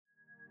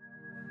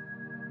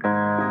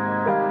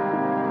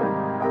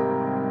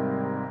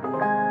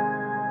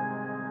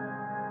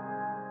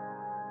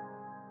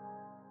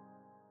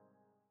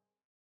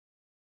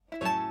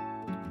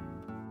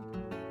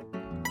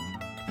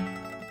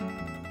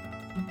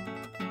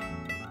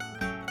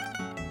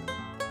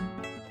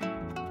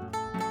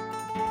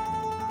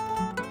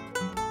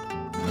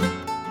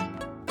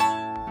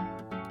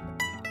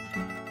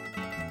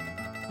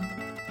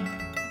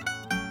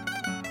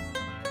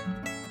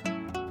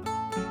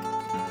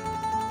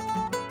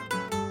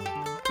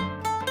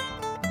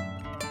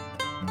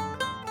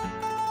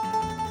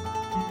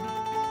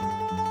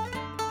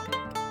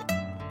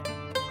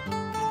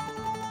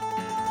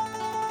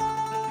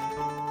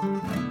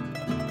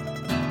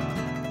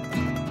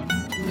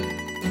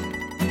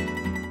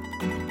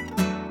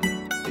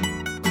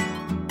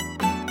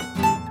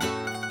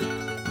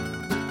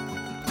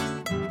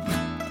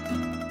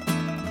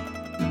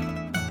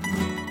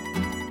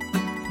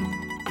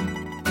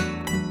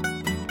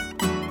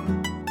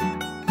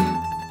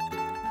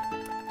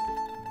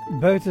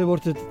Buiten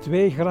wordt het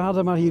 2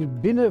 graden, maar hier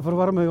binnen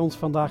verwarmen we ons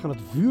vandaag aan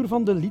het vuur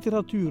van de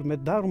literatuur.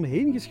 Met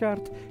daaromheen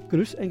geschaard,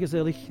 knus en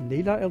gezellig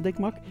Layla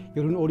El-Dekmak,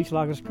 Jeroen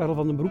Olyslaegers, Karel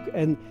van den Broek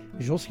en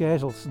Jos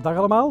Gijzels. Dag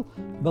allemaal,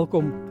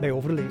 welkom bij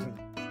Overlezen.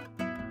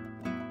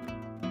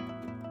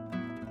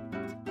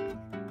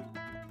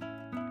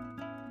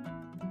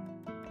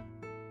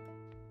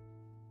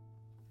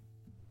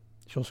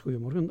 Jos,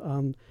 goedemorgen.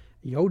 Aan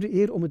jou de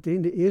eer om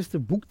meteen de eerste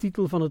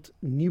boektitel van het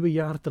nieuwe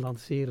jaar te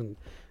lanceren.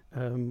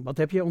 Wat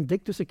heb jij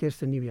ontdekt tussen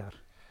kerst en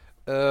nieuwjaar?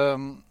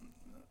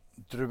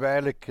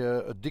 Terwijl ik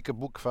het dikke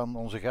boek van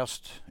onze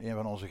gast, een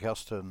van onze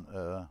gasten,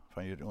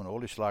 van Jeroen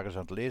Olyslaegers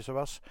aan het lezen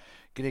was,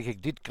 kreeg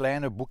ik dit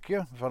kleine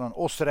boekje van een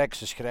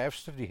Oostenrijkse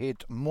schrijfster, die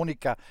heet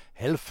Monika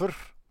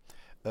Helfer.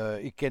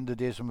 Ik kende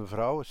deze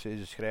mevrouw,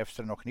 deze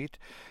schrijfster nog niet.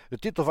 De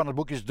titel van het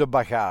boek is De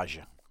Bagage.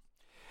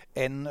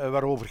 En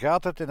waarover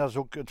gaat het? En dat is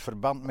ook het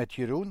verband met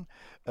Jeroen.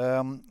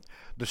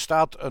 Er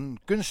staat een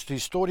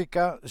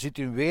kunsthistorica, zit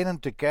in Wenen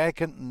te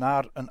kijken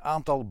naar een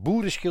aantal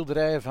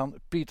boerenschilderijen van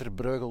Pieter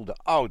Bruegel de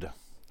Oude.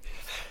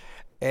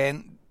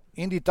 En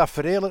in die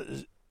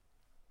taferelen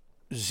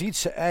ziet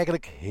ze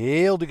eigenlijk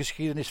heel de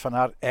geschiedenis van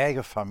haar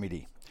eigen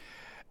familie.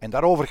 En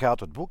daarover gaat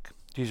het boek.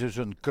 Het is dus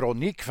een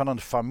kroniek van een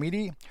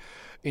familie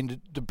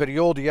in de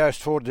periode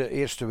juist voor de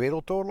Eerste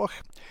Wereldoorlog.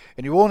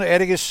 En die wonen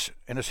ergens,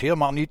 en dat is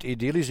helemaal niet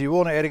idyllisch, die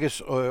wonen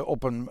ergens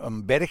op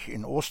een berg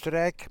in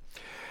Oostenrijk.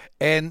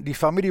 En die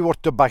familie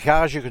wordt de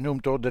Bagage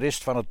genoemd door de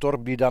rest van het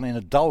dorp die dan in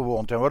het dal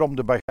woont. En waarom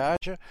de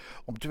Bagage?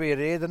 Om 2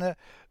 redenen.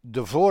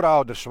 De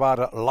voorouders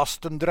waren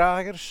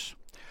lastendragers,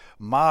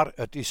 maar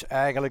het is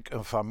eigenlijk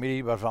een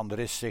familie waarvan de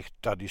rest zegt,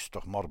 dat is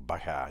toch maar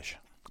bagage.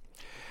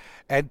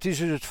 En het is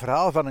dus het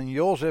verhaal van een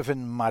Jozef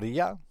en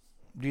Maria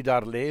die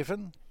daar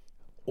leven,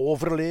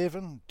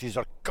 overleven. Het is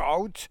er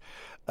koud,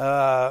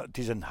 het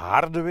is een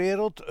harde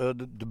wereld,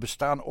 er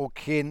bestaan ook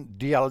geen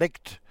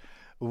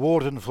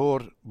dialectwoorden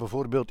voor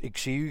bijvoorbeeld ik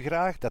zie u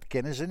graag, dat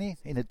kennen ze niet,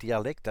 in het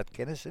dialect, dat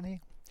kennen ze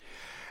niet.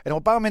 En op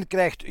een bepaald moment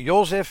krijgt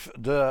Jozef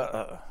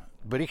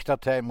bericht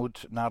dat hij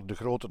moet naar de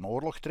Grote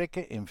Oorlog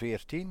trekken in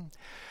 14.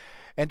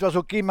 En het was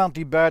ook iemand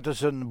die buiten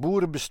zijn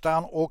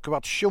boerenbestaan ook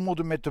wat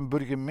sjommelde met een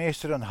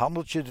burgemeester, een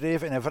handeltje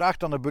dreef. En hij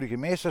vraagt aan de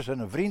burgemeester,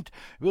 zijn vriend,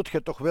 wilt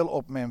je toch wel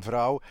op mijn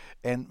vrouw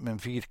en mijn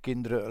 4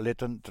 kinderen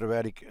letten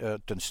terwijl ik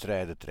ten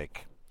strijde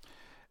trek?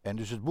 En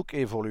dus het boek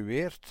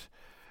evolueert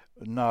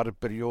naar een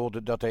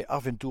periode dat hij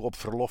af en toe op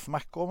verlof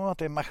mag komen, want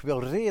hij mag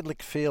wel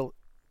redelijk veel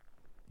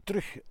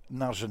terug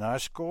naar zijn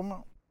huis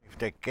komen. Heeft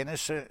hij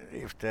kennissen,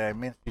 heeft hij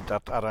mensen die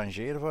dat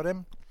arrangeren voor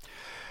hem.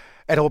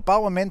 En op een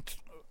bepaald moment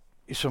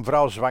is zijn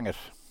vrouw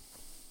zwanger.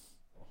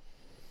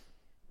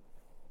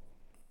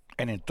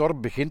 En in het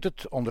dorp begint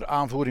het onder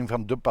aanvoering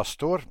van de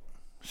pastoor,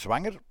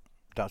 zwanger.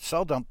 Dat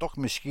zal dan toch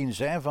misschien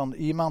zijn van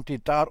iemand die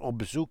daar op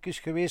bezoek is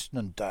geweest,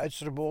 een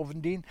Duitser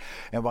bovendien,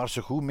 en waar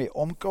ze goed mee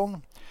om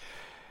kon.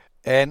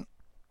 En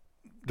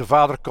de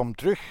vader komt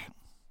terug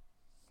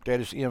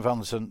tijdens een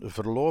van zijn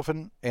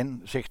verloven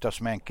en zegt, dat is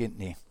mijn kind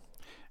niet.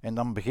 En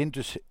dan begint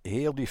dus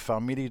heel die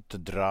familie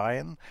te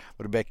draaien,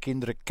 waarbij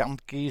kinderen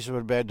kant kiezen,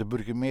 waarbij de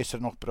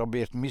burgemeester nog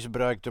probeert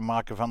misbruik te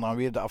maken van dan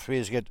weer de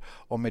afwezigheid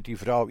om met die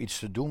vrouw iets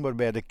te doen,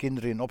 waarbij de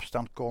kinderen in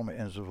opstand komen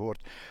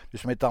enzovoort.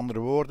 Dus met andere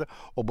woorden,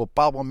 op een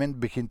bepaald moment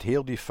begint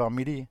heel die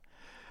familie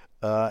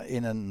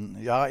in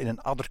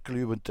een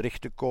adderkluwen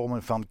terecht te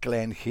komen van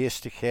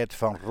kleingeestigheid,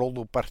 van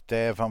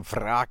roddelpartij, van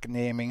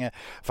wraaknemingen,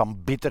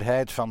 van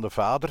bitterheid van de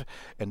vader.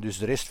 En dus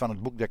de rest van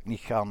het boek dat ik niet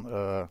ga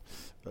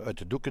uit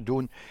de doeken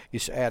doen,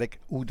 is eigenlijk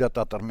hoe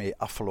dat daarmee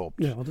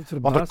afloopt. Ja,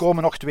 want er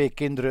komen nog 2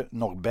 kinderen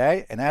nog bij.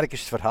 En eigenlijk is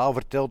het verhaal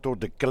verteld door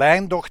de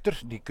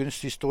kleindochter, die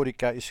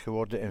kunsthistorica is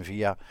geworden en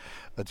via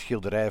het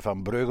schilderij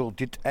van Bruegel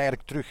dit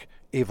eigenlijk terug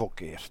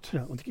evokeert.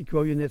 Ja, want ik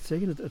wou je net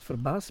zeggen, het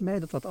verbaast mij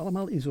dat dat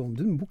allemaal in zo'n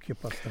dun boekje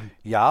past dan.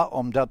 Ja,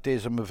 omdat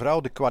deze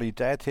mevrouw de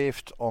kwaliteit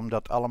heeft om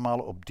dat allemaal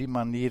op die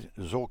manier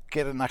zo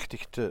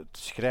kernachtig te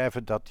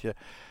schrijven dat je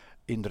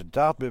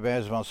inderdaad, bij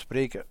wijze van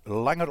spreken,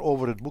 langer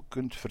over het boek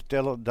kunt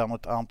vertellen dan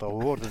het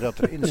aantal woorden dat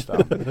erin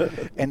staan.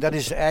 En dat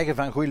is eigen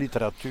van goede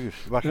literatuur,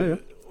 waar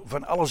je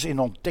van alles in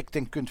ontdekt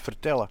en kunt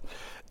vertellen.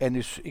 En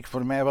dus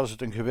voor mij was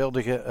het een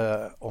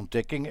geweldige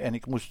ontdekking en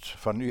ik moest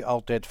van u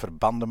altijd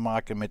verbanden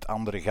maken met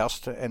andere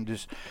gasten en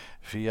dus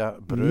via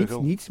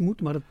Bruegel. Niets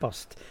moet, maar het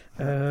past.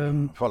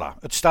 Voilà.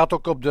 Het staat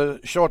ook op de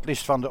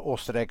shortlist van de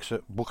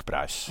Oostenrijkse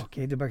Boekprijs.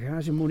 Oké, de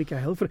Bagage, Monika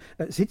Helfer.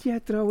 Zit jij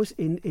trouwens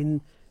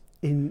in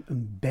een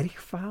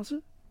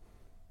bergfase?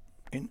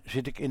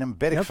 Zit ik in een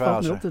bergfase? Ja,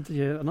 het valt me op dat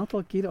je een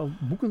aantal keren al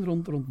boeken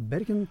rond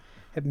bergen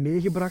hebt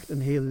meegebracht.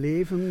 Een heel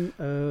leven.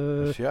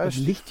 Het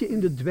lichtje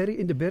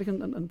in de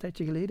bergen een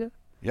tijdje geleden.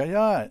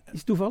 Ja. Is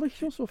het toevallig,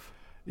 Jos? Of?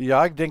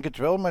 Ja, ik denk het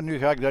wel, maar nu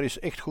ga ik daar eens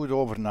echt goed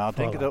over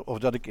nadenken. Voilà. Of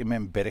dat ik in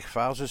mijn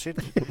bergfase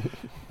zit.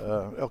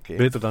 Okay.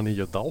 Beter dan in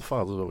je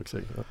dalfase, zou ik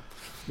zeggen.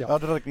 Ja.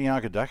 Daar had ik niet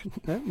aan gedacht.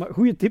 Maar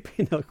goede tip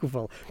in elk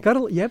geval.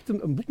 Karel, jij hebt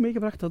een boek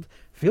meegebracht dat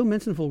veel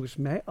mensen volgens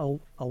mij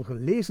al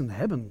gelezen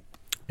hebben.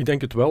 Ik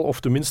denk het wel, of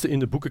tenminste in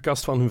de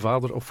boekenkast van hun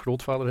vader of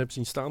grootvader hebben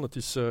zien staan.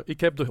 Ik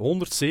heb de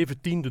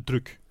 117e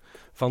druk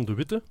van De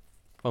Witte.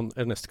 van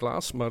Ernest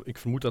Claes, maar ik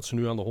vermoed dat ze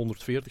nu aan de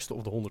 140ste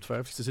of de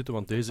 150ste zitten,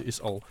 want deze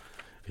is al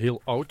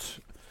heel oud,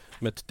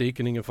 met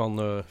tekeningen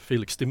van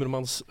Felix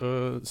Timmermans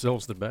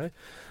zelfs erbij.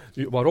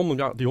 Waarom?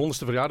 Ja, die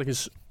 100ste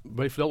verjaardag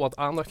heeft wel wat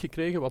aandacht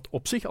gekregen, wat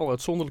op zich al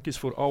uitzonderlijk is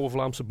voor oude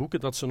Vlaamse boeken,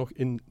 dat ze nog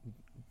in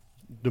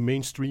de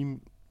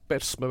mainstream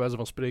pers, bij wijze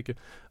van spreken,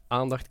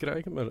 aandacht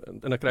krijgen.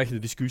 En dan krijg je de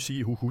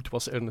discussie, hoe goed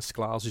was Ernest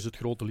Claes, is het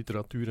grote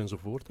literatuur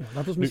enzovoort. Ja,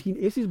 laten we misschien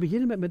eerst eens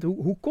beginnen met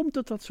hoe komt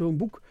het dat zo'n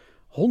boek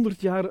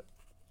 100 jaar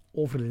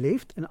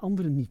overleeft en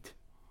anderen niet?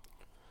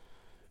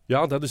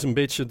 Ja, dat is een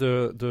beetje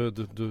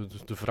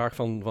de vraag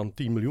van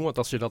 10 miljoen. Want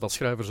als je dat als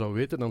schrijver zou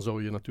weten, dan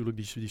zou je natuurlijk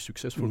die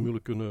succesformule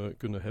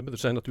kunnen hebben. Er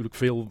zijn natuurlijk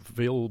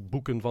veel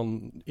boeken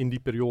van in die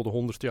periode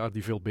 100 jaar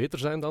die veel beter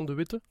zijn dan De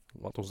Witte.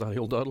 Laten we daar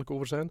heel duidelijk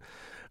over zijn.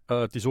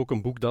 Het is ook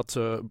een boek dat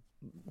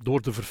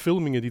door de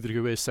verfilmingen die er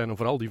geweest zijn, en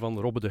vooral die van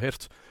Robbe de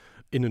Hert,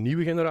 in een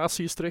nieuwe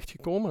generatie is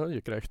terechtgekomen.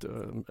 Je krijgt,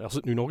 als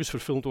het nu nog eens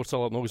verfilmd wordt,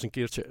 zal het nog eens een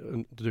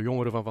keertje de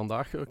jongeren van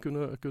vandaag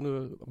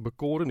kunnen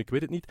bekoren. Ik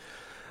weet het niet.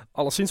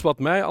 Alleszins, wat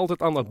mij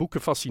altijd aan dat boek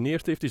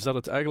gefascineerd heeft, is dat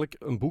het eigenlijk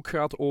een boek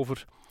gaat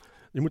over...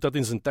 Je moet dat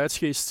in zijn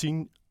tijdsgeest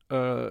zien.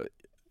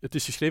 Het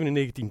is geschreven in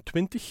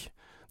 1920.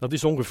 Dat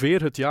is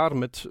ongeveer het jaar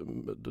met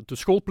de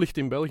schoolplicht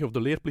in België, of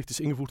de leerplicht is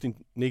ingevoerd in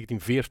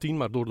 1914,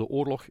 maar door de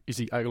oorlog is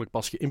die eigenlijk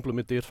pas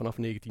geïmplementeerd vanaf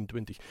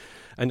 1920.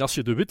 En als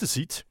je De Witte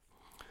ziet...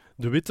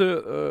 De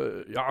Witte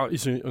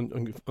is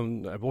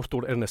hij wordt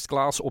door Ernest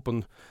Claes op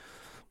een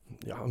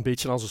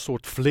beetje als een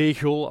soort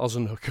vlegel, als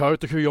een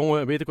guitige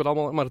jongen, weet ik wat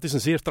allemaal. Maar het is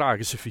een zeer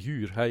tragische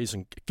figuur. Hij is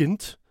een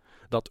kind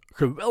dat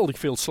geweldig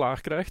veel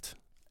slaag krijgt.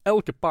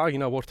 Elke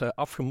pagina wordt hij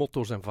afgemot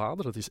door zijn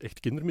vader. Dat is echt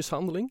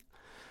kindermishandeling.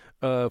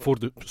 Voor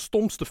de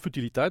stomste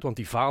futiliteit, want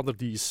die vader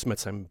die is met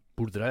zijn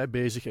boerderij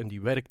bezig en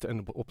die werkt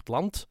op het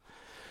land.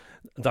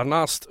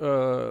 Daarnaast,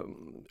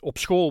 op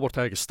school wordt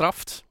hij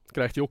gestraft.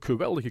 Krijgt hij ook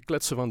geweldige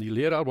kletsen van die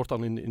leraar, wordt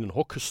dan in een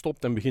hok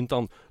gestopt en begint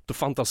dan te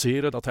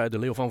fantaseren dat hij de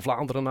Leeuw van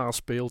Vlaanderen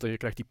naspeelt. En je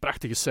krijgt die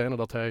prachtige scène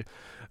dat hij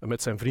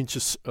met zijn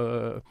vriendjes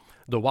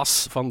de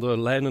was van de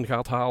lijnen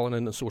gaat halen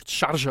en een soort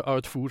charge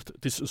uitvoert.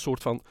 Het is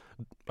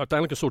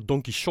uiteindelijk een soort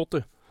Don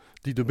Quixote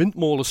die de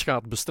windmolens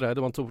gaat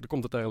bestrijden, want daar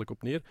komt het eigenlijk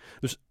op neer.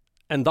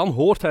 En dan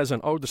hoort hij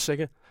zijn ouders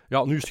zeggen,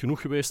 ja, nu is het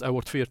genoeg geweest, hij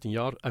wordt 14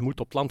 jaar, hij moet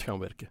op het land gaan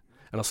werken.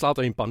 En dan slaat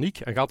hij in paniek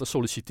en gaat hij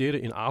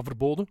solliciteren in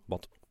Averbode,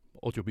 wat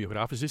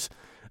autobiografisch is,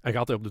 en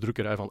gaat hij op de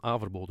drukkerij van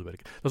Averbode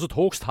werken. Dat is het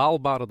hoogst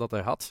haalbare dat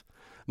hij had.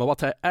 Maar wat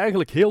hij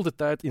eigenlijk heel de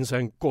tijd in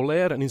zijn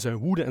colère en in zijn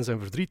woede en zijn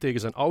verdriet tegen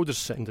zijn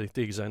ouders en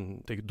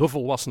tegen de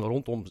volwassenen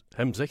rondom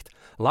hem zegt,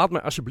 laat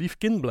mij alsjeblieft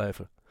kind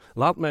blijven.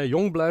 Laat mij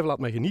jong blijven, laat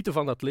mij genieten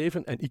van dat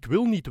leven en ik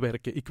wil niet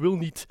werken, ik wil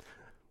niet...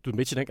 Ik doe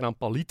een beetje denken aan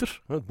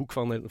Paliter, het boek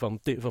van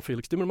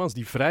Felix Timmermans,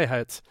 die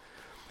vrijheid.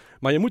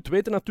 Maar je moet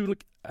weten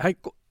natuurlijk,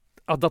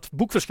 dat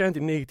boek verschijnt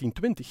in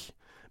 1920,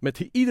 met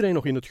iedereen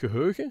nog in het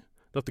geheugen,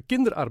 dat de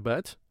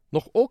kinderarbeid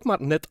nog ook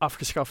maar net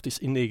afgeschaft is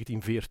in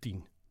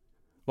 1914.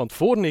 Want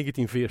voor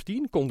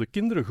 1914 konden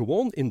kinderen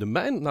gewoon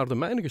naar de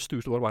mijnen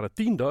gestuurd worden. Er waren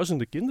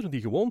tienduizenden kinderen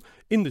die gewoon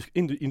in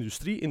de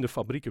industrie, in de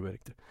fabrieken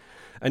werkten.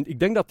 En ik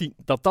denk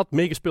dat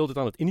meegespeeld heeft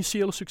aan het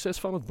initiële succes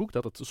van het boek.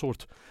 Dat het een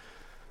soort...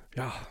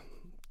 Ja...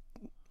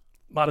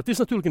 Maar het is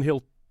natuurlijk een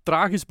heel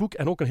tragisch boek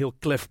en ook een heel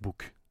klef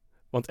boek.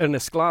 Want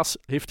Ernest Claes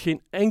heeft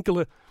geen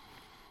enkele...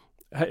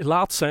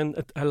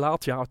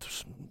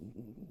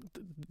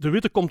 De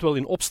Witte komt wel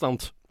in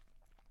opstand,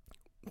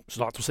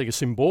 laten we zeggen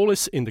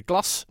symbolisch, in de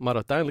klas, maar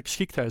uiteindelijk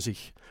schikt hij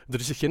zich. Er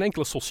is geen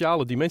enkele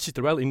sociale dimensie,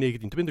 terwijl in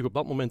 1920 op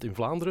dat moment in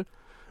Vlaanderen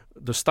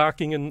de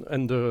stakingen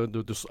en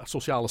de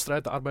sociale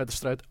strijd, de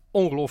arbeidersstrijd,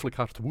 ongelooflijk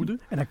hard woeden.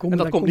 En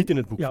dat komt niet in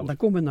het boek voor. Dan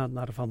komen we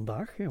naar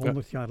vandaag,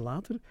 100 jaar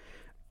later.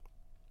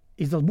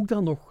 Is dat boek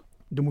dan nog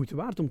de moeite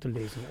waard om te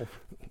lezen?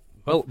 Of...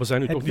 Wel, we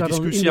zijn nu toch die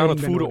discussie aan het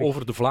voeren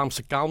over de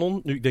Vlaamse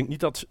kanon. Nu, ik denk niet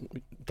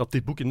dat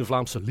dit boek in de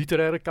Vlaamse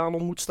literaire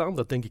kanon moet staan.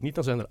 Dat denk ik niet.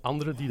 Dan zijn er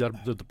anderen die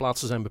daar... De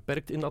plaatsen zijn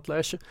beperkt in dat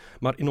lijstje.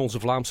 Maar in onze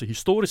Vlaamse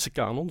historische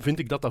kanon vind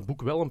ik dat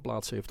boek wel een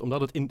plaats heeft.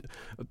 Omdat het in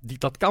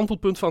dat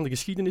kantelpunt van de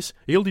geschiedenis,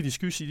 heel die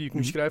discussie die ik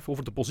nu schrijf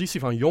over de positie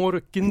van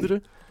jongeren,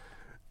 kinderen...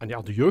 En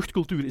ja, de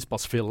jeugdcultuur is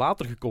pas veel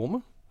later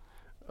gekomen.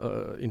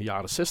 In de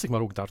jaren 60,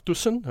 maar ook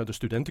daartussen. De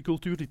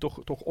studentencultuur die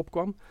toch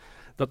opkwam.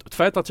 Het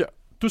feit dat je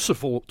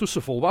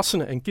tussen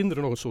volwassenen en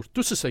kinderen nog een soort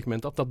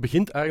tussensegment had, dat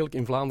begint eigenlijk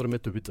in Vlaanderen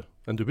met De Witte.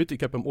 En De Witte, ik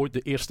heb hem ooit de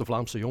eerste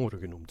Vlaamse jongere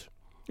genoemd.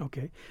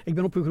 Oké. Ik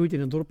ben opgegroeid in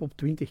een dorp op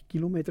 20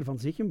 kilometer van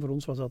Zichem. Voor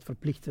ons was dat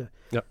verplichte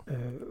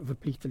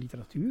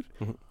literatuur.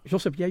 Mm-hmm.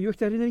 Jos, heb jij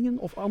jeugdherinneringen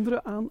of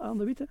andere aan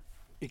De Witte?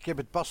 Ik heb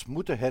het pas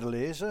moeten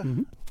herlezen.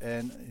 Mm-hmm.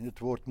 En in het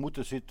woord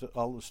moeten zit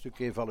al een stuk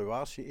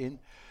evaluatie in.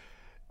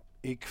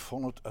 Ik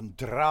vond het een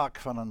draak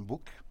van een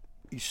boek.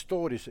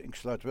 Historisch, ik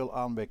sluit wel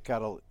aan bij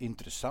Karel,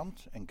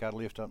 interessant. En Karel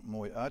heeft dat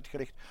mooi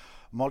uitgelegd.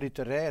 Maar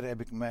literair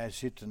heb ik mij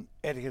zitten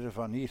ergeren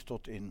van hier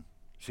tot in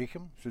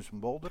Zichem,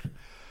 Zussenbolder.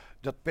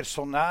 Dat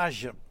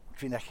personage, ik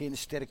vind dat geen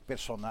sterk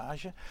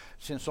personage.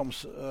 Het zijn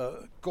soms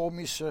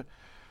komische...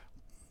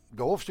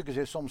 De hoofdstukken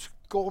zijn soms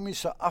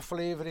komische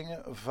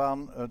afleveringen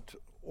van het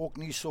ook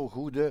niet zo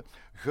goede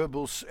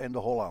Goebbels en de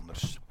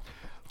Hollanders.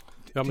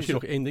 Ja, misschien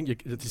nog één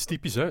ding. Het is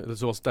typisch, hè?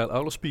 Zoals Tijl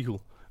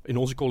Uilenspiegel. In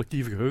onze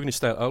collectieve geheugen is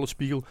Tijl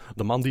Uilenspiegel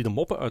de man die de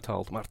moppen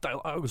uithaalt. Maar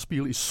Tijl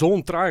Uilenspiegel is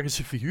zo'n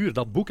tragische figuur.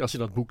 Dat boek, als je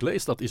dat boek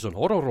leest, dat is een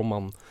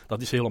horrorroman.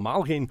 Dat is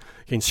helemaal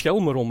geen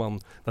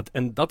schelmenroman.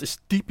 En dat is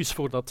typisch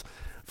voor dat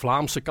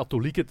Vlaamse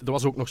katholieke... Er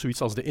was ook nog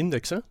zoiets als de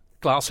Index, hè?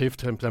 Klaas heeft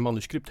zijn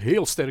manuscript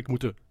heel sterk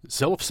moeten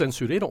zelf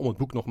censureren om het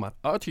boek nog maar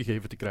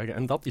uitgegeven te krijgen.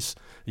 En dat is,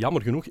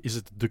 jammer genoeg, is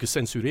het de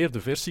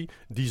gecensureerde versie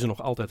die ze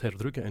nog altijd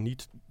herdrukken en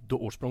niet de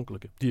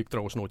oorspronkelijke, die ik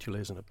trouwens nooit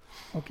gelezen heb.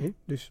 Oké,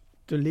 dus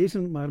te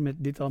lezen, maar met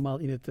dit allemaal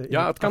in het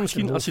Ja, het kan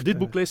misschien, als je dit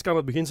boek leest, kan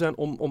het begin zijn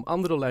om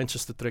andere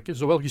lijntjes te trekken,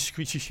 zowel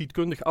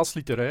geschiedkundig als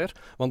literair.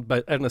 Want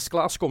bij Ernest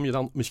Klaas kom je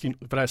dan misschien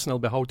vrij snel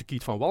bij Houten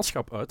Kiet van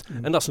Walschap uit.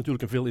 En dat is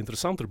natuurlijk een veel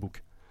interessanter boek.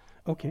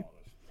 Oké.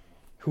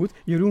 Goed.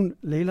 Jeroen,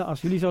 Layla,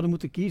 als jullie zouden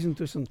moeten kiezen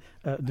tussen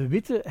De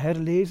Witte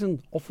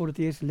herlezen of voor het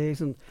eerst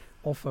lezen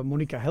of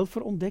Monica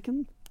Helfer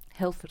ontdekken?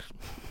 Helfer.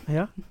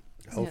 Ja?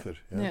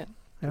 Helfer, ja.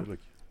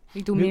 Tuurlijk.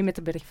 Ik doe mee met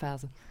de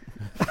bergfase.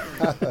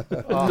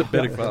 De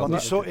bergfase. Want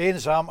niet zo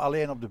eenzaam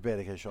alleen op de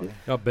bergen, Johnny.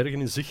 Ja, Bergen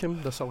in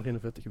Zichem, dat zal geen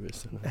vette geweest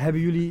zijn.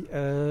 Hebben jullie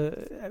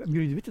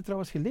De Witte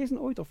trouwens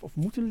gelezen ooit of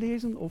moeten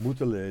lezen? Of?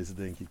 Moeten lezen,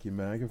 denk ik. In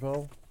mijn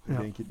geval. Ja. Ik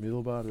denk in het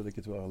middelbaar dat ik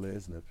het wel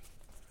gelezen heb.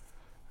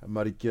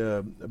 Maar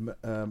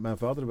mijn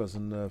vader was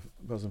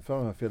een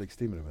fan van Felix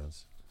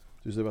Timmermans.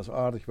 Dus er was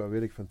aardig wat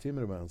werk van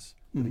Timmermans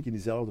dat ik in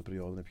diezelfde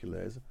periode heb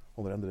gelezen.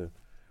 Onder andere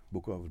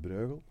boeken over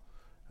Breugel.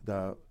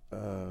 Dat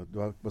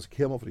was ik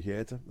helemaal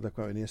vergeten. Dat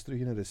kwam ineens terug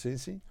in een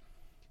recensie.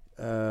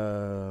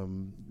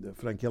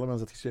 Frank Hellemans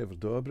had geschreven voor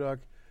Doorbraak.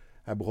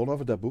 Hij begon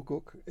over dat boek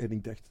ook. En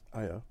ik dacht,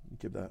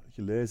 ik heb dat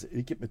gelezen. En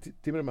ik heb met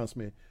Timmermans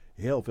mee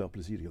heel veel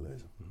plezier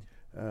gelezen.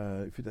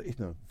 Ik vind dat echt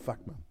een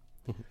vakman.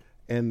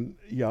 En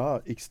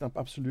ja, ik snap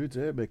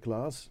absoluut bij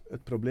Klaas.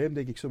 Het probleem,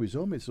 denk ik,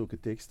 sowieso met zulke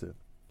teksten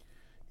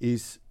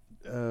is...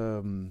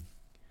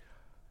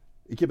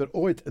 ik heb er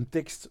ooit een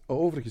tekst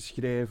over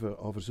geschreven,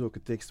 over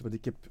zulke teksten. Want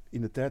ik heb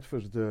in de tijd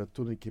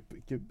toen ik heb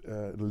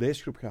een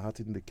leesgroep gehad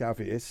in de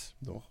KVS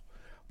nog,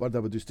 waar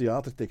dat we dus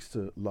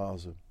theaterteksten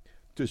lazen.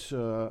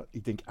 Tussen,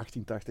 ik denk,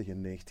 1880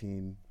 en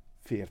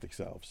 1940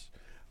 zelfs.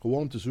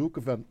 Gewoon te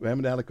zoeken van... We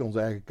hebben eigenlijk onze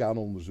eigen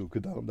kanon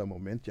onderzoeken daar op dat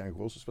moment. Jan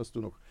Goossens was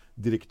toen nog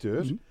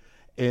directeur. Mm-hmm.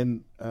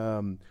 En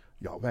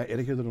wij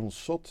ergerden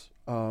ons zot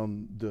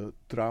aan de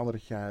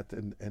tranerigheid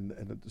en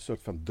een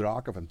soort van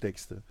draken van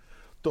teksten.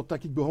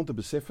 Totdat ik begon te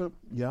beseffen,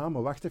 ja,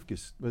 maar wacht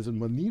even. Dat is een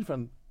manier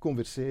van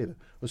converseren.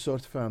 Een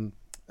soort van...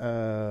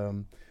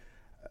 een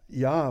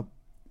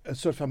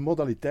soort van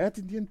modaliteit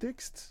in die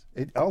tekst.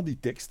 In al die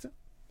teksten.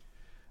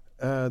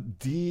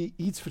 Die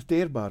iets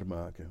verteerbaar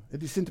maken. En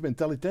die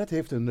sentimentaliteit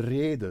heeft een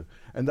reden.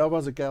 En daar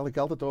was ik eigenlijk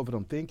altijd over aan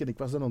het denken. Ik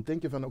was dan aan het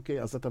denken van,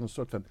 oké, als dat dan een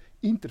soort van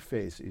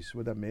interface is,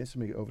 waar dat mensen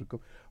mee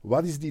overkomen,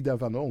 wat is die dan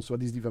van ons?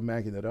 Wat is die van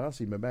mijn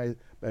generatie?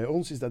 Bij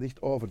ons is dat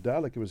echt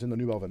overduidelijk. We zijn er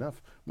nu al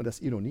vanaf. Maar dat is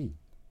ironie.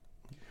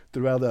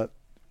 Terwijl dat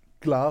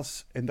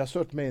Klaas en dat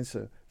soort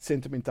mensen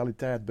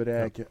sentimentaliteit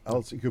bereiken,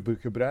 als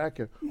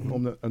gebruiken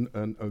om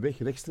een weg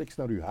rechtstreeks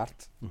naar uw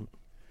hart,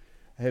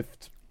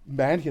 heeft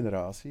mijn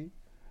generatie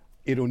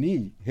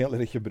ironie heel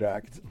erg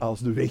gebruikt als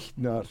de weg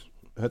naar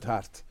het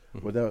hart.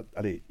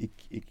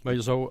 Maar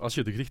je zou, als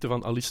je de gedichten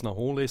van Alice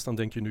Nahon leest, dan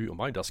denk je nu,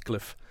 amai, dat is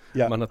klef.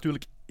 Ja. Maar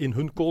natuurlijk, in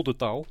hun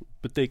codetaal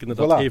betekende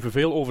dat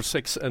evenveel over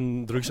seks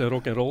en drugs en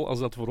rock'n'roll als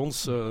dat voor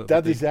ons...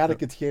 dat is eigenlijk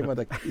hetgeen wat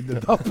ik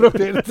inderdaad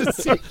probeer te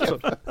zeggen.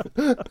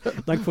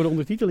 Dank voor de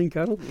ondertiteling,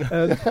 Karel.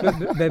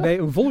 Bij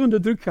een volgende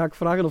druk ga ik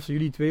vragen of ze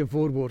jullie twee een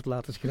voorwoord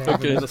laten schrijven.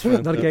 Oké, dat is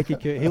fijn. Daar kijk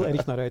ik heel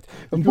erg naar uit.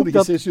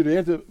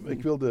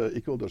 Ik wil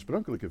de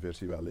oorspronkelijke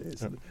versie wel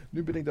lezen. Ja.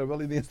 Nu ben ik daar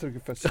wel ineens terug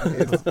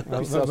gefascineerd.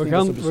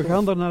 We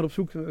gaan daar naar op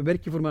zoek.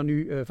 Werk je voor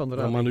Manu van der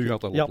Raad. Manu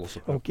gaat dat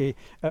oplossen. Oké.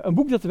 Een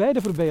boek dat wij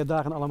de voorbije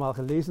dagen allemaal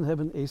gelezen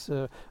hebben is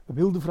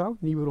Wildevrouw,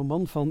 nieuwe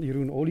roman van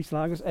Jeroen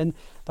Olyslaegers. En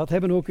dat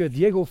hebben ook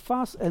Diego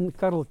Faas en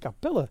Karel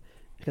Capelle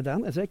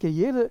gedaan. En zij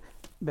creëerden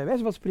bij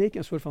wijze van spreken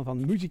een soort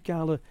van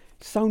muzikale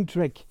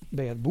soundtrack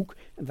bij het boek.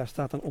 En daar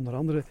staat dan onder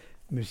andere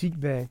muziek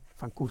bij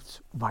van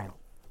Kurt Weill.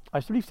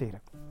 Alsjeblieft,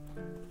 heren.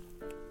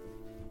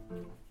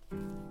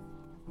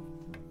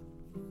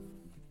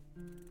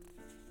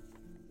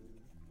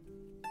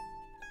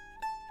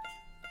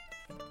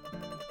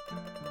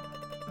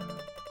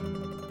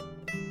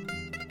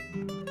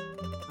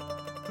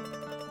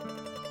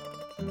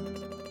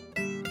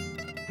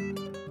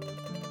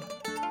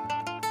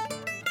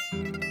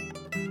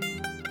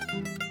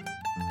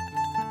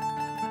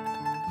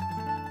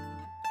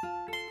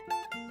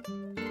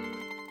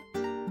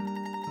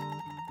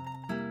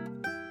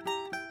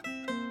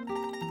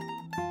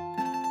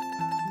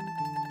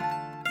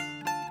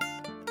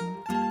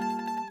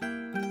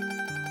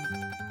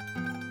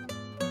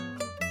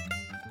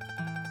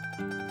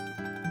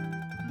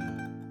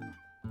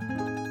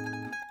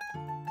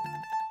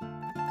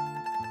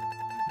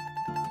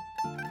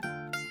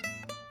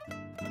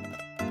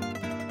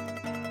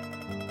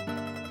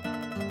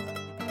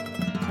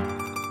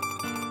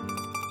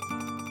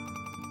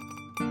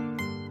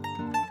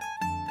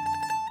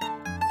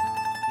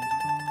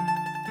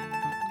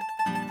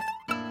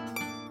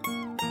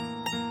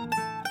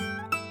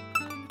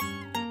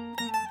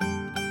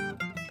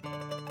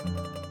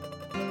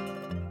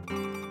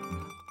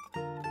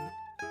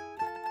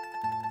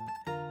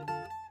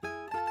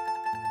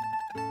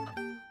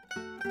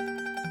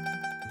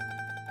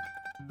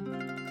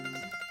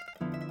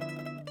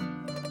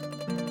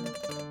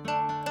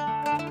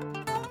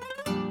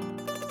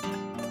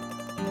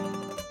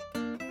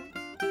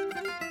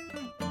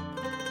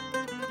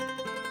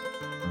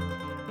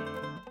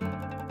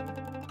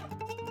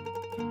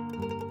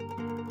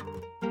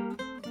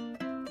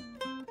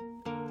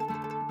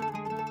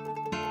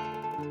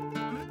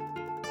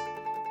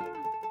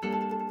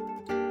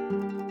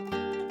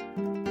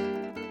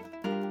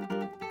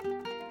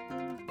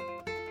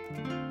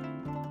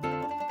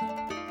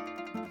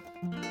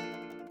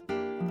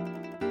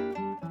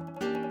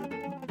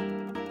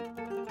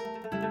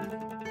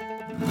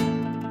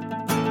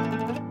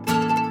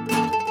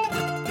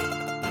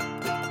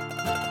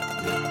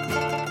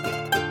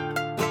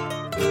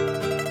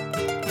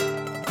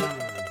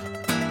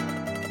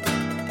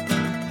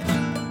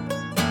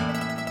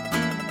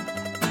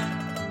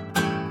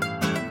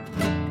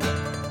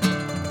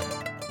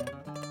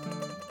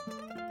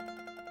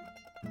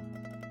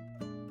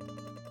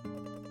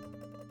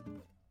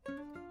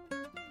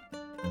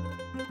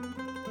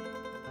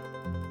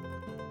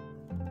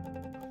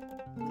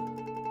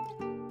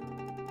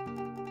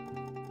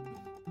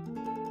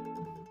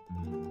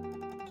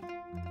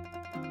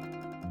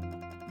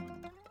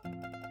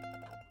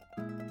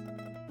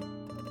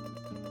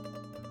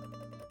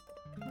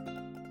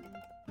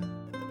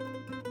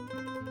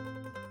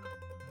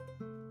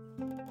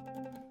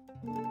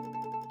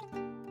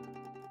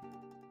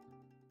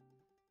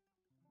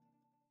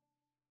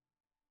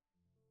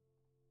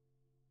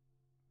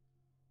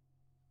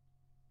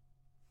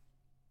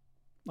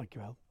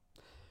 Dankjewel.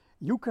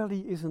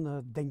 Ucali is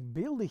een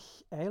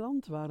denkbeeldig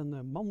eiland waar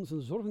een man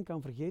zijn zorgen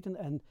kan vergeten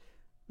en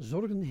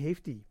zorgen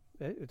heeft hij.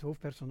 Het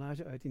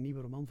hoofdpersonage uit die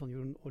nieuwe roman van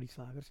Jeroen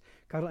Olyslaegers.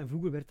 Karel, en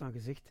vroeger werd dan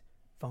gezegd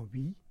van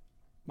wie,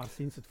 maar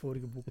sinds het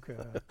vorige boek...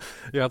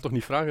 Ja, toch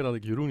niet vragen dat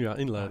ik Jeroen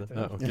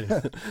inleiden.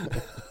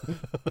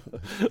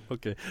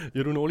 Oké.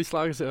 Jeroen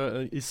Olyslaegers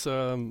is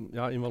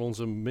een van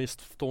onze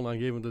meest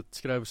toonaangevende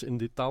schrijvers in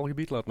dit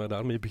taalgebied. Laat mij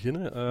daarmee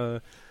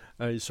beginnen.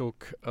 Hij is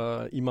ook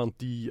iemand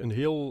die een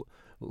heel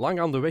lang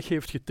aan de weg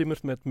heeft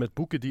getimmerd met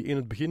boeken die in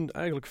het begin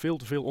eigenlijk veel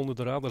te veel onder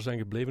de radar zijn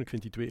gebleven. Ik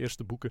vind die 2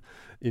 eerste boeken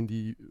in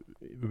die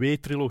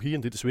W-trilogie,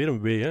 en dit is weer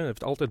een W, hè. Hij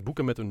heeft altijd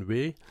boeken met een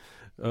W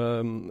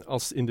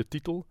als in de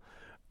titel.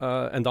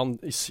 En dan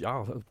is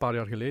een paar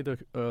jaar geleden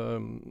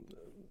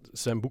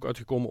zijn boek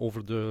uitgekomen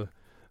over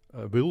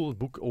het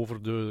boek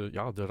over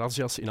de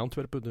razzia's in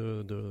Antwerpen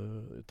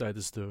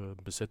tijdens de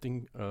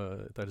bezetting,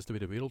 tijdens de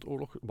Tweede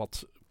Wereldoorlog,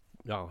 wat,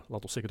 laten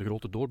we zeggen, de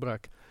grote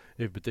doorbraak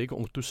heeft betekend.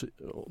 Ondertussen,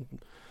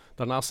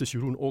 daarnaast is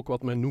Jeroen ook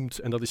wat men noemt,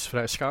 en dat is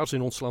vrij schaars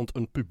in ons land,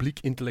 een publiek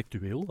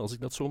intellectueel, als ik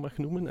dat zo mag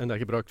noemen. En hij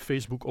gebruikt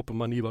Facebook op een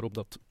manier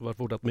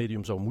waarvoor dat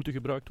medium zou moeten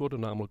gebruikt worden,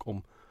 namelijk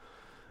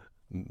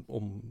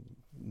om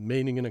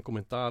meningen en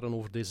commentaren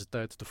over deze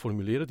tijd te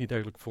formuleren, die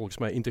eigenlijk volgens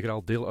mij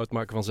integraal deel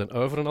uitmaken van zijn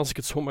oeuvre, als ik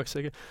het zo mag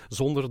zeggen,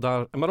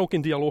 maar ook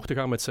in dialoog te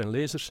gaan met zijn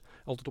lezers,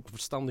 altijd op een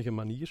verstandige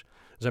manier.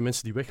 Er zijn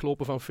mensen die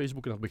weglopen van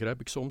Facebook, en dat begrijp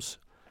ik soms,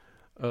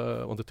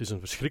 want het is een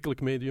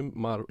verschrikkelijk medium,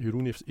 maar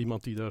Jeroen heeft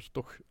iemand die daar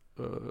toch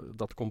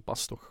dat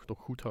kompas toch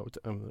goed houdt.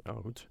 En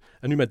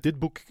nu met dit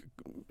boek,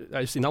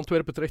 hij is in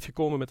Antwerpen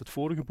terechtgekomen met het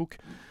vorige boek.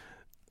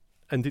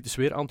 En dit is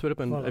weer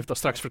Antwerpen. En hij heeft dat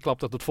straks verklapt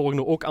dat het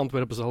volgende ook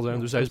Antwerpen zal zijn.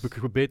 Dus hij is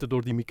gebeten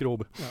door die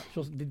microben. Ja,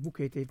 zoals dit boek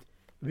heet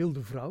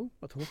Wildevrouw.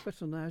 Het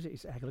hoofdpersonage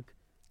is eigenlijk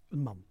een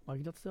man. Mag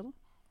ik dat stellen?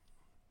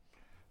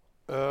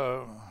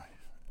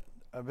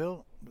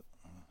 Wel,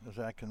 dat is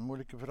eigenlijk een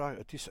moeilijke vraag.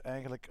 Het is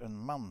eigenlijk een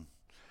man.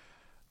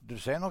 Er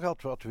zijn nog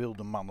altijd wat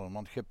wilde mannen,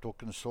 want je hebt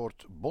ook een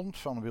soort bond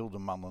van wilde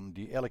mannen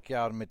die elk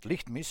jaar met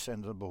lichtmis,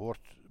 en dat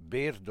behoort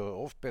Beer, de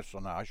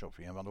hoofdpersonage, of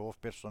een van de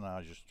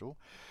hoofdpersonages toe.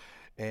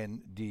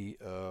 En die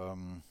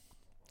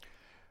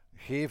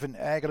geven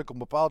eigenlijk op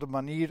een bepaalde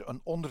manier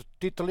een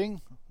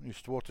ondertiteling, nu is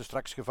het woord er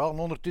straks gevallen,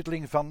 een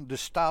ondertiteling van de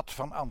staat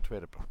van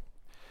Antwerpen.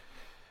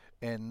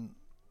 En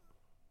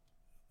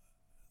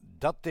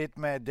dat deed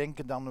mij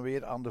denken dan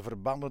weer aan de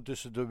verbanden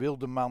tussen de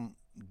wilde man,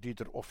 die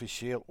er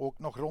officieel ook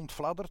nog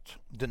rondfladdert,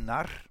 de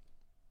nar.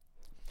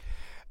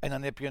 En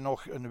dan heb je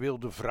nog een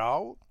wilde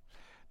vrouw.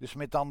 Dus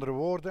met andere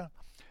woorden,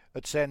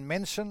 het zijn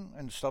mensen,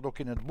 en het staat ook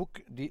in het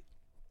boek, die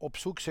op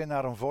zoek zijn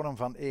naar een vorm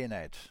van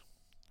eenheid.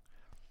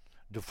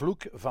 De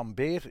vloek van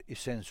Beer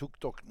is zijn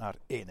zoektocht naar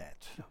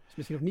eenheid. Ja, het is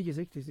misschien nog niet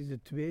gezegd, het is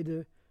de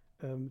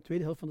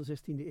tweede helft van de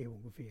 16e eeuw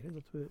ongeveer. Hè,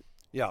 dat we...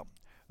 Ja,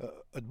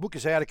 het boek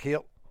is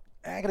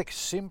eigenlijk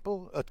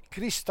simpel. Het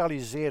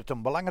kristalliseert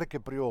een belangrijke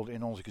periode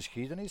in onze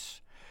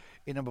geschiedenis.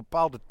 In een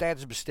bepaalde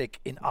tijdsbestek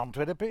in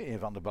Antwerpen, een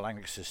van de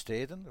belangrijkste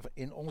steden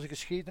in onze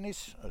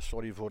geschiedenis.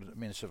 Sorry voor de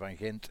mensen van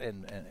Gent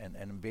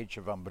en een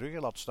beetje van Brugge,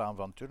 laat staan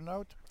van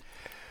Turnhout.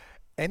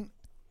 En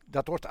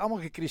dat wordt allemaal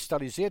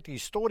gekristalliseerd, die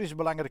historisch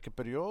belangrijke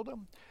periode,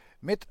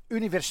 met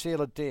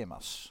universele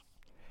thema's.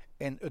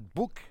 En het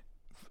boek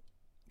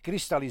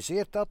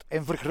kristalliseert dat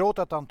en vergroot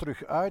dat dan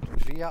terug uit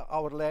via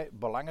allerlei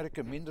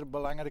belangrijke, minder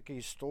belangrijke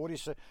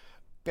historische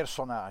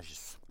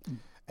personages.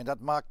 En dat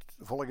maakt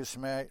volgens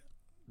mij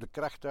de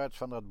kracht uit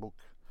van dat boek.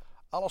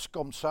 Alles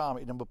komt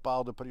samen in een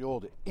bepaalde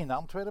periode in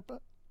Antwerpen.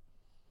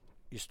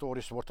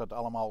 Historisch wordt dat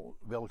allemaal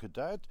wel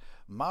geduid,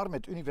 maar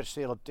met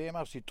universele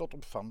thema's die tot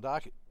op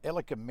vandaag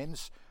elke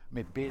mens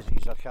mee bezig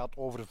is. Dat gaat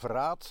over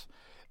verraad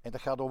en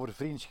dat gaat over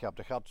vriendschap.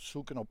 Dat gaat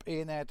zoeken op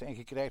eenheid en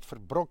je krijgt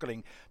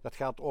verbrokkeling. Dat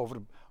gaat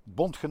over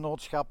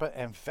bondgenootschappen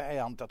en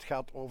vijand. Dat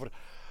gaat over...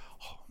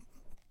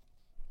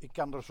 ik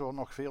kan er zo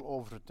nog veel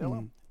over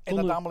vertellen. En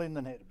dat allemaal in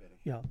de herberg.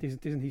 Ja,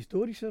 het is een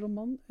historische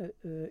roman,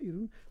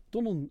 Jeroen.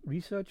 Tonnen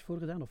research voor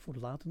gedaan, of voor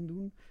laten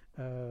doen.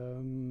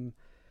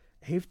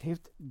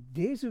 Heeft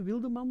deze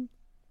wilde man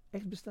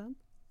echt bestaan?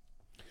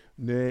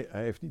 Nee,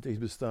 hij heeft niet echt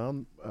bestaan.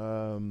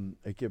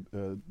 Ik heb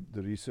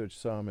de research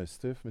samen met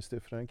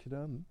Stef Frank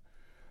gedaan.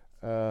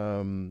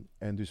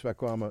 En dus wij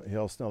kwamen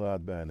heel snel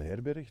uit bij een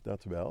herberg,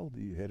 dat wel.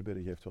 Die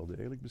herberg heeft wel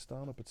degelijk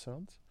bestaan op het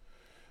zand.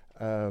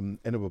 En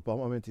op een bepaald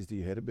moment is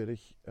die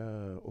herberg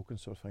ook een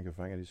soort van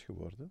gevangenis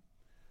geworden.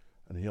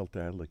 Een heel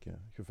tijdelijke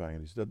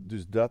gevangenis.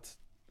 Dus dat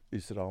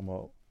is er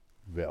allemaal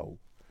wel.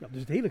 Ja, dus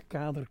het hele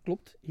kader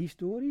klopt,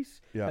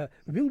 historisch. Ja.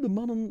 Wilde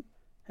mannen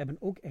hebben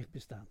ook echt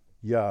bestaan.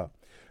 Ja,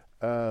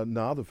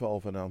 na de val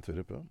van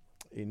Antwerpen,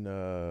 in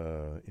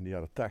de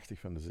jaren 80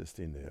 van de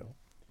 16e eeuw,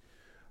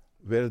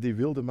 werden die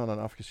wilde mannen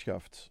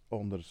afgeschaft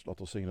onder,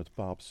 laten we zeggen, het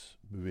paaps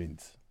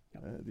bewind. Ja.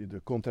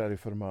 De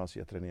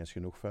contra-reformatie had er ineens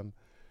genoeg van.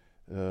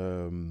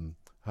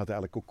 Had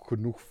eigenlijk ook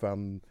genoeg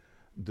van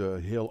de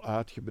heel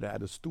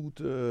uitgebreide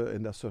stoeten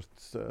en dat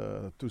soort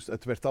toestanden.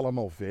 Het werd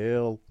allemaal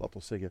veel, laten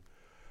we zeggen,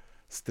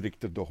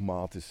 strikter,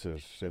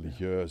 dogmatischer,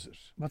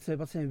 religieuzer.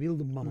 Wat zijn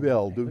wilde mannen?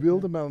 Wel, de eigenlijk,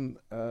 wilde man,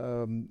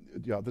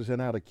 er zijn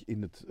eigenlijk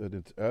in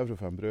het oeuvre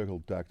van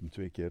Bruegel duikt hem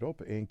 2 keer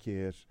op. 1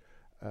 keer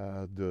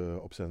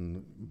op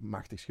zijn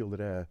machtig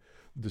schilderij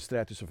de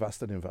strijd tussen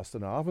vasten en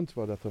vastenavond,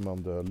 waar dat hem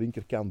aan de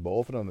linkerkant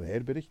boven aan een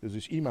herberg.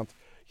 Dus iemand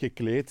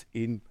gekleed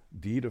in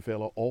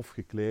dierenvellen of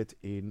gekleed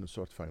in een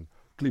soort van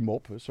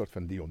klimop, een soort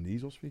van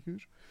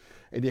Dionysos-figuur.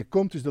 En die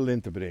komt dus de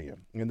lente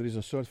brengen. En er is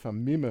een soort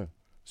van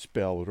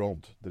mimespel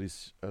rond. Er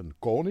is een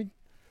koning.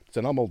 Het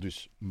zijn allemaal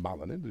dus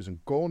mannen. Hè. Er is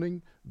een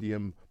koning die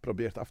hem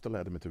probeert af te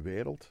leiden met de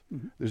wereld.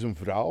 Mm-hmm. Er is een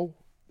vrouw,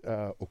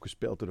 ook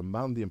gespeeld door een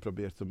man, die hem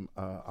probeert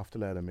af te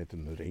leiden met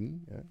een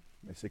ring,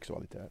 met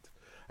seksualiteit.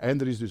 En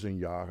er is dus een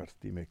jager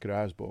die met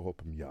kruisboog op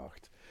hem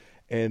jaagt.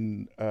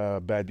 En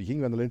bij het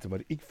begin van de lente,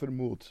 maar ik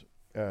vermoed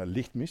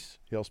lichtmis,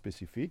 heel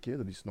specifiek,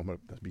 dat is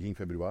begin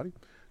februari,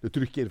 de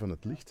terugkeer van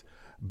het licht,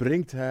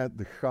 brengt hij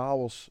de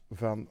chaos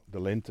van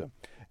de lente.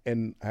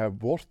 En hij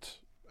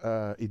wordt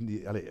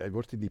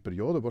in die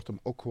periode hem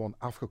ook gewoon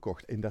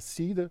afgekocht. En dat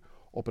zie je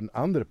op een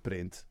andere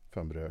print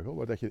van Bruegel,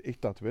 waar dat je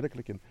echt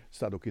daadwerkelijk, en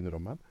staat ook in de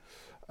roman,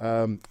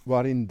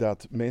 waarin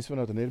dat mensen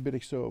vanuit een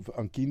herberg zo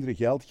aan kinderen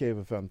geld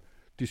geven van,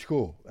 het is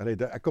goed.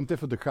 Hij komt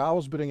even de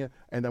chaos brengen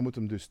en dan moet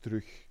hem dus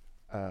terug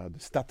de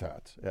stad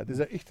uit. Ja, het is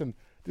echt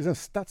het is een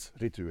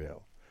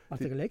stadsritueel. Maar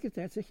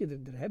tegelijkertijd zeg je,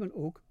 er hebben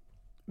ook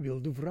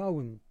wilde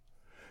vrouwen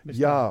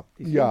bestaan.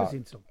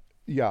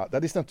 Ja,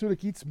 dat is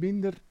natuurlijk iets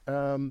minder.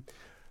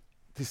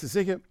 Het is te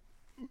zeggen,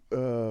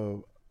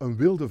 een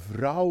wilde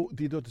vrouw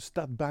die door de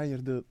stad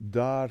banjerde,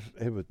 daar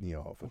hebben we het niet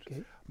over.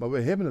 Okay. Maar we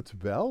hebben het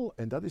wel,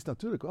 en dat is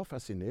natuurlijk wel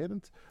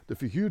fascinerend, de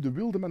figuur de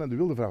wilde man en de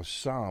wilde vrouw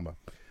samen.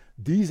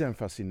 Die zijn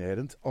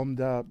fascinerend,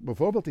 omdat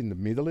bijvoorbeeld in de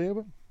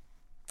middeleeuwen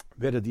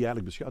werden die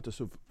eigenlijk beschouwd als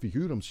een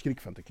figuur om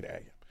schrik van te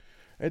krijgen.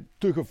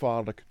 Te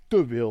gevaarlijk,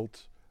 te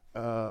wild,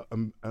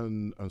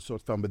 een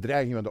soort van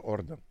bedreiging van de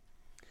orde.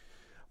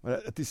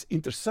 Maar het is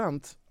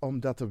interessant,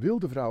 omdat de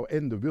wilde vrouw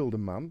en de wilde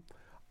man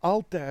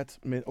altijd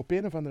op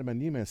een of andere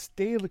manier met een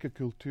stedelijke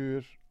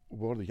cultuur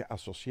worden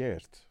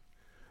geassocieerd.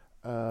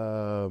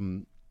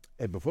 En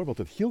bijvoorbeeld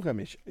het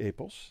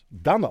Gilgamesh-epos,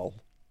 dan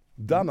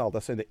al,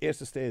 dat zijn de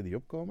eerste steden die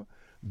opkomen,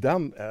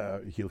 dan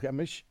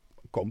Gilgamesh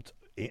komt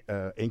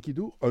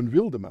Enkidu, een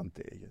wilde man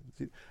tegen.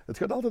 Het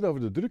gaat altijd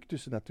over de druk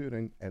tussen natuur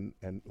en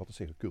laten we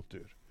zeggen,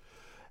 cultuur.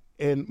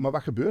 Maar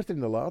wat gebeurt er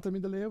in de late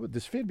middeleeuwen? De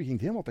sfeer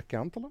begint helemaal te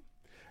kantelen.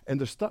 En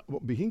er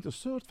begint een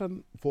soort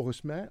van,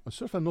 volgens mij, een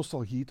soort van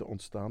nostalgie te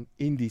ontstaan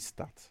in die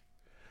stad.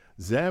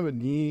 Zijn we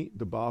niet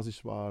de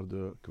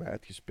basiswaarden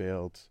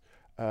kwijtgespeeld?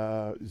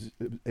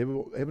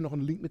 Hebben we nog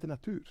een link met de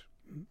natuur?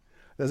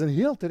 Dat is een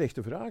heel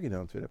terechte vraag in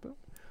Antwerpen.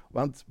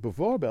 Want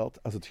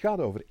bijvoorbeeld, als het gaat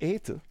over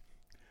eten,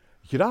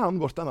 graan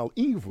wordt dan al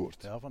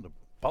ingevoerd. Ja, van de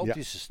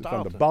Baltische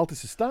Staten. Van de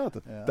Baltische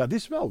Staten. Ja. Dat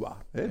is wel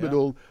waar. Hè? Ja. Ik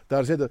bedoel,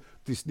 het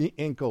is niet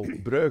enkel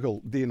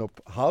Bruegel die op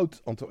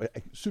hout,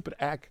 super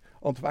eik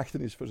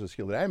ontwachten is voor zijn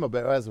schilderij, maar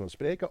bij wijze van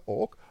spreken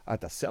ook,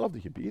 uit datzelfde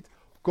gebied,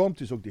 komt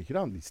dus ook die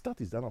graan. Die stad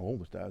is dan al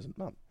 100.000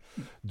 man.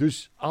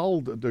 Dus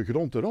al de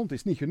grond er rond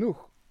is niet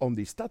genoeg om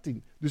die stad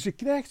in. Dus je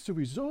krijgt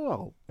sowieso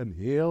al een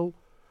heel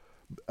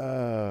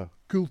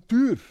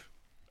cultuur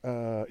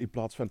in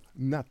plaats van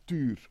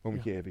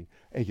natuuromgeving. Ja.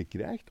 En je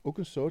krijgt ook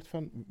een soort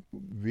van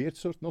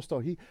weersoort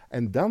nostalgie.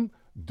 En dan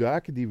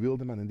duiken die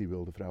wilde man en die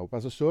wilde vrouw. Het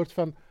was een soort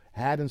van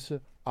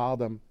heidense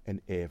Adam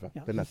en Eva.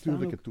 Ja, de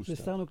natuurlijke toestand.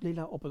 Ze staan ook,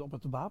 Layla, op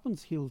het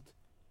wapenschild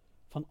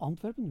van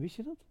Antwerpen. Wist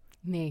je dat?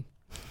 Nee.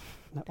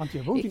 Nou, want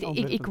je woont in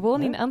Antwerpen. Ik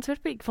woon in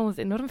Antwerpen. Ik vond het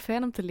enorm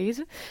fijn om te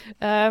lezen.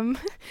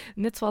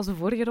 Net zoals de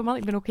vorige roman.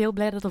 Ik ben ook heel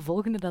blij dat de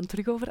volgende dan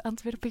terug over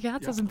Antwerpen gaat.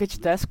 Ja. Dat is een beetje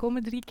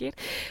thuiskomen 3 keer.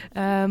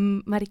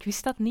 Maar ik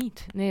wist dat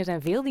niet. Nee, er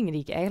zijn veel dingen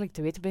die ik eigenlijk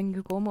te weten ben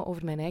gekomen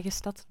over mijn eigen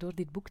stad door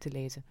dit boek te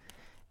lezen.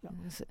 Ja.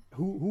 Dus,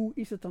 hoe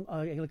is het dan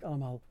eigenlijk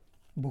allemaal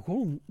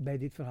begonnen bij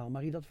dit verhaal?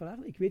 Mag je dat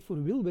vragen? Ik weet,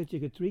 voor Wil werd je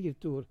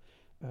getriggerd door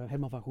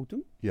Herman van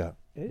Goethem. Ja.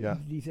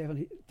 Die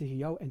zei tegen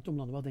jou en Tom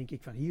Lanois, denk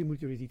ik, van hier moet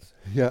je eens iets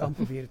van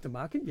proberen te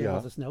maken. Jij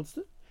was de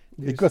snelste.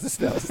 Dus... Ik was de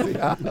snelste,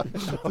 ja.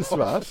 Dat is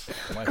waar.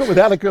 Ik kom er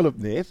eigenlijk wel op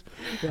neer.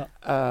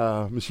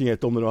 Ja. Misschien heeft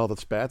Tom er nog altijd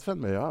spijt van,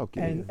 maar ja, oké.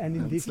 En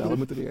in dit sneller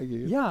moeten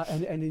reageren. Ja,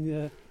 en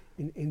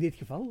in dit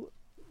geval,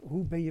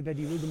 hoe ben je bij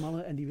die wilde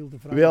mannen en die wilde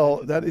vrouwen?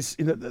 Wel, dat is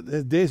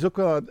deze ook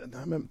wel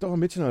toch een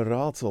beetje een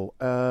raadsel.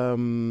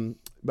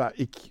 Maar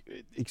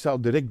ik zou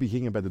direct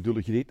beginnen bij de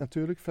Dulle Griet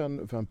natuurlijk,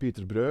 van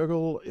Pieter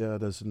Bruegel.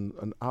 Dat is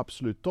een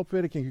absoluut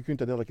topwerk en je kunt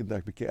dat elke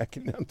dag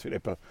bekijken in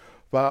Antwerpen.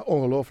 Wat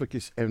ongelooflijk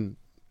is en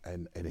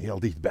heel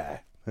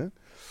dichtbij. Hè?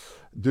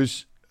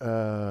 Dus,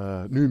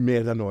 nu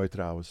meer dan ooit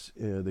trouwens,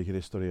 de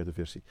gerestaureerde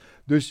versie.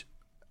 Dus,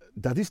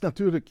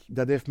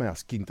 dat heeft mij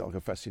als kind al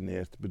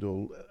gefascineerd. Ik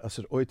bedoel, als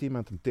er ooit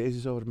iemand een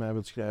thesis over mij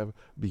wil schrijven,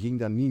 beging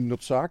dan niet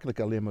noodzakelijk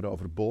alleen maar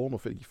over Boon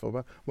of weet ik veel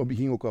wat, maar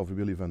beging ook over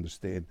Willy van der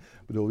Steen.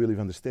 Ik bedoel, Willy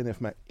van der Steen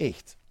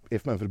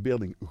heeft mijn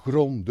verbeelding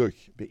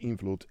grondig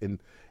beïnvloed. En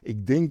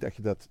ik denk dat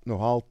je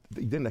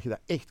dat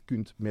echt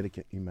kunt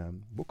merken in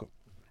mijn boeken.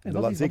 En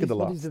wat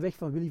is de weg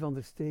van Willy van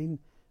der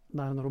Steen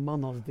naar een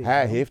roman als dit?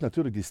 Hij heeft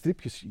natuurlijk die strip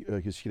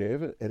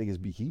geschreven, ergens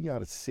begin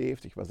jaren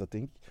 70 was dat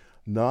denk ik,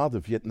 na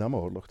de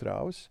Vietnamoorlog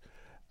trouwens,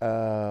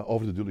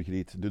 over de Dulle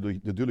Griet.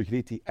 De Dulle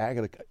Griet die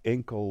eigenlijk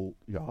enkel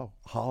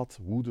haat,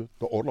 woede,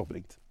 de oorlog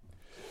brengt.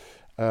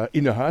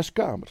 In de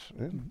huiskamer.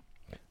 Hè.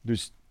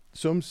 Dus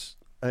soms,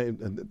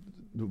 de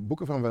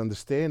boeken van Van der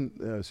Steen,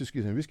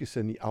 Suskes en Wiskes,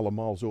 zijn niet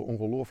allemaal zo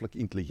ongelooflijk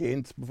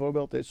intelligent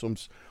bijvoorbeeld. Hè.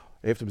 Soms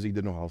heeft hem zich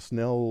er nogal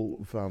snel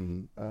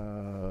van,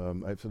 hij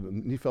heeft er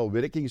niet veel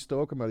werk in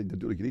gestoken, maar in de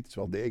Dulle Griet is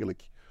wel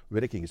degelijk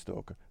werk in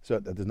gestoken.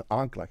 Dat is een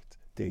aanklacht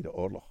tegen de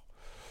oorlog.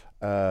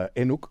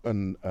 En ook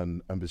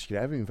een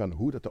beschrijving van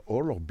hoe dat de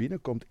oorlog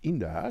binnenkomt in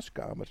de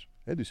huiskamer.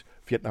 Hè. Dus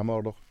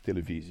Vietnamoorlog,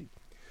 televisie.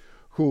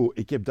 Goed,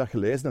 ik heb dat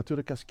gelezen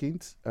natuurlijk als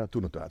kind,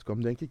 toen het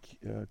uitkwam denk ik.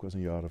 Ik was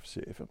een jaar of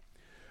 7.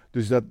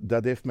 Dus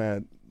dat heeft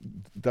mij,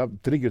 dat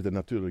triggerde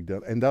natuurlijk.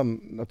 En dan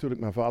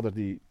natuurlijk mijn vader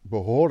die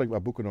behoorlijk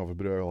wat boeken over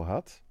Bruegel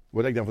had.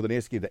 Waar ik dan voor de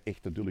eerste keer de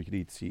echte Dulle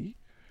Griet zie.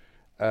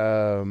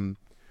 En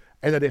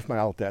dat heeft mij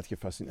altijd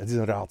gefascineerd. Het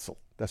is een raadsel.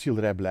 Dat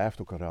schilderij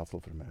blijft ook een raadsel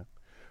voor mij.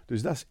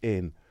 Dus dat is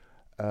 1.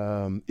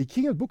 Ik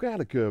ging het boek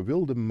eigenlijk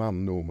Wilde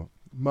Man noemen.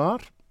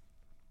 Maar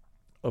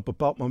op een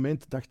bepaald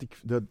moment dacht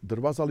ik,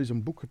 er was al eens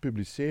een boek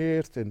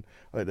gepubliceerd. En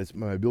dat is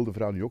met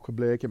Wildevrouw nu ook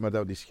gebleken, maar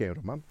dat is geen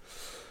roman.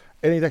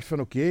 En ik dacht van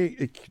oké,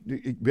 ik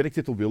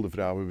werktitel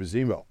Wildevrouw, we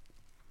zien wel.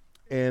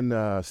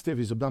 En Stef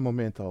is op dat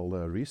moment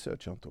al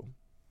research aan het doen.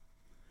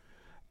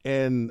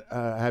 En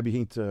hij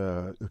begint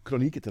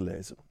kronieken te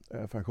lezen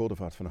van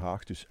Godevaart van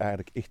Haag. Dus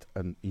eigenlijk echt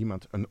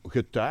een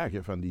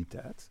getuige van die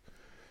tijd.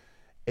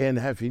 En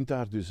hij vindt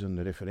daar dus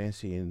een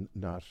referentie in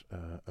naar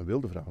een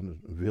wilde vrouw,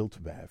 een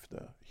wildwijf die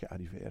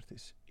gearriveerd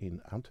is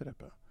in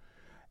Antwerpen.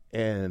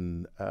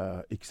 En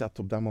ik zat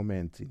op dat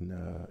moment in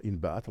het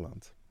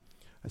buitenland.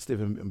 Hij is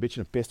een beetje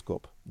een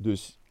pestkop.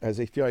 Dus hij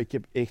zegt, ja, ik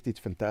heb echt iets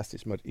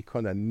fantastisch, maar ik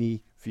ga dat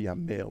niet via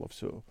mail of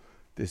zo.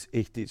 Het is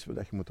echt iets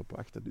waar je moet op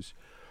wachten. Dus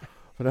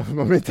vanaf het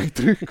moment dat ik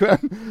terugkwam,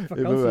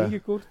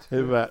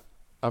 hebben we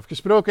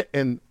afgesproken.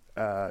 En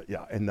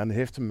dan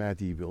heeft hij mij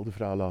die wilde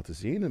vrouw laten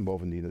zien. En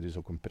bovendien, er is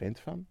ook een print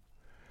van.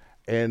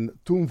 En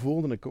toen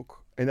voelde ik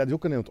ook, en dat is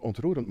ook een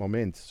ontroerend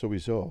moment,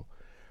 sowieso.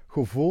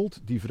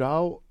 Gevoeld, die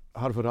vrouw,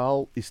 haar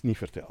verhaal is niet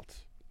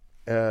verteld.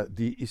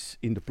 Die is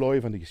in de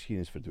plooien van de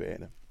geschiedenis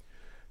verdwenen.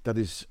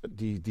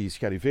 Die is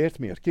gearriveerd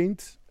met haar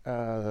kind.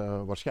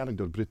 Waarschijnlijk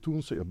door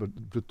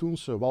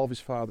Bretonse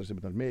walvisvaders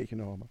hebben haar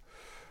meegenomen.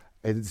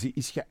 En ze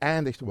is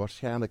geëindigd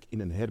waarschijnlijk in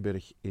een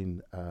herberg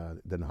in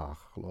Den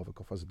Haag, geloof ik.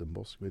 Of was het Den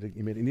Bosch? Ik weet het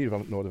niet meer. In ieder geval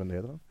het noorden van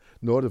Nederland.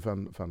 Noorden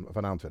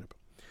van Antwerpen.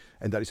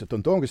 En daar is het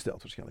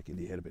tentoongesteld waarschijnlijk in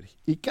die herberg.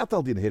 Ik had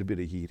al die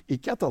herberg hier.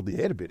 Ik had al die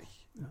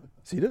herberg. Ja.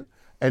 Zie je?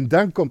 En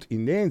dan komt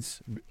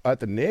ineens uit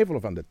de nevel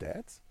van de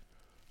tijd,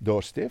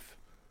 door Stef,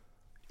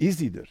 is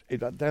die er.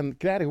 En dan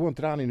krijg je gewoon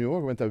tranen in je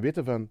ogen, want dan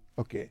weten van,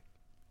 oké,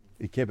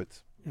 ik heb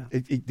het. Ja.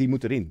 Die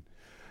moet erin.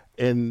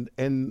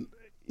 En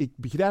ik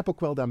begrijp ook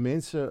wel dat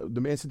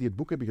de mensen die het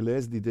boek hebben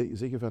gelezen, die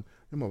zeggen van,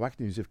 ja, maar wacht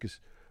nu eens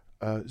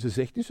even. Ze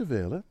zegt niet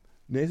zoveel, hè?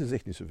 Nee, ze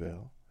zegt niet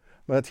zoveel.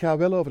 Maar het gaat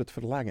wel over het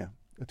verlangen.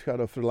 Het gaat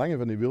over het verlangen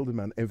van die wilde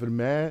man. En voor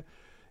mij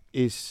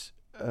is,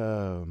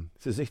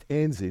 ze zegt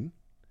 1 zin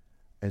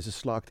en ze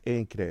slaakt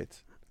 1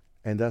 kreet.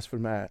 En dat is voor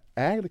mij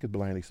eigenlijk het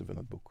belangrijkste van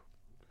het boek.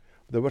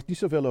 Er wordt niet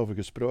zoveel over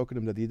gesproken,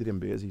 omdat iedereen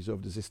bezig is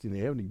over de 16e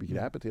eeuw. En ik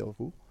begrijp het heel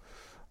goed.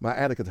 Maar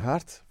eigenlijk het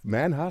hart,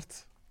 mijn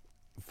hart,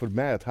 voor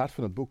mij het hart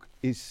van het boek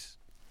is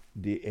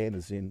die ene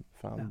zin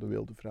van de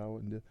wilde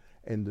vrouw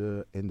en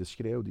de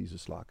schreeuw die ze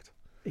slaakt.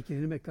 Ik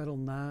herinner me, Karel,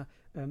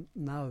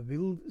 na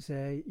Wil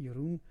zei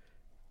Jeroen,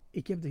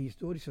 ik heb de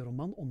historische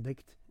roman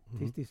ontdekt.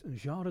 Mm-hmm. Het is een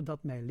genre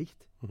dat mij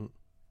ligt. Mm-hmm.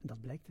 En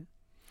dat blijkt, hè.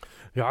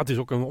 Ja, het is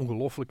ook een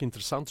ongelooflijk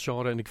interessant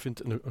genre. En ik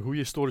vind een goede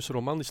historische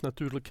roman is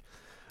natuurlijk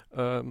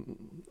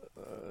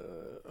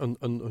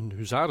een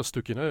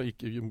huzarenstukje. Hè.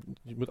 Je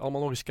moet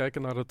allemaal nog eens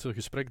kijken naar het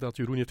gesprek dat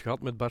Jeroen heeft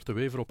gehad met Bart de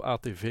Wever op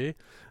ATV.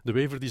 De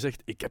Wever die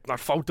zegt, ik heb naar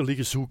fouten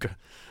liggen zoeken.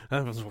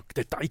 Hè, zo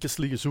detailjes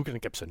liggen zoeken en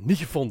ik heb ze niet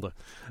gevonden.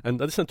 En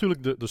dat is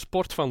natuurlijk de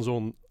sport van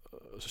zo'n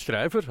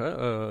schrijver.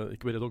 Hè.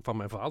 Ik weet het ook van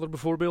mijn vader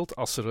bijvoorbeeld.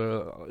 Als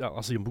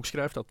hij een boek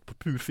schrijft dat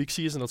puur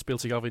fictie is en dat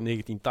speelt zich af in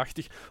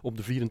 1980 op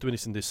de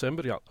 24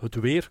 december. Ja, het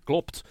weer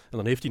klopt. En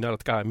dan heeft hij naar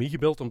het KMI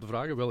gebeld om te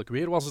vragen welk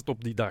weer was het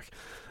op die dag.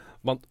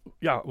 Want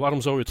ja,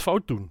 waarom zou je het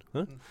fout doen?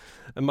 Hè?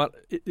 Maar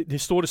de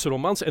historische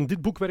romans, en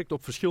dit boek werkt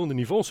op verschillende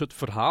niveaus. Het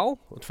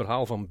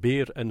verhaal van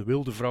Beer en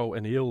Wildevrouw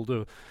en heel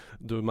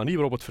de manier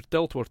waarop het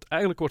verteld wordt.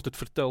 Eigenlijk wordt het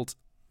verteld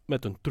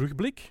met een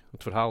terugblik.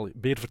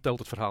 Beer vertelt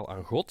het verhaal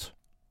aan God.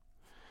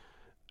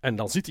 En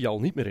dan zit hij al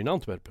niet meer in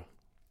Antwerpen.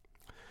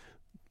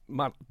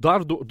 Maar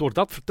door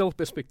dat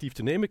vertelperspectief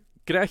te nemen,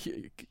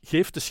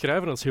 geeft de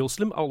schrijver, dat is heel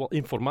slim, al wat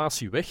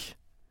informatie weg.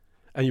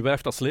 En je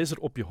blijft als lezer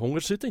op je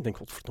honger zitten. Ik denk,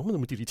 godverdomme, er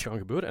moet hier iets gaan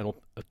gebeuren. En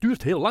het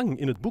duurt heel lang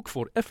in het boek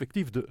voor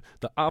effectief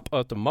de aap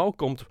uit de mouw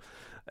komt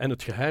en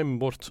het geheim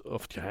wordt,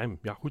 of het geheim,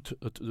 ja goed,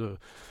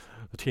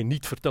 hetgeen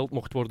niet verteld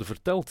mocht worden,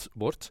 verteld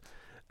wordt.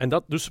 En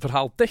dat dus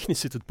verhaaltechnisch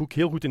zit het boek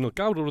heel goed in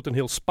elkaar, waardoor het een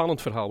heel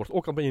spannend verhaal wordt.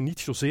 Ook al ben je niet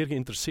zozeer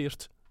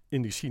geïnteresseerd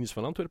in de geschiedenis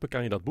van Antwerpen,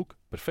 kan je dat boek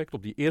perfect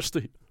op die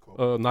eerste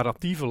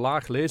narratieve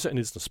laag lezen en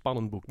is het een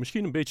spannend boek.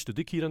 Misschien een beetje te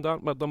dik hier en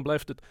daar, maar dan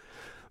blijft het...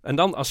 En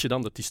dan, als je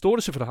dan het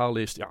historische verhaal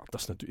leest, ja, dat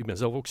is natuurlijk, ik ben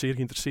zelf ook zeer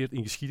geïnteresseerd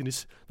in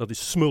geschiedenis, dat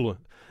is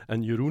smullen.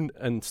 En Jeroen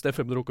en Stef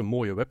hebben er ook een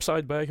mooie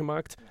website bij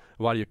gemaakt,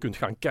 waar je kunt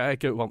gaan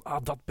kijken van,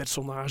 dat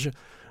personage,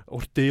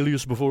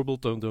 Ortelius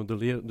bijvoorbeeld,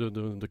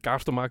 de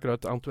kaartenmaker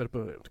uit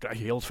Antwerpen, dan krijg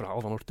je heel het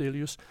verhaal van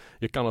Ortelius.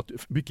 Je kan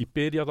het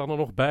Wikipedia dan er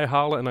nog bij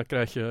halen en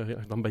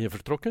dan ben je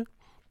vertrokken.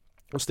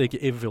 Dan steek je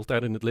evenveel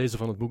tijd in het lezen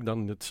van het boek dan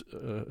in het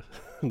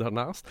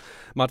daarnaast.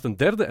 Maar ten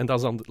derde, en dat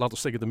is dan, laten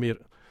we zeggen, de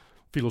meer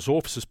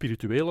filosofische,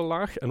 spirituele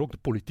laag en ook de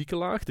politieke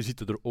laag, die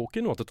zitten er ook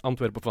in, want het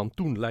Antwerpen van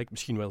toen lijkt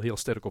misschien wel heel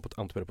sterk op het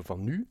Antwerpen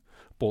van nu.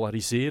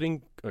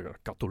 Polarisering,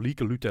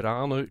 katholieken,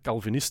 Lutheranen,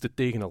 Calvinisten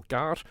tegen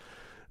elkaar.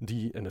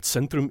 En het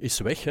centrum is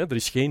weg. Hè. Er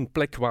is geen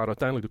plek waar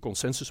uiteindelijk de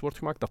consensus wordt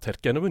gemaakt. Dat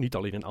herkennen we, niet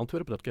alleen in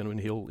Antwerpen, dat kennen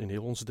we in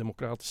heel onze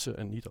democratische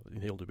en niet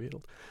in heel de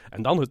wereld.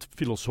 En dan het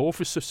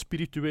filosofische,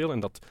 spirituele, en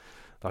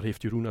daar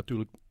heeft Jeroen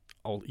natuurlijk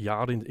al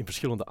jaren in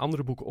verschillende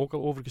andere boeken ook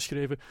al over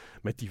geschreven,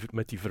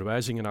 met die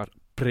verwijzingen naar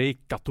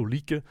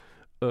pre-katholieke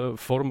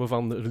vormen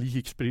van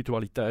religie,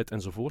 spiritualiteit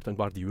enzovoort, en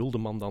waar die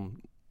Wildeman dan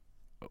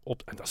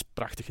op... En dat is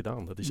prachtig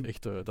gedaan. Dat is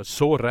echt dat is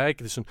zo rijk.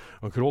 Het is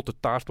een grote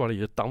taart waar je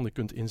je tanden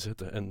kunt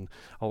inzetten en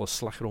alle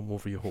slagroom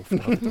over je hoofd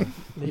laten.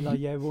 Layla,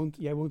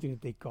 jij woont in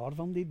het decor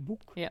van dit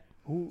boek. Ja.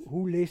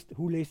 Hoe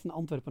leest een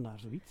Antwerpenaar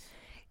zoiets?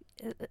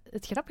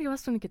 Het grappige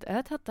was, toen ik het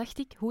uit had, dacht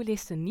ik, hoe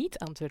leest een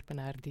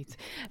niet-Antwerpenaar dit?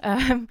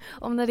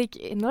 Omdat ik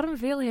enorm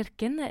veel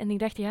herkende en ik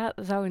dacht, ja,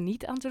 zou een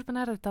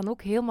niet-Antwerpenaar het dan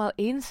ook helemaal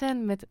eens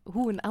zijn met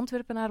hoe een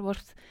Antwerpenaar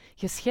wordt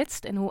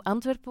geschetst en hoe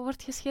Antwerpen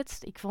wordt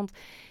geschetst? Ik vond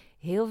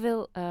heel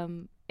veel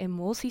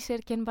emoties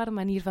herkenbaar, de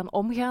manier van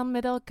omgaan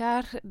met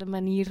elkaar, de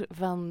manier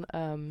van...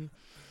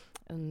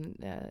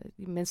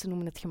 mensen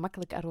noemen het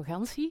gemakkelijk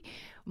arrogantie,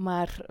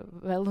 maar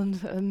wel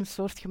een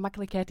soort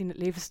gemakkelijkheid in het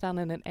leven staan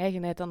en een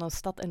eigenheid aan een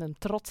stad en een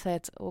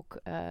trotsheid ook.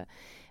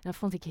 Dat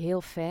vond ik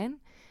heel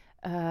fijn.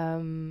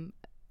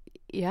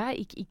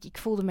 Ik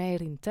voelde mij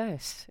erin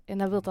thuis. En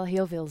dat wil al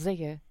heel veel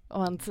zeggen,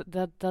 want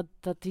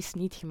dat is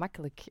niet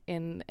gemakkelijk.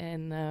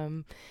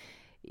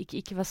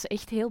 Ik was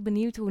echt heel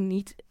benieuwd hoe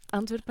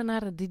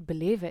niet-Antwerpenaren dit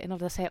beleven en of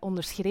dat zij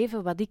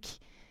onderschreven wat ik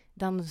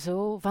dan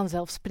zo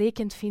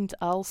vanzelfsprekend vind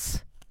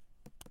als...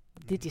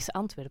 Dit is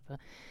Antwerpen.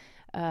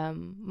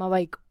 Maar wat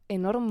ik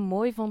enorm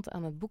mooi vond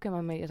aan het boek en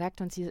wat mij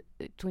raakte, want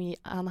toen je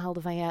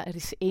aanhaalde van er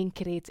is 1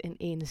 kreet en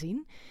 1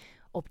 zin.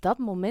 Op dat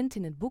moment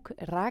in het boek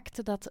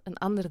raakte dat een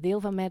ander deel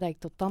van mij dat ik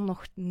tot dan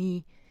nog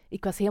niet...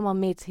 Ik was helemaal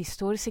mee het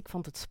historisch, ik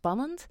vond het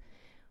spannend.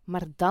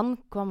 Maar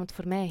dan kwam het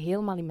voor mij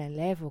helemaal in mijn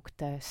lijf ook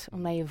thuis.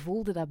 Omdat je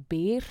voelde dat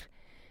beer,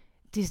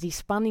 het is die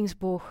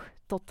spanningsboog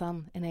tot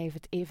dan en hij heeft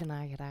het even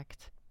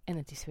aangeraakt. En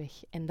het is weg.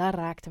 En dat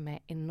raakte mij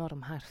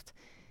enorm hard.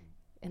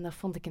 En dat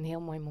vond ik een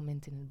heel mooi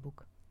moment in het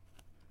boek.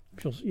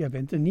 Jos, jij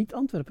bent een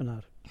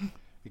niet-Antwerpenaar.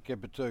 Ik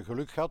heb het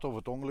geluk gehad, of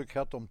het ongeluk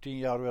gehad, om 10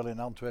 jaar wel in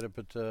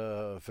Antwerpen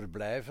te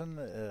verblijven.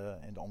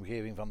 In de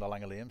omgeving van de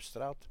Lange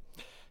Leemstraat.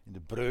 In de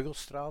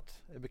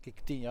Breugelstraat heb ik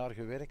 10 jaar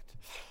gewerkt.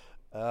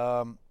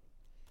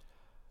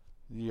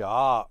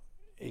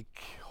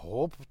 Ik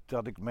hoop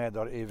dat ik mij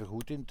daar even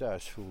goed in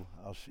thuis voel.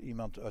 Als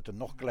iemand uit een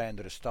nog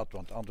kleinere stad,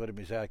 want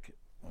Antwerpen is eigenlijk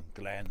een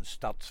kleine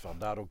stad,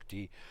 vandaar ook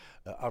die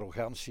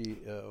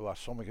arrogantie waar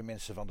sommige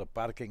mensen van de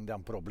parking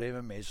dan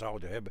problemen mee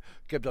zouden hebben.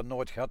 Ik heb dat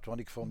nooit gehad, want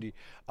ik vond die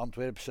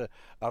Antwerpse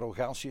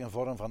arrogantie een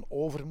vorm van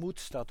overmoed,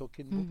 staat ook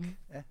in het boek.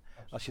 Hè?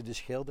 Als je de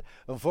schilder.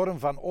 Een vorm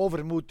van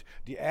overmoed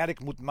die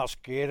eigenlijk moet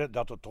maskeren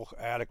dat het toch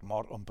eigenlijk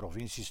maar een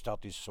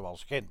provinciestad is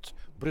zoals Gent.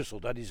 Brussel,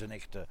 dat is een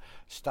echte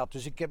stad.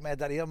 Dus ik heb mij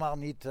daar helemaal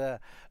niet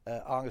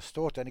aan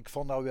gestoord en ik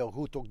vond dat wel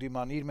goed, ook die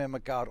manier met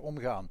elkaar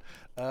omgaan.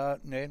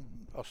 Nee,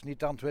 als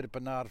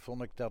niet-Antwerpenaar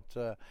vond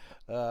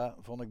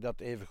ik dat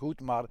even goed.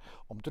 Maar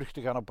om terug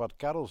te gaan op wat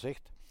Karel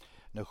zegt,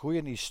 een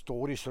goede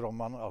historische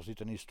roman, als dit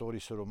een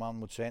historische roman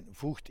moet zijn,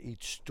 voegt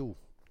iets toe.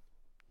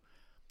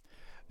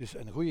 Dus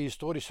een goede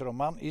historische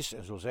roman is,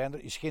 en zo zijn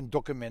er, is geen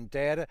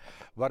documentaire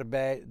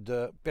waarbij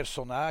de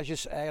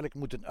personages eigenlijk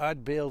moeten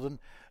uitbeelden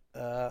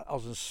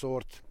als een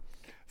soort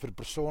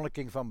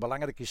verpersoonlijking van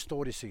belangrijke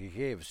historische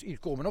gegevens. Hier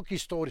komen ook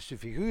historische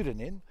figuren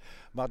in,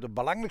 maar de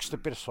belangrijkste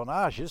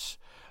personages,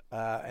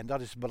 en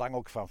dat is het belang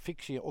ook van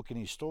fictie, ook in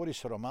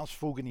historische romans,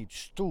 voegen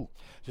iets toe.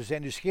 Ze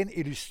zijn dus geen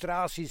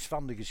illustraties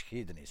van de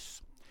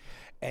geschiedenis.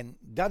 En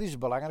dat is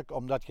belangrijk,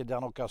 omdat je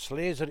dan ook als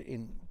lezer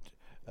in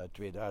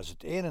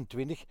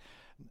 2021...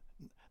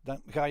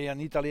 Dan ga je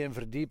niet alleen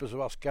verdiepen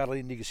zoals Karel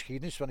in die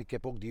geschiedenis, want ik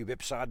heb ook die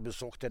website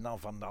bezocht en dan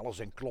van alles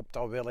en klopt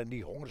dat wel en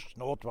die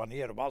hongersnood,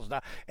 wanneer was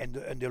dat? En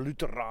de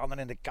Lutheranen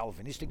en de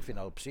Calvinisten, ik vind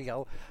dat op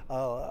zich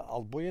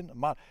al boeiend.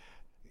 Maar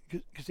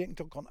je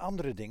denkt ook aan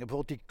andere dingen,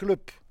 bijvoorbeeld die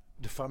club,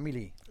 de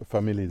familie.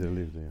 Familie der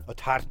liefde, ja.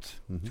 Het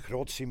hart, het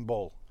groot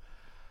symbool.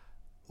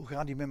 Hoe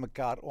gaan die met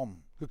elkaar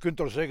om? Je kunt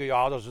er zeggen,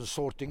 ja, dat is een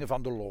soort dingen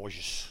van de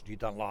loges, die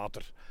dan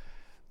later...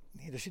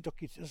 Nee, er zit ook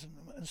iets, dat is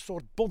een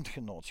soort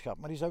bondgenootschap.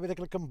 Maar is dat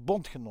werkelijk een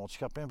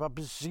bondgenootschap? En wat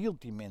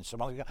bezielt die mensen?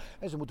 Want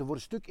ze moeten voor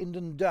een stuk in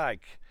de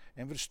duik.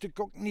 En voor een stuk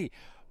ook niet.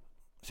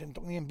 Ze zijn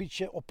toch niet een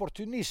beetje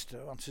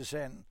opportunisten? Want ze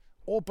zijn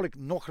openlijk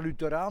nog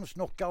Lutheraans,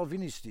 nog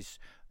Calvinistisch.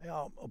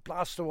 Ja, op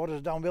laatste worden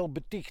ze dan wel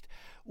beticht.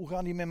 Hoe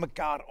gaan die met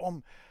elkaar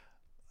om?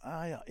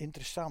 Ah ja,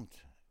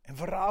 interessant. En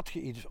verraad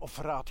je iets of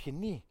verraad je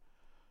niet?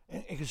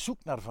 En je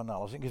zoekt naar van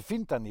alles en je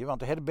vindt dat niet, want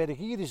de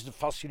herbergier is de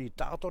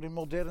facilitator in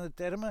moderne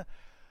termen,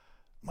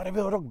 maar hij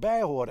wil er ook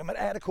bij horen. Maar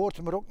eigenlijk hoort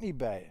hem er ook niet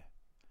bij.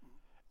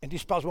 En het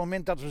is pas op het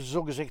moment dat we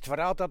zogezegd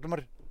verraad dat hem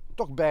er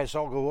toch bij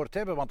zou gehoord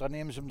hebben, want dan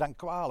nemen ze hem dan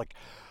kwalijk.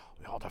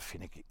 Ja, dat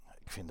vind ik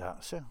vind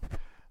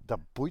dat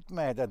boeit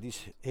mij, dat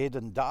is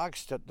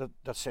hedendaags,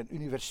 dat zijn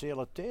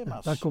universele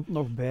thema's. Daar komt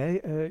nog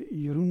bij,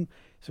 Jeroen,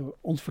 zo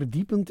ons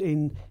verdiepend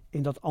in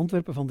dat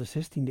Antwerpen van de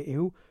 16e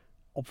eeuw.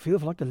 Op veel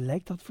vlakken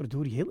lijkt dat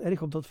verdorie heel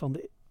erg op dat van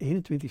de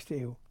 21e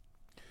eeuw.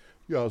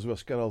 Ja,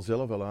 zoals Karel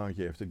zelf al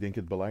aangeeft. Ik denk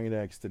het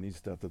belangrijkste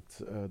is dat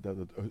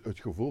het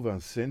gevoel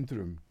van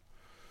centrum,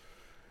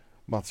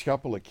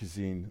 maatschappelijk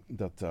gezien,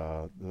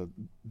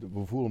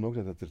 we voelen ook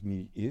dat het er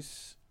niet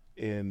is.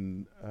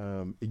 En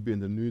ik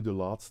ben er nu de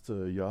laatste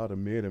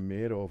jaren meer en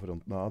meer over aan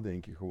het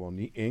nadenken. Gewoon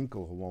niet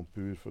enkel, gewoon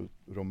puur voor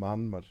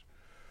roman, maar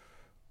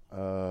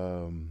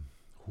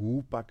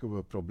hoe pakken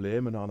we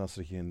problemen aan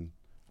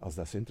als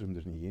dat centrum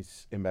er niet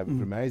is. En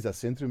voor mij is dat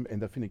centrum, en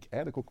dat vind ik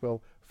eigenlijk ook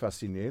wel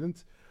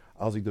fascinerend,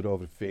 als ik er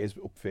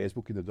op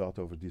Facebook inderdaad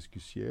over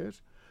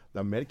discussieer,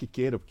 dan merk ik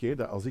keer op keer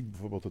dat als ik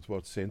bijvoorbeeld het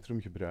woord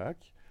centrum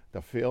gebruik,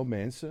 dat veel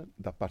mensen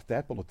dat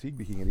partijpolitiek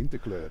beginnen in te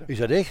kleuren. Is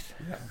dat echt?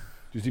 Ja.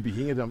 Dus die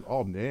beginnen dan,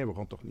 oh nee, we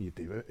gaan toch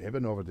niet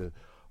hebben over de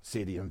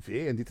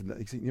CD&V en dit en dat.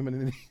 Ik zeg,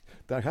 nee,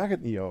 daar gaat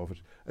het niet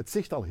over. Het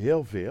zegt al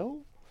heel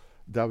veel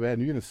dat wij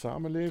nu in een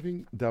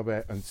samenleving, dat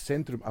wij een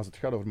centrum, als het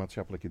gaat over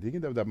maatschappelijke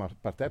dingen, dat we daar maar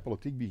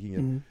partijpolitiek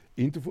beginnen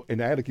in te voeren. En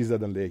eigenlijk is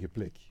dat een lege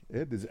plek.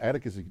 Hè? Dus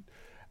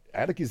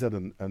eigenlijk is dat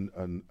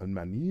een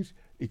manier.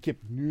 Ik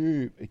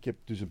heb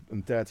dus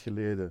een tijd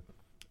geleden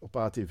op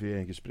ATV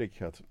een gesprek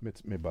gehad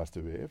met Bart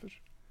de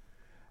Wever.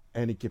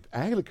 En ik heb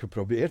eigenlijk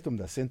geprobeerd om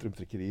dat centrum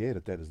te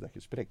creëren tijdens dat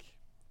gesprek.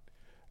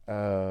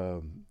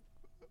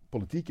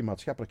 Politiek en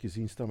maatschappelijk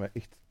gezien staan wij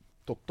echt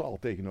totaal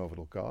tegenover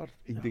elkaar.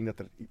 Ik denk dat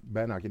er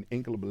bijna geen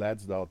enkele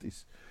beleidsdaad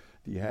is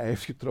die hij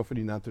heeft getroffen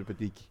in Antwerpen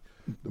die ik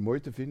de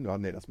moeite vind. Nou,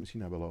 nee, dat is misschien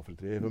nou wel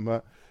overdreven.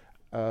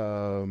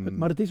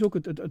 Maar het is ook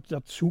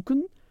dat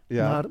zoeken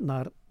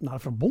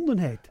naar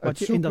verbondenheid. Wat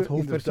je in dat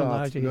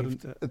hoofdpersonage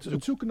heeft.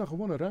 Het zoeken naar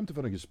gewoon een ruimte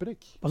voor een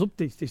gesprek. Pas op,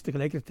 het is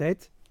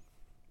tegelijkertijd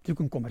ook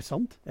een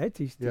commerçant. Hè?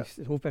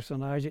 Het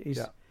hoofdpersonage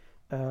is...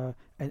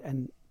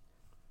 En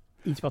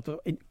iets wat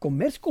in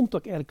commerce komt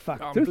ook eigenlijk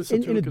vaak terug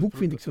in het boek,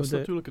 vind ik zo. Dat is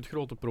natuurlijk het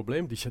grote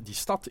probleem. Die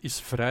stad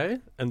is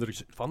vrij en er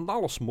is van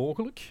alles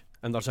mogelijk.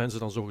 En daar zijn ze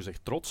dan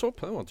zogezegd trots op.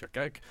 Hè? Want ja,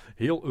 kijk,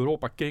 heel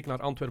Europa keek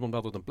naar Antwerpen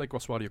omdat het een plek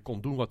was waar je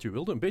kon doen wat je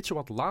wilde. Een beetje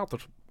wat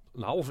later,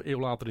 een halve eeuw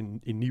later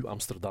in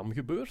Nieuw-Amsterdam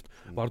gebeurt.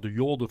 Waar de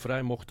Joden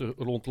vrij mochten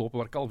rondlopen,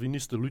 waar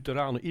Calvinisten,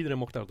 Lutheranen, iedereen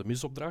mocht daar de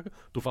mis op dragen.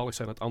 Toevallig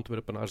zijn het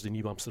Antwerpenaars die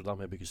Nieuw-Amsterdam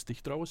hebben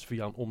gesticht trouwens,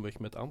 via een omweg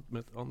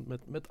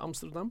met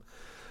Amsterdam.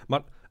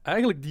 Maar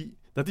eigenlijk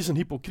dat is een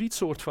hypocriet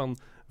soort van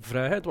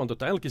vrijheid, want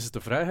uiteindelijk is het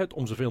de vrijheid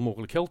om zoveel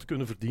mogelijk geld te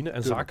kunnen verdienen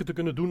en zaken te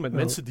kunnen doen met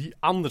mensen die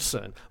anders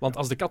zijn. Want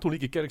als de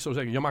katholieke kerk zou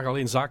zeggen, je mag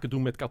alleen zaken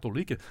doen met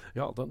katholieken,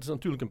 ja, dat is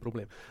natuurlijk een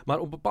probleem. Maar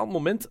op een bepaald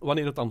moment,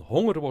 wanneer het dan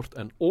honger wordt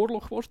en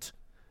oorlog wordt,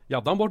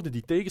 ja, dan worden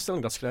die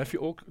tegenstellingen, dat schrijf je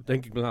ook,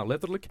 denk ik bijna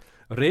letterlijk,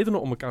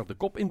 redenen om elkaar de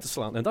kop in te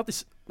slaan. En dat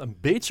is een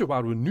beetje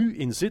waar we nu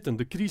in zitten.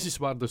 De crisis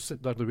waar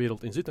de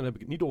wereld in zit, en dan heb ik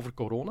het niet over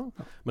corona,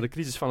 maar de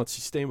crisis van het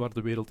systeem waar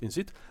de wereld in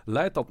zit,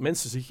 leidt dat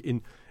mensen zich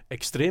in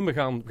extreme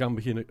gaan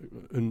beginnen,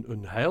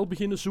 hun heil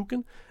beginnen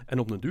zoeken. En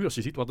op den duur, als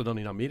je ziet wat er dan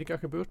in Amerika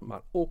gebeurt,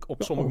 maar ook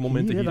op sommige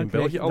momenten hier in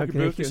België al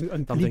gebeurd is,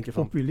 dan denk je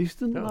van...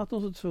 populisten, laat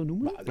ons het zo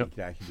noemen. Maar dan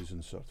krijg je dus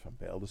een soort van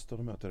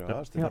beeldenstorm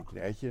uiteraard. En dan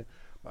krijg je...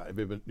 Maar we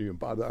hebben het nu een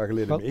paar dagen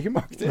geleden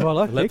meegemaakt.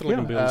 Voilà, letterlijk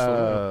een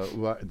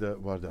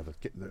beeldstorm. Waar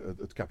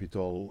het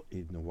Capitool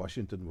in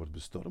Washington wordt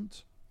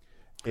bestormd.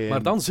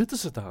 Maar dan zitten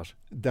ze daar.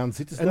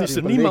 En is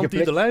er niemand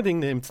die de leiding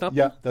neemt, snap je?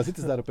 Ja, dan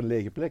zitten ze daar op een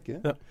lege plek. Hè?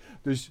 Ja.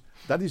 Dus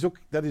dat is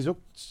ook...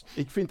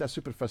 Ik vind dat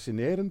super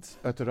fascinerend.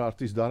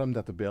 Uiteraard is daarom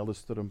dat de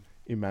beeldenstorm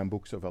in mijn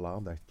boek zoveel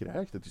aandacht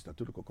krijgt. Dat is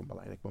natuurlijk ook een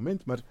belangrijk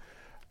moment. Maar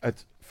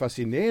het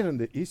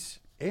fascinerende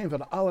is... Een van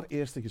de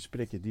allereerste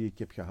gesprekken die ik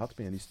heb gehad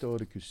met een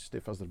historicus,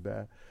 Stefan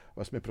erbij,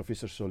 was met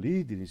professor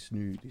Solly. Die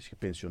is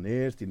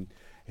gepensioneerd. Die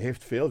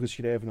heeft veel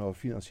geschreven over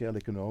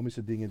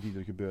financieel-economische dingen die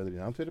er gebeurden in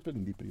Antwerpen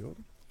in die periode.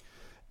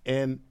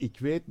 En ik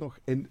weet nog,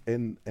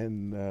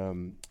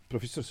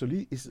 professor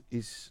Solly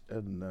is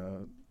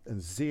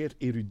een zeer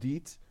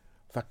erudiet,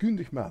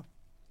 vakkundig man.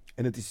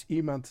 En het is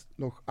iemand,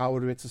 nog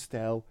ouderwetse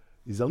stijl,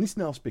 die zal niet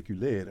snel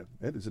speculeren.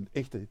 Het is een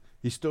echte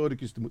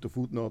historicus, die moet de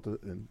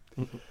voetnoten...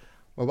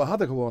 Maar we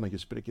hadden gewoon een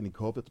gesprek, en ik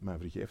hoop dat het mij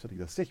vergeeft dat ik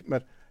dat zeg,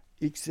 maar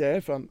ik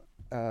zei van,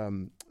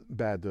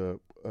 bij de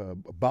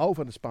bouw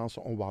van de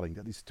Spaanse omwalling,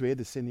 dat is 2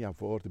 decennia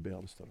voor de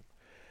beeldenstorm,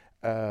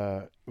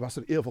 was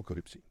er heel veel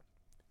corruptie.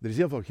 Er is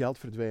heel veel geld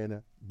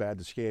verdwenen bij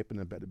de schepen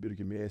en bij de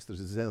burgemeesters.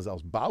 Er zijn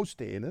zelfs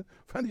bouwstenen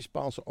van die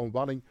Spaanse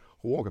omwalling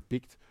gewoon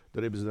gepikt.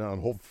 Daar hebben ze dan een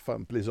hof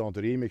van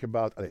plaisanterie mee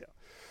gebouwd. Allee, ja.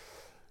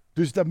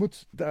 Dus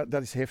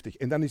dat is heftig.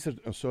 En dan is er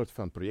een soort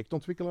van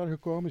projectontwikkelaar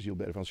gekomen,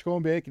 Gilbert van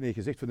Schoonbeek, en die heeft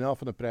gezegd voor de helft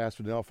van de prijs,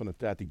 voor de helft van de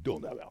tijd, ik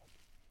doe dat wel.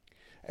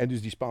 En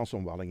dus die Spaanse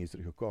omwalling is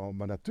er gekomen.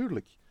 Maar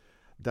natuurlijk,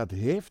 dat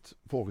heeft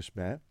volgens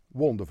mij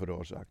wonden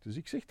veroorzaakt. Dus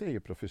ik zeg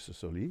tegen professor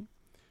Solly,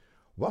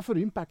 wat voor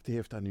impact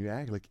heeft dat nu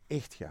eigenlijk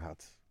echt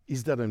gehad?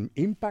 Is dat een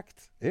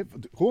impact?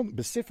 Gewoon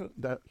beseffen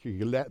dat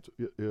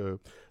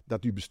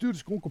je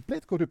bestuurders gewoon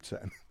compleet corrupt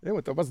zijn.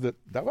 Want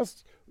dat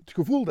was het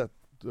gevoel dat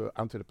de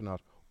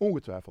Antwerpenaar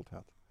ongetwijfeld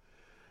had.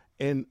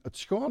 En het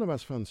schone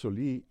was van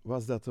Solly,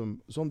 was dat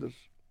hem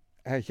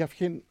hij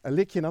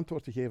leek geen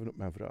antwoord te geven op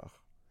mijn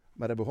vraag.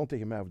 Maar hij begon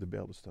tegen mij over de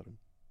beeldenstorm.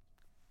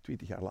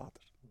 20 jaar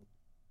later.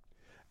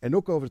 En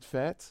ook over het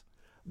feit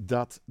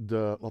dat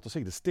de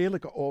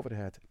stedelijke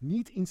overheid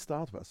niet in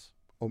staat was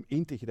om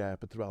in te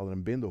grijpen terwijl er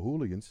een bende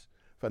hooligans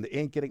van de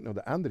ene kerk naar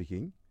de andere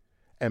ging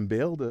en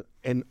beelden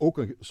en ook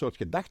een soort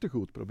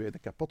gedachtegoed probeerde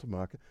kapot te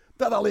maken,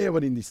 dat alleen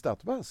wat in die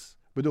stad was.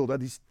 Ik bedoel,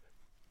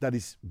 dat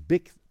is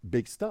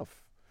big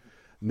stuff.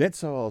 Net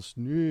zoals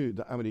nu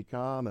de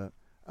Amerikanen,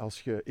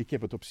 ik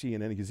heb het op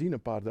CNN gezien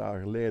een paar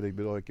dagen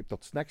geleden, ik heb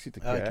tot s'nachts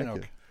zitten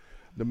kijken.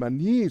 De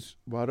manier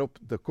waarop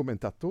de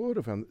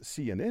commentatoren van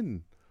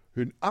CNN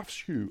hun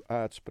afschuw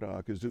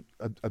uitspraken,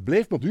 het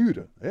bleef maar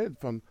duren. Hè,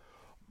 van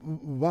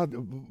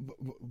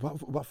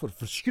wat voor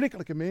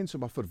verschrikkelijke mensen,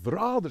 wat voor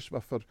verraders,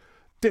 wat voor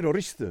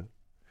terroristen.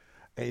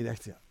 En je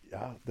dacht,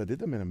 ja, dat is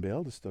het met een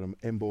beeldenstorm.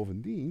 En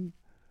bovendien,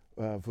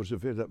 voor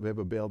zover dat we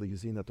hebben beelden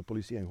gezien dat de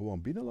politie hen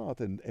gewoon binnenlaat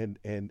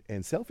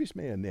en selfies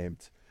mee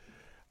neemt.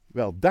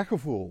 Wel, dat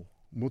gevoel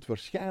moet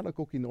waarschijnlijk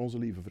ook in onze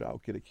Lieve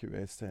Vrouwkerk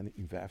geweest zijn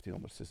in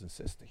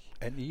 1566.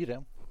 En hier, hè?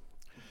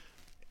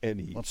 En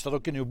hier. Want het staat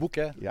ook in uw boek,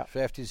 hè? Ja.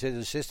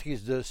 1566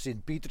 is de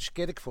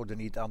Sint-Pieterskerk voor de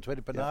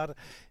niet-Antwerpenaren.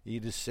 Ja.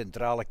 Hier de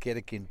centrale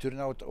kerk in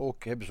Turnhout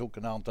ook, hebben ze ook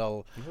een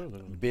aantal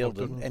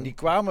beelden. En die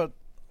kwamen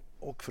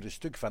ook voor een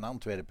stuk van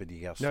Antwerpen, die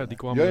gasten. Ja, die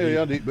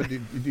kwamen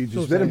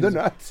die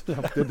zwermden uit.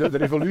 De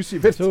revolutie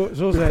werd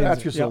zo zijn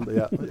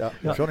uitgezonden. Ja.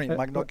 Sorry,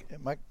 mag ik nog?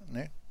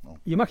 Nee? Oh.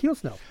 Je mag heel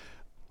snel.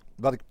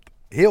 Wat ik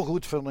heel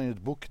goed vond in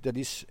het boek, dat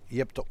is, je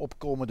hebt de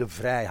opkomende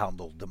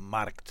vrijhandel, de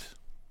markt.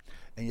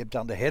 En je hebt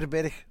dan de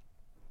herberg,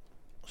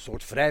 een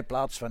soort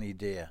vrijplaats van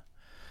ideeën.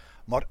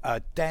 Maar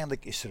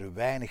uiteindelijk is er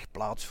weinig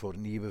plaats voor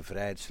nieuwe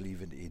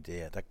vrijheidslievende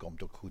ideeën. Dat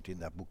komt ook goed in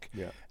dat boek.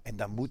 Ja. En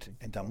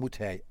dan moet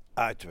hij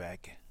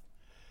uitwijken.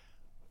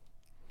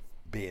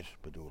 Beer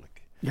bedoel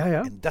ik.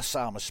 Ja. En dat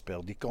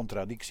samenspel, die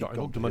contradictie. Ja, en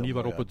ook de manier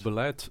waarop het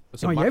beleid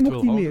zijn macht wil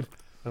houden. Jij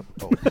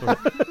mocht niet meer.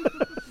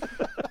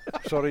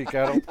 Sorry,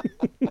 Karel.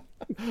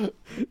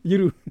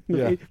 Jeroen,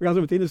 we gaan zo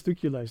meteen een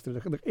stukje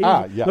luisteren.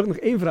 Nog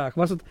één vraag.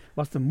 Was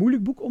het een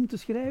moeilijk boek om te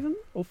schrijven?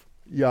 Of?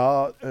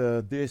 Ja,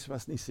 deze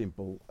was niet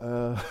simpel.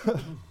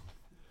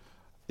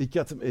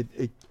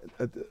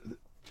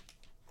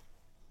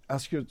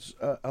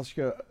 Als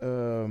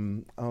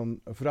je aan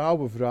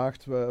vrouwen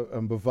vraagt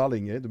een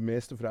bevalling, hè, de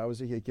meeste vrouwen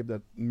zeggen, ik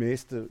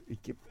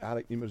heb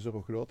eigenlijk niet meer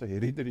zo'n grote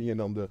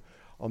herinneringen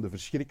aan de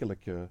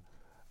verschrikkelijke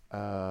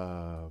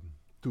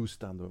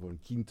toestanden voor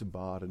een kind te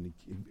baren.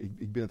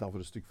 Ik ben het al voor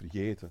een stuk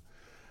vergeten.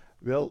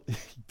 Wel,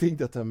 ik denk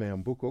dat dat met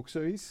een boek ook zo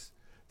is.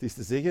 Het is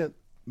te zeggen,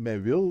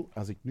 met Wil,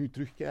 als ik nu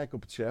terugkijk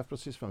op het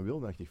schrijfproces van Wil,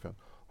 dacht ik van,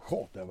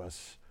 goh, dat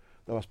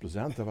was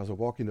plezant, dat was een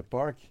walk in the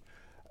park.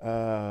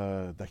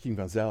 Dat ging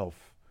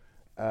vanzelf.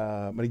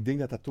 Maar ik denk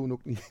dat dat toen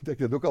ook niet, dat ik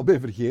dat ook al ben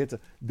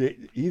vergeten.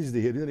 Hier is de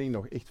herinnering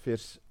nog echt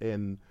vers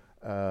en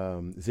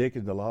zeker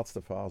in de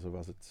laatste fase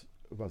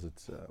was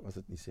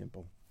het niet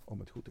simpel om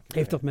het goed te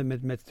krijgen. Heeft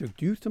dat met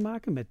structuur te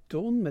maken, met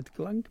toon, met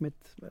klank?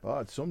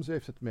 Soms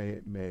heeft het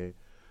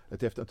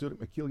het heeft natuurlijk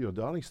met Kill Your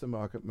Darlings te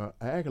maken, maar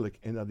eigenlijk,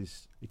 en dat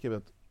is, ik heb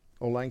het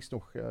onlangs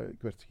nog,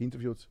 ik werd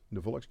geïnterviewd in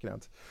de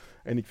Volkskrant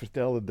en ik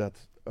vertelde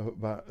dat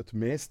wat het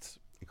meest,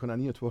 ik ga nou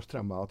niet het woord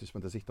traumatisch,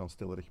 want dat is echt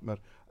aanstellerig, maar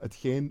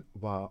hetgeen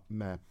wat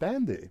mij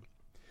pijn deed,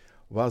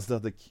 was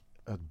dat ik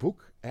het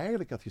boek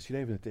eigenlijk had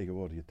geschreven in de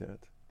tegenwoordige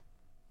tijd.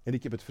 En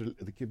ik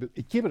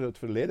heb er het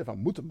verleden van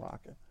moeten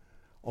maken,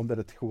 omdat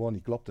het gewoon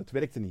niet klopt, het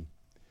werkte niet.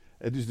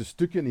 Dus de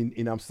stukken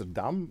in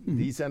Amsterdam,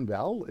 die zijn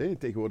wel, in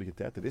tegenwoordige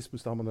tijd, de rest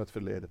moest allemaal naar het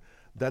verleden.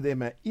 Dat heeft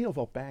mij heel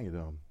veel pijn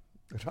gedaan.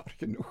 Raar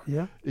genoeg.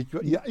 Ja?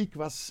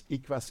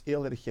 Ik was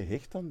heel erg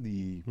gehecht aan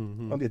die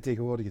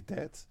tegenwoordige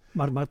tijd.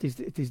 Maar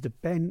het is de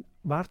pijn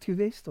waard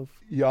geweest? Of?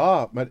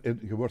 Ja, maar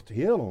je wordt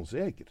heel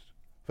onzeker.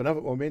 Vanaf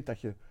het moment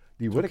dat je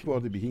die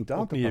werkwoorden begint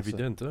aan te passen, niet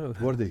evident, hè?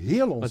 Worden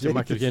heel onzeker. Want je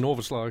maakt er geen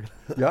overslagen.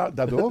 Ja,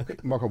 dat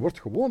ook. Maar je wordt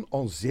gewoon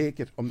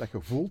onzeker, omdat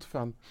je voelt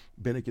van,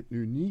 ben ik het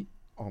nu niet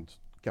aan het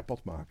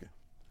kapot maken.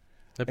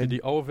 Heb je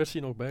die oude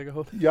versie nog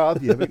bijgehouden? Ja,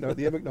 die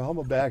heb ik nog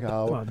allemaal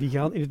bijgehouden. Nou, die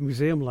gaan in het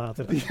museum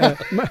later. Ja.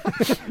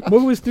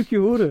 Mogen we een stukje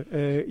horen,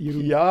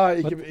 Jeroen? Ja,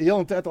 ik heb de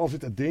hele tijd al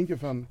zitten denken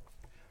van,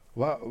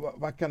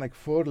 wat kan ik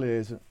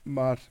voorlezen?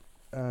 Maar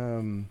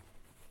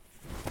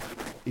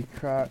ik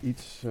ga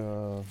iets...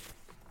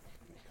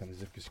 ik ga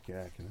eens even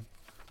kijken. Hè.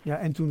 Ja,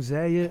 en toen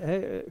zei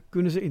je,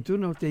 kunnen ze in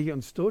Turnhout tegen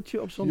een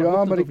stootje op zondag?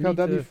 Ja, maar ik ga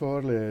dat niet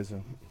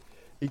voorlezen.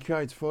 Ik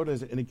ga iets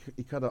voorlezen en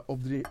ik ga dat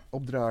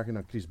opdragen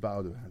aan Chris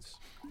Boudewijns.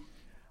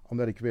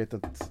 Omdat ik weet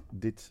dat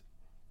dit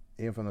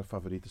een van haar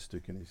favoriete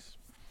stukken is.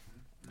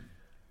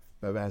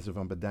 Bij wijze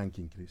van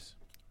bedanking, Chris,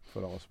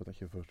 voor alles wat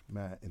je voor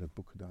mij in het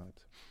boek gedaan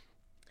hebt.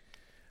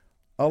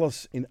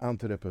 Alles in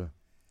Antwerpen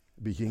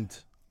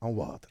begint aan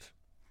water.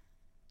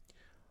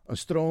 Een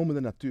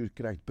stromende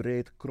natuurkracht,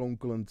 breed,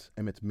 kronkelend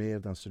en met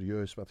meer dan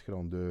serieus wat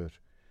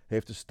grandeur,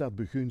 heeft de stad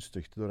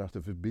begunstigd door haar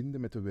te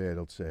verbinden met de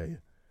wereldzeeën,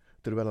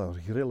 terwijl haar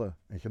grillen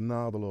en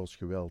genadeloos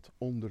geweld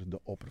onder de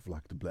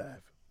oppervlakte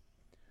blijven.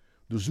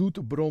 De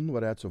zoete bron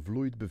waaruit ze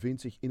vloeit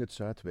bevindt zich in het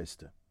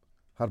zuidwesten.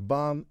 Haar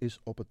baan is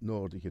op het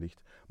noorden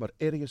gericht, maar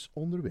ergens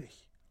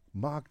onderweg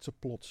maakt ze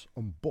plots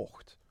een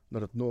bocht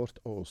naar het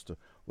noordoosten,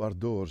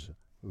 waardoor ze,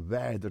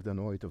 wijder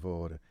dan ooit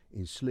tevoren,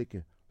 in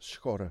slikken,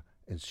 schorren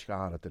en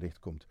scharen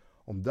terechtkomt,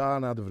 om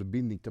daarna de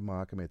verbinding te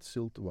maken met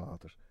zilte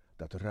water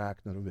dat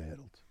raakt naar een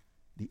wereld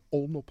die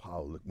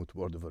onophoudelijk moet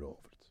worden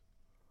veroverd.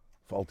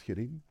 Valt je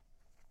erin,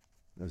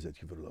 dan zit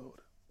je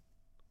verloren.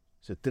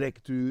 Ze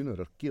trekt u naar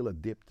haar kille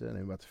diepte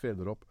en wat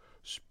verderop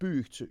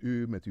spuugt ze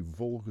u met uw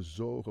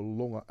volgezogen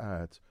longen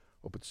uit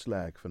op het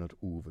slijk van haar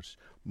oevers.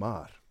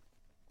 Maar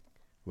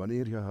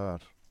wanneer je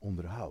haar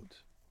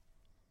onderhoudt,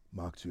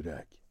 maakt ze u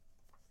rijk.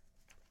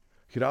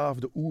 Graaf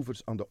de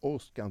oevers aan de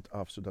oostkant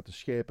af, zodat de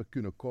schepen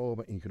kunnen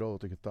komen in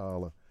grote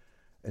getalen.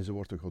 En ze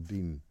wordt een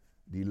godin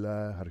die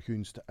lui haar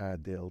gunsten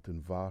uitdeelt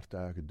en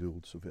vaartuigen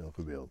duldt zoveel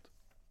gewild.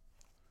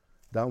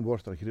 Dan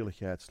wordt haar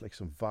grilligheid slechts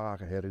een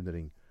vage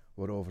herinnering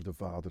waarover de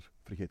vader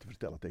vergeet te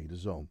vertellen tegen de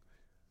zoon.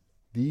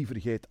 Die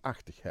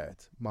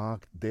vergeetachtigheid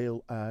maakt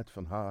deel uit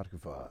van haar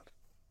gevaar.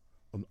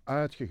 Een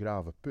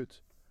uitgegraven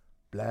put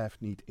blijft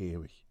niet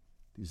eeuwig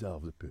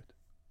diezelfde put.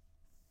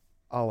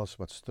 Alles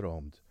wat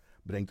stroomt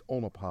brengt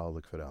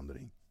onophoudelijk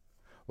verandering.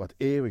 Wat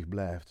eeuwig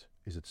blijft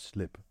is het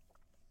slip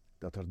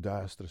dat haar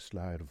duistere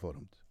sluier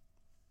vormt.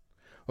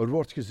 Er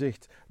wordt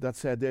gezegd dat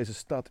zij deze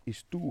stad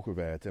is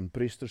toegewijd en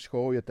priesters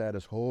gooien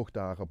tijdens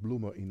hoogdagen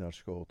bloemen in haar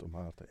schoot om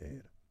haar te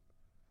eren.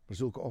 Maar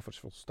zulke offers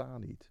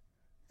volstaan niet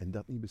en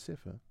dat niet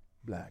beseffen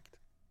blijkt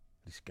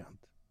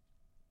riskant.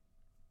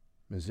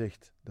 Men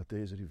zegt dat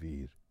deze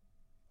rivier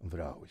een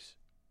vrouw is,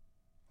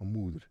 een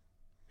moeder,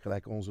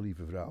 gelijk onze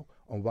lieve vrouw,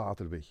 een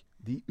waterweg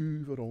die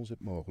u voor ons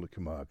hebt mogelijk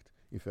gemaakt.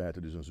 In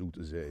feite dus een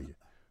zoete zegen,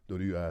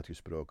 door u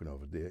uitgesproken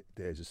over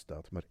deze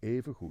stad. Maar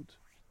evengoed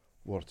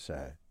wordt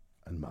zij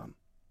een man,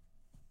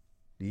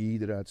 die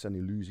ieder uit zijn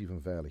illusie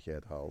van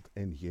veiligheid haalt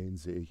en geen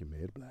zegen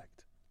meer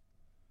blijkt.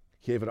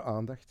 Geef haar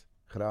aandacht,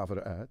 graaf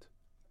haar uit,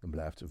 dan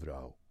blijft ze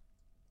vrouw.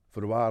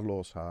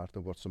 Verwaarloos haar,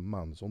 dan wordt ze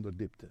man zonder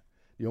diepte,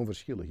 die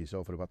onverschillig is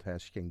over wat hij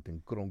schenkt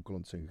en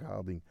kronkelend zijn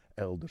gading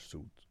elders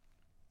zoet.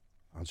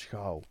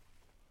 Aanschouw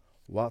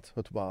wat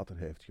het water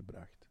heeft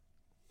gebracht.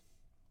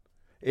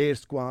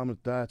 Eerst kwamen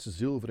het Duitse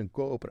zilver en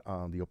koper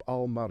aan, die op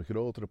almaar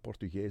grotere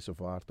Portugese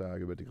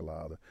vaartuigen werden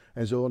geladen,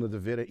 en zo naar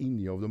de verre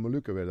Indië of de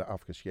Molukken werden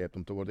afgescheept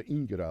om te worden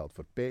ingeruild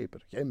voor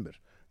peper,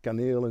 gember,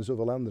 kaneel en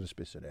zoveel andere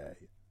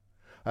specerijen.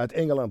 Uit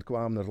Engeland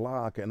kwamen er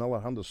laken en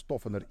allerhande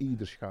stoffen naar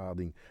ieder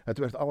schading. Het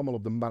werd allemaal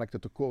op de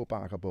markten te koop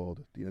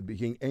aangeboden, die in het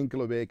begin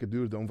enkele weken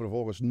duurden om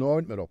vervolgens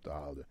nooit meer op te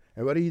houden.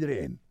 En waar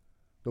iedereen,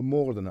 de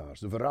moordenaars,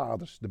 de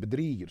verraders, de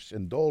bedriegers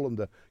en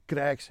dolende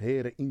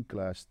krijgsheren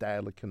inkluis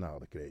tijdelijk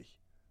genade kreeg,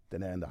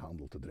 ten einde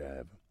handel te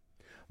drijven.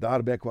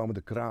 Daarbij kwamen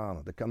de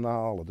kranen, de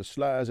kanalen, de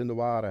sluizen en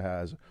de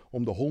warenhuizen,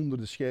 om de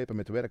honderden schepen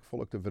met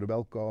werkvolk te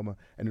verwelkomen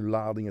en hun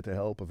ladingen te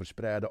helpen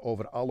verspreiden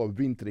over alle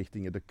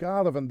windrichtingen. De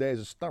kaden van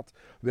deze stad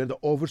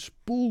werden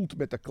overspoeld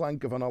met de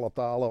klanken van alle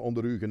talen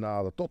onder uw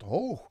genade. Tot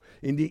hoog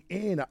in die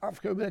ene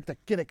afgewerkte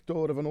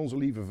kerktoren van onze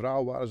lieve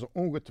vrouw waren ze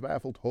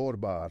ongetwijfeld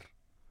hoorbaar.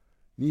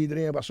 Niet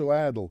iedereen was zo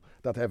ijdel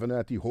dat hij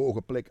vanuit die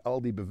hoge plek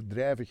al die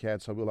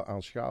bedrijvigheid zou willen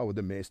aanschouwen.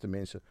 De meeste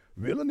mensen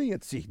willen niet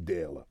het zicht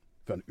delen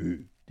van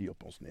u die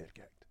op ons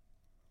neerkijkt.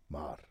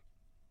 Maar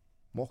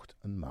mocht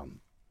een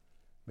man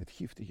met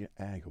giftige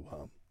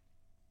eigenwaan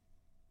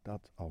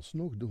dat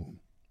alsnog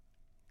doen,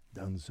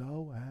 dan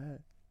zou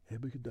hij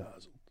hebben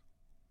geduizeld.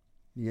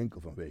 Niet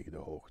enkel vanwege de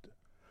hoogte,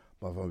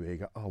 maar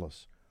vanwege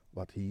alles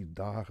wat hier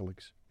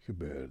dagelijks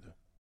gebeurde.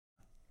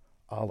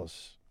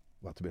 Alles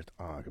wat werd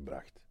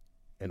aangebracht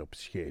en op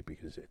schepen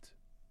gezet.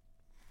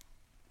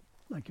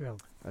 Dankjewel.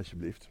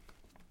 Alsjeblieft.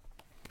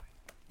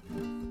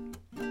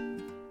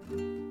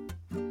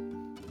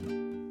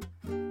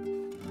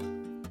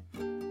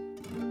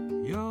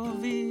 Io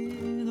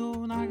vedo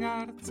una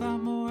garza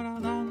mora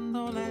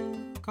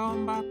dándole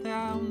combate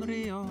a un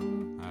río,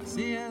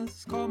 así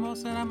es como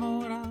se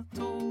enamora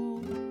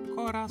tu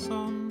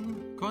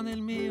corazón con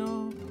el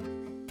mío.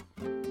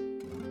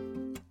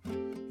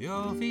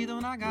 Io vedo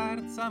una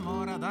garza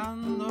mora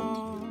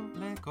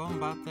dándole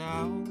combate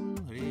a un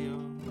río,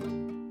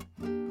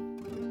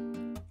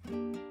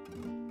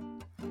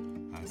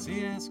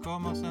 así es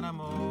como se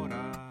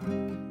enamora.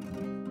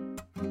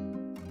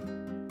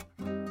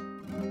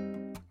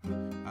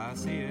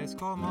 Así es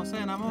como se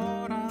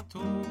enamora tu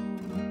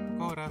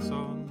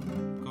corazón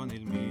con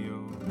el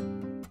mío.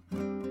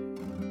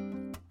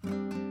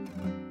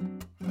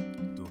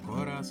 Tu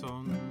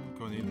corazón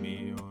con el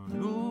mío.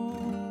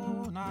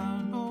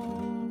 Luna,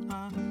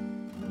 luna,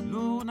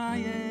 luna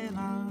llena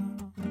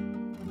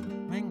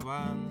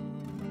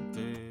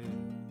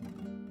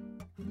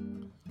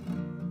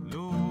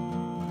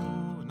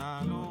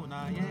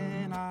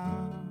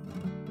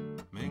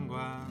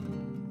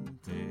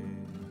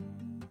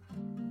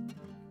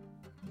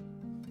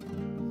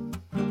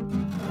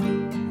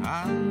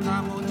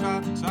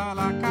già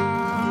la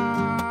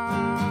casa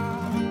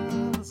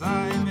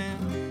e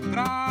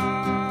mentre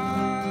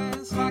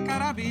la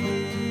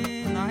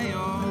carabina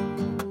io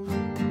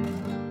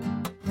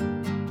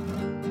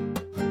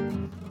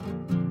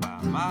la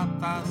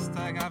matta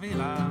sta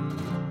gavilan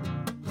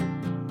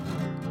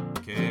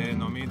che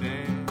non mi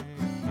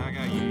deja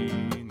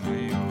gallina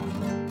io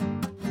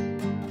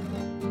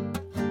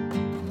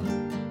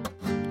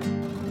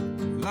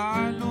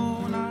la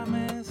luna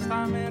me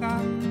sta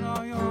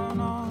mirando yo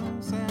no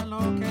sé lo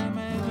que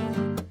me ve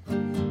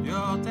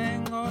yo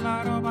tengo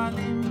la ropa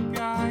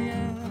limpia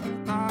ayer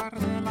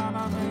tarde la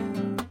lavé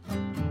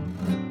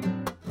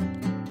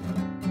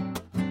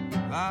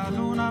la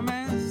luna me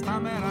sta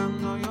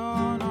mirando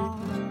yo no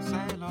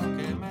sé lo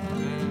que me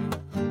ve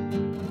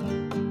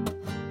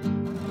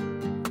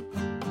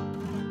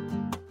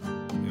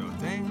yo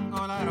tengo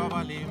la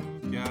ropa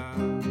limpia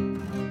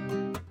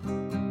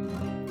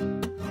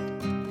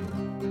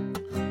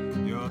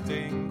yo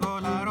tengo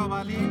la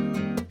ropa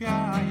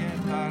limpia ayer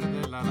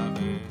tarde la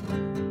lavé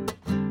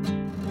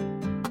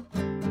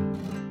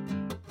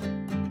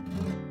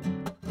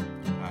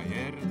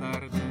ayer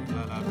tarde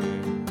la lavé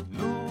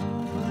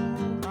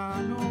luna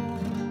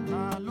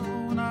luna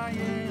luna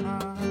llena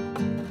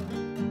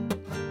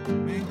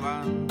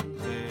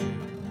menguante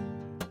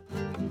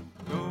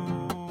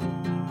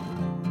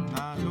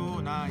luna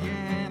luna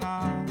llena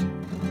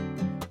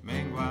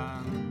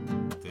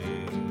menguante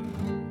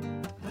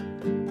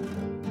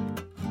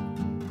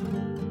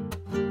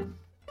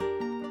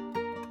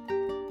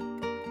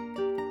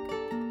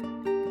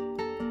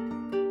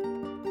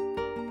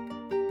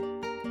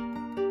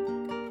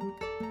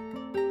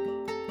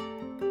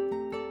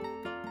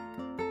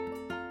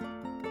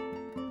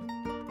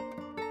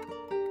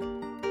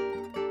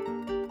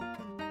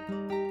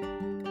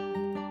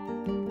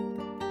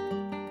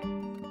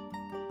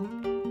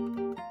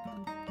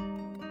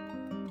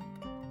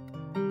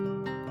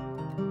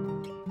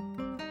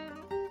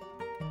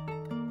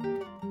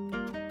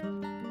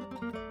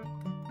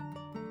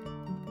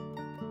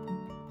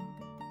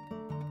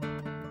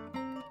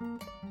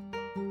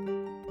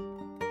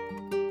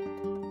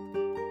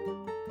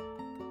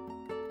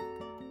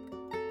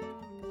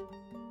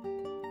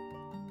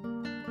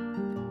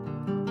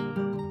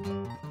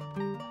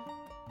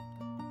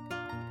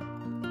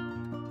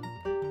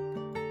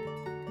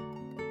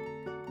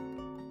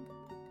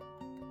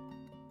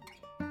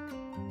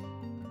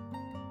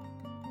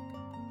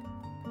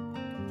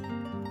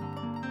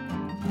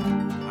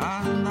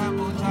Anda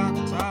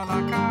muchacha a la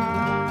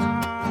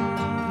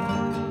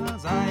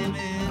casa y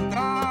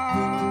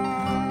mientras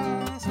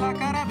la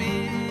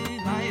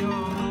carabina yo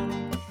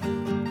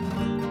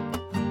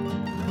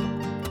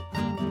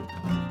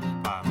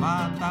pa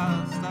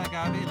matas de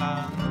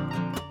gavilán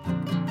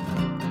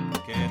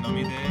que no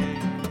me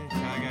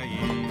deja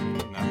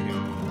gallina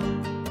yo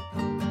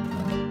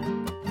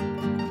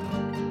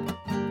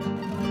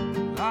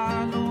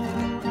la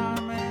luna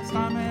me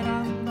está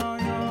mirando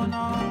yo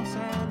no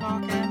sé lo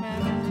que me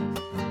ve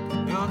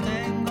yo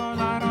tengo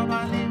la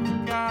ropa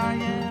limpia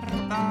ayer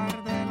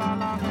tarde la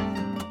lavé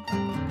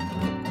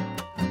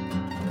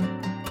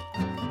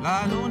la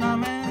luna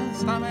me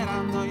está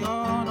mirando yo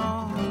no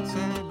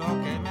sé lo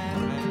que me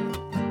ve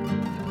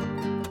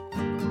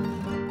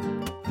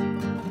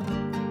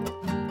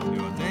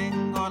yo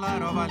tengo la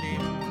ropa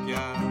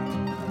limpia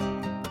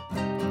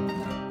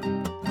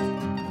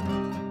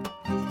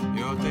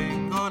yo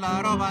tengo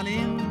la ropa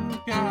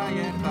limpia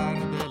ayer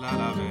tarde la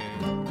lavé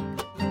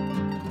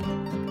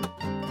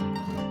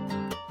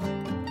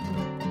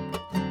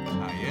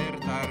ayer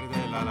tarde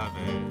la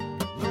lavé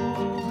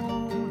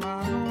luna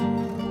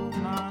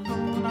luna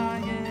luna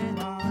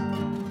llena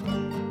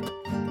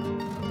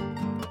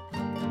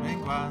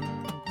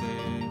menguante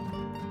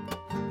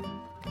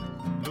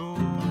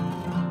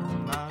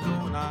luna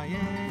luna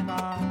llena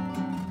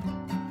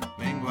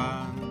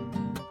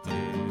menguante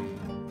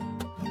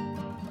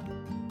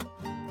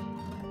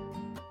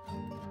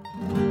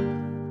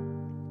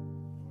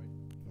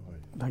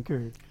Dank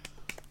u.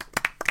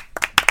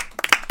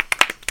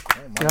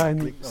 Maar Ja, dat en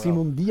klinkt wel.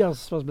 Simon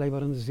Diaz was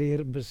blijkbaar een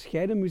zeer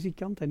bescheiden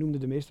muzikant. Hij noemde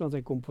de meeste van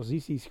zijn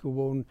composities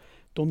gewoon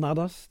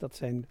tonadas. Dat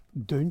zijn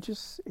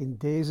deuntjes. In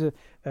deze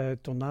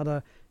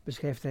tonada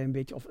beschrijft hij een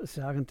beetje, of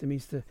zagen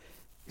tenminste,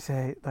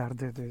 zij daar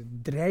de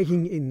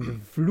dreiging in, de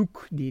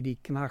vloek die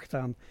knaagt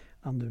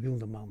aan de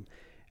wilde man.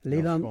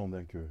 Layla, Schoon,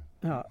 dank u.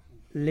 ja,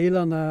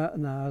 Layla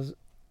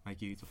Mag ik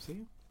hier iets op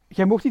zeggen?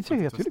 Jij mocht iets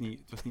zeggen, Want natuurlijk.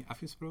 het was niet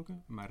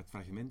afgesproken, maar het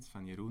fragment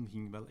van Jeroen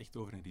ging wel echt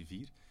over een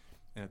rivier.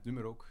 En het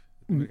nummer ook.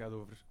 Het nummer gaat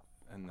over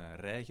een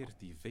reiger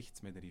die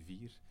vecht met een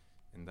rivier.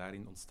 En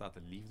daarin ontstaat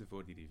de liefde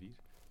voor die rivier.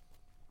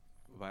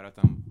 Waaruit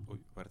dan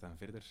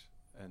verder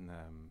een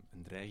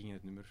dreiging in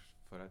het nummer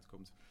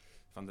vooruitkomt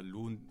van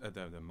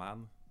de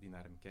maan die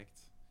naar hem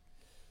kijkt.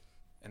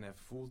 En hij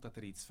voelt dat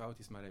er iets fout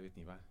is, maar hij weet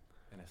niet wat.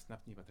 En hij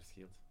snapt niet wat er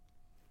scheelt.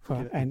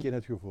 Voilà, Ik ken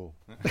het gevoel.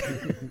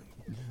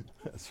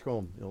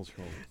 Schoon, heel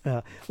schoon.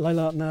 Ja,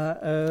 Layla,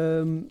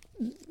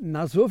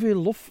 na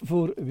zoveel lof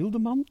voor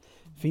Wildeman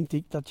vind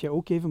ik dat je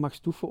ook even mag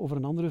stoeven over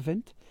een andere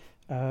vent.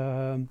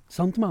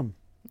 Zandman.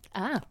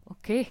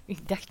 Oké.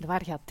 Ik dacht,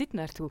 waar gaat dit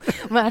naartoe?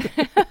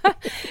 Maar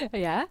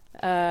ja.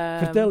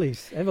 Vertel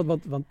eens. Hè,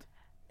 want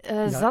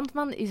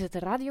Zandman is het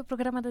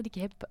radioprogramma dat ik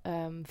heb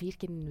 4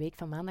 keer in de week,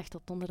 van maandag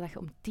tot donderdag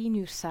om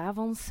 10:00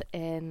 s'avonds.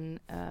 En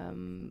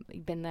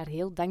ik ben daar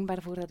heel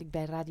dankbaar voor dat ik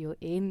bij Radio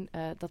 1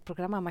 dat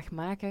programma mag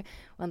maken,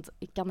 want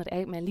ik kan er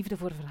eigenlijk mijn liefde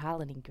voor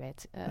verhalen in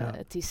kwijt.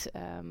 Het is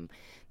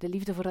de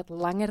liefde voor het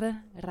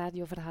langere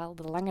radioverhaal,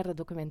 de langere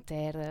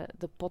documentaire,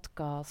 de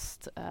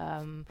podcast,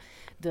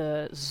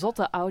 de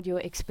zotte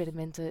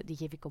audio-experimenten, die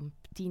geef ik om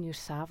 10:00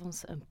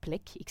 s'avonds een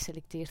plek. Ik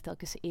selecteer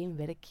telkens 1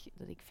 werk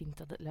dat ik vind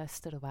dat het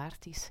luisteren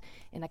waard is.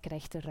 En dat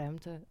krijgt de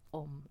ruimte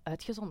om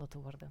uitgezonden te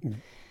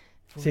worden.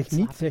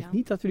 Zeg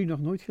niet dat jullie nog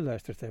nooit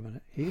geluisterd hebben, hè,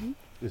 heren?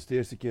 Het is de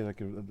eerste keer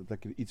dat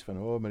ik er iets van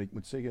hoor, maar ik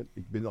moet zeggen,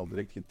 ik ben al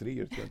direct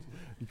getriggerd. Want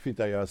ik vind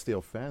dat juist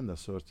heel fijn, dat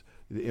soort.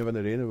 Een van de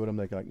redenen waarom ik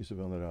eigenlijk niet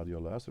zoveel naar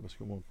radio luister, was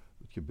gewoon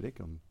het gebrek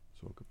aan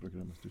zulke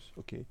programma's. Dus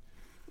oké.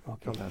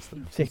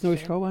 Luisteren. Zeg nog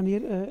eens gauw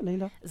wanneer,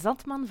 Layla?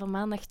 Zandman van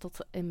maandag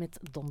tot en met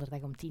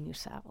donderdag om 10:00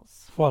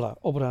 s'avonds.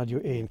 Voilà, op Radio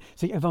 1.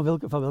 Zeg, en van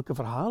welke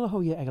verhalen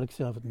hou je eigenlijk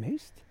zelf het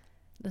meest?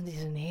 Dat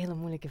is een hele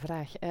moeilijke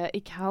vraag.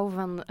 Ik hou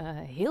van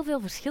heel veel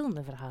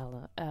verschillende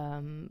verhalen.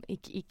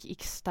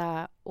 Ik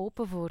sta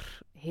open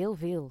voor heel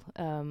veel.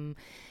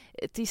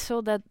 Het is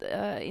zo dat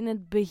in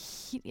het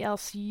begin,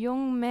 als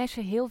jong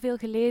meisje, heel veel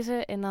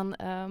gelezen. En dan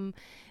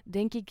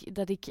denk ik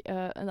dat ik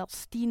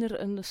als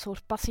tiener een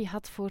soort passie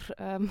had voor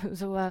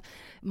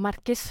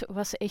Marquez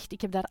was echt,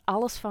 ik heb daar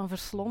alles van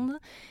verslonden.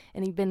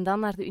 En ik ben dan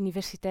naar de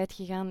universiteit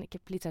gegaan. Ik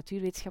heb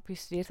literatuurwetenschap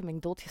gestudeerd en ben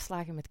ik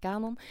doodgeslagen met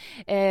kanon.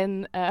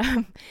 En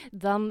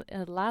dan in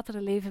het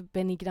latere leven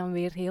ben ik dan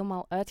weer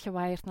helemaal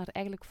uitgewaaid naar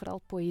eigenlijk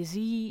vooral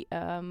poëzie.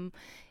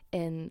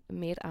 En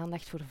meer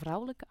aandacht voor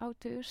vrouwelijke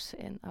auteurs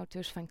en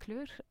auteurs van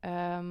kleur.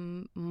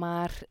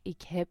 Maar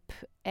ik heb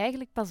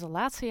eigenlijk pas de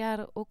laatste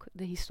jaren ook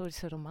de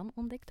historische roman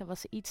ontdekt. Dat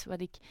was iets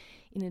wat ik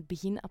in het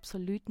begin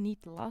absoluut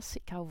niet las.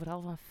 Ik hou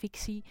vooral van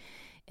fictie.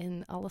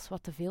 En alles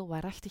wat te veel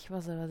waarachtig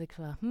was, daar was ik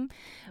van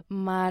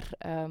Maar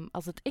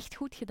als het echt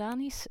goed gedaan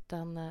is,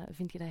 dan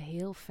vind je dat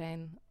heel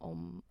fijn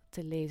om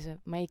te lezen.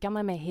 Maar je kan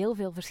met mij heel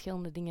veel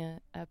verschillende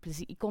dingen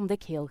plezier. Ik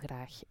ontdek heel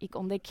graag. Ik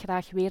ontdek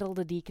graag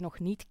werelden die ik nog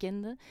niet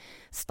kende.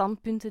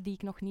 Standpunten die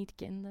ik nog niet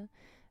kende.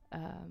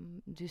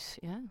 Dus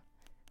ja,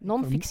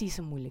 non-fictie is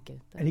een moeilijke.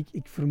 En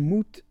ik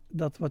vermoed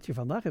dat wat je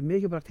vandaag hebt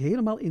meegebracht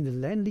helemaal in de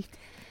lijn ligt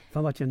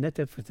van wat je net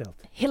hebt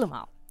verteld.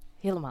 Helemaal.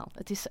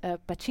 Het is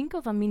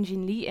Pachinko van Min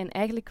Jin Lee en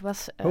eigenlijk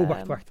was...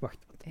 Wacht.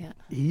 Ja.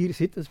 Hier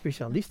zit een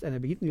specialist, en hij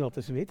begint nu al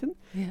te zweten,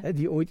 hè,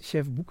 die ooit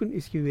chef boeken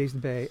is geweest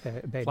bij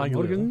De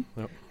Morgen.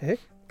 Ja.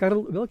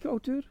 Karel, welke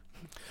auteur?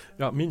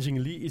 Ja, Min Jin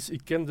Lee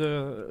ik ken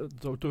de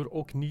auteur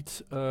ook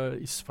niet,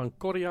 is van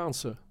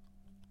Koreaanse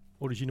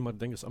origine, maar ik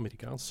denk dat het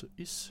Amerikaanse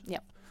is.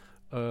 Ja.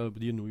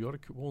 Die in New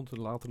York woont en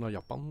later naar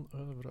Japan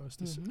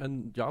verhuisd is.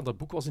 En ja, dat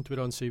boek was in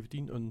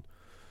 2017 een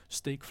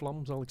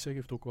steekvlam, zal ik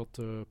zeggen. Heeft ook wat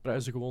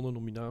prijzen gewonnen,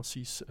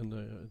 nominaties. En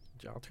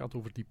het gaat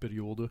over die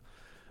periode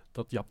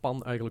dat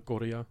Japan eigenlijk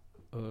Korea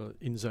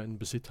in zijn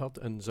bezit had.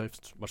 En zij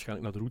heeft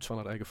waarschijnlijk naar de roots van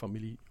haar eigen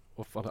familie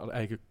of van haar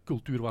eigen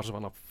cultuur waar ze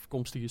van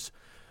afkomstig is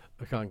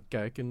gaan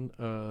kijken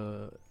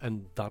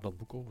en daar dat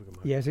boek over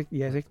gemaakt.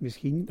 Jij zegt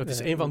misschien... Dat is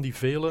een van die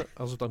vele,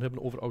 als we het dan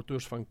hebben over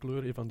auteurs van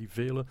kleur, een van die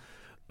vele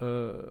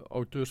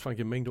auteurs van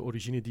gemengde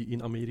origine die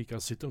in Amerika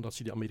zitten, omdat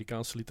ze die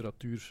Amerikaanse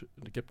literatuur...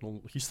 Ik heb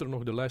gisteren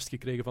nog de lijst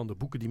gekregen van de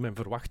boeken die men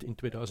verwacht in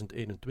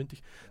 2021.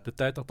 De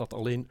tijd dat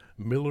alleen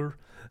Miller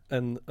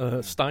en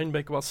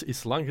Steinbeck was,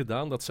 is lang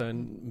gedaan. Dat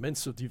zijn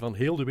mensen die van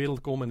heel de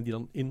wereld komen en die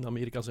dan in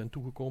Amerika zijn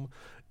toegekomen,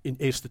 in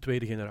eerste,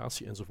 tweede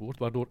generatie enzovoort,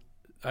 waardoor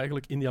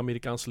eigenlijk in die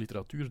Amerikaanse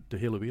literatuur de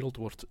hele wereld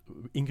wordt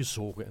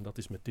ingezogen. En dat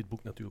is met dit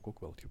boek natuurlijk ook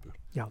wel gebeurd.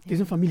 Ja, het is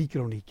een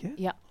familiekroniek, hè?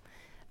 Ja.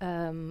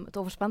 Het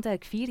overspant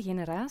eigenlijk 4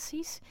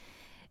 generaties.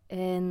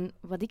 En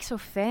wat ik zo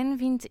fijn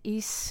vind,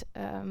 is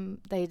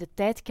dat je de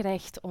tijd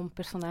krijgt om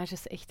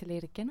personages echt te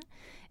leren kennen.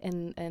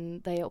 En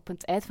dat je op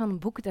het eind van een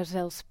boek daar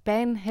zelfs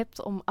pijn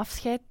hebt om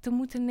afscheid te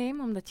moeten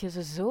nemen, omdat je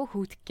ze zo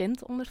goed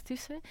kent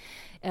ondertussen.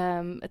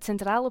 Het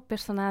centrale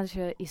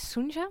personage is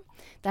Sunja.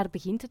 Daar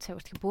begint het. Zij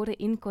wordt geboren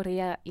in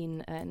Korea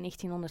in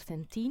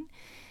 1910.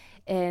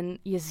 En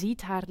je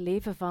ziet haar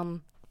leven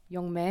van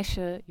jong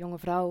meisje, jonge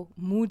vrouw,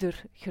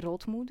 moeder,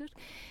 grootmoeder.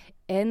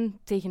 En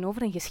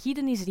tegenover een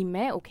geschiedenis die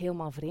mij ook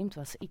helemaal vreemd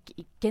was.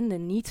 Ik kende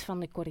niets van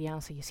de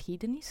Koreaanse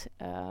geschiedenis.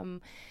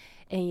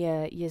 En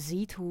je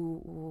ziet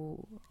hoe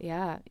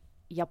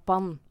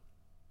Japan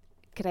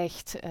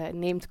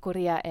neemt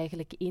Korea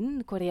eigenlijk in.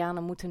 De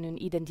Koreanen moeten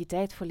hun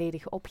identiteit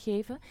volledig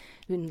opgeven.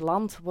 Hun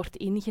land wordt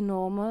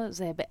ingenomen.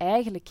 Ze hebben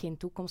eigenlijk geen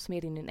toekomst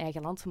meer in hun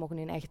eigen land. Ze mogen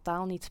hun eigen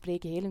taal niet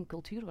spreken. Heel hun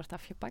cultuur wordt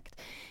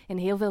afgepakt. En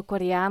heel veel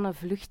Koreanen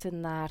vluchten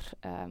naar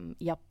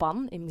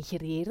Japan,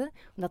 emigreren.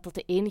 Omdat dat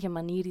de enige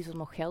manier is om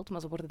nog geld.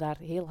 Maar ze worden daar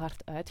heel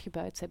hard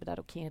uitgebuit. Ze hebben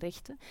daar ook geen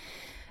rechten.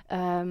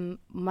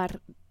 Maar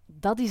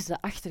dat is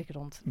de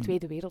achtergrond. De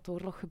Tweede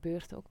Wereldoorlog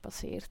gebeurt ook,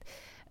 passeert.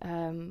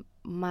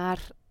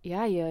 Maar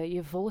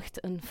je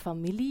volgt een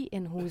familie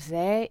en hoe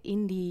zij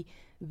in die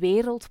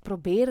wereld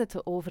proberen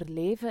te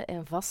overleven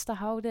en vast te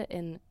houden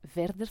en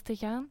verder te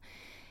gaan.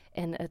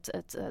 En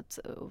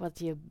wat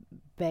je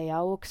bij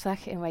jou ook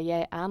zag en wat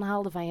jij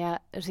aanhaalde, van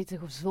er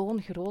zitten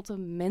zo'n grote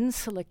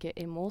menselijke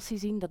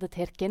emoties in, dat het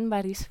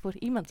herkenbaar is voor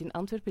iemand in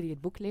Antwerpen die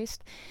het boek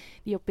leest,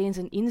 die opeens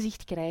een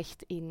inzicht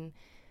krijgt in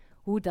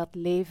hoe dat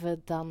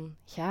leven dan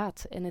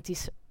gaat. En het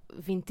is,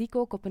 vind ik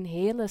ook, op een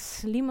hele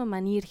slimme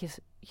manier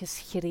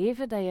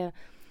geschreven, dat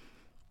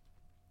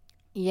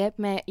je hebt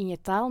mij in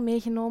je taal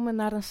meegenomen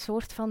naar een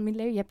soort van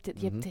milieu. Je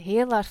hebt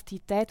heel hard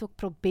die tijd ook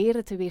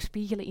proberen te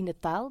weerspiegelen in de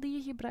taal die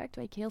je gebruikt,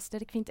 wat ik heel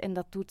sterk vind. En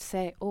dat doet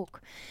zij ook.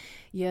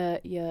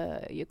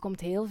 Je komt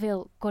heel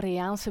veel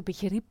Koreaanse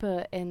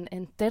begrippen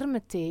en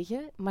termen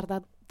tegen,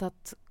 maar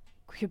dat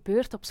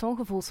gebeurt op zo'n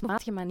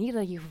gevoelsmatige manier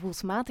dat je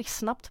gevoelsmatig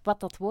snapt wat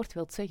dat woord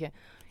wil zeggen.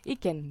 Ik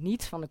ken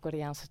niets van de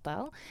Koreaanse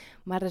taal,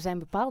 maar er zijn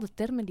bepaalde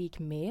termen die ik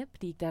mee heb,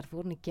 die ik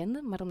daarvoor niet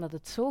kende, maar omdat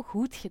het zo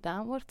goed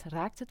gedaan wordt,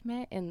 raakt het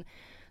mij. En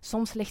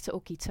soms legt ze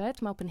ook iets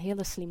uit, maar op een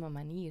hele slimme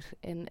manier.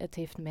 En het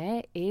heeft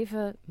mij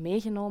even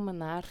meegenomen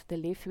naar de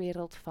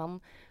leefwereld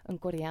van een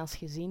Koreaans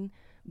gezin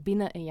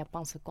binnen een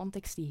Japanse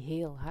context die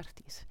heel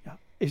hard is. Ja.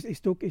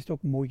 Is het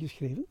ook mooi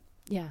geschreven?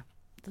 Ja,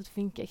 dat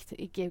vind ik echt.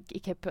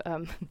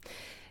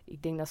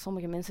 Ik denk dat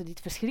sommige mensen dit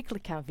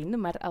verschrikkelijk gaan vinden,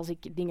 maar als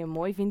ik dingen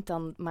mooi vind,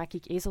 dan maak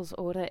ik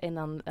ezelsoren en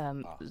dan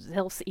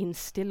zelfs in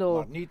stilo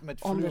Maar niet met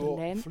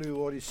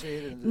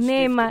fluoriserende nee,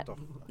 stiften, maar toch?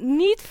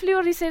 niet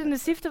fluoriserende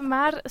stiften,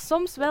 maar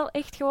soms wel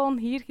echt gewoon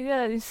hier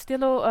in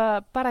stilo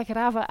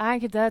paragrafen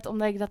aangeduid,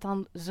 omdat ik dat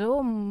dan zo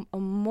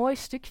een mooi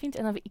stuk vind.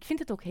 En ik vind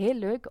het ook heel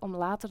leuk om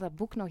later dat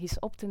boek nog eens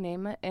op te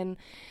nemen en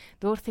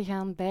door te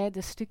gaan bij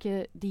de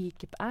stukken die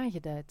ik heb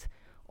aangeduid.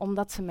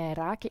 Omdat ze mij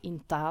raken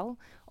in taal,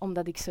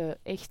 omdat ik ze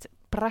echt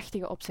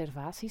prachtige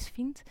observaties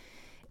vind.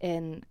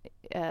 En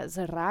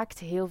ze raakt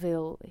heel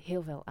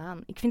veel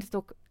aan. Ik vind het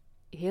ook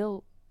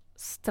heel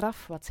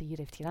straf wat ze hier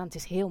heeft gedaan. Het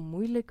is heel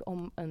moeilijk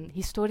om een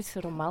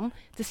historische roman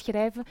te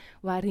schrijven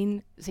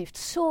waarin ze heeft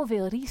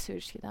zoveel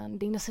research gedaan. Ik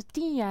denk dat ze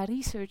 10 jaar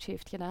research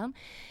heeft gedaan.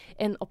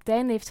 En op het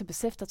einde heeft ze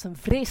beseft dat ze een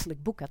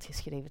vreselijk boek had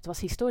geschreven. Het was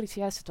historisch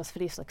juist, het was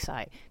vreselijk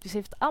saai. Dus ze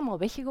heeft het allemaal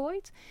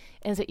weggegooid.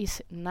 En ze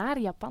is naar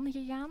Japan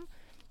gegaan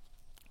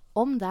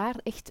om daar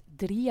echt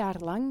 3 jaar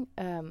lang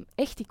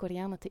echt die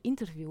Koreanen te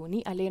interviewen.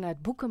 Niet alleen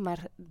uit boeken,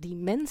 maar die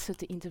mensen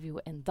te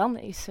interviewen. En dan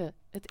is ze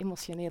het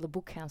emotionele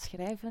boek gaan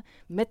schrijven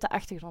met de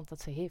achtergrond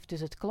dat ze heeft. Dus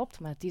het klopt,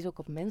 maar het is ook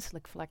op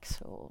menselijk vlak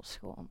zo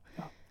schoon.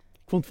 Ja.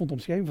 Ik vond de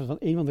omschrijving van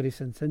een van de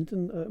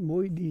recensenten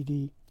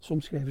mooi.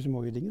 Soms schrijven ze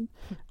mooie dingen.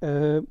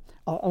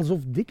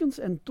 Alsof Dickens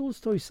en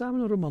Tolstoy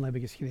samen een roman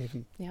hebben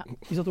geschreven. Ja.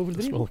 Is dat overdreven?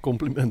 Dat is wel een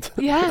compliment.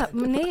 Ja,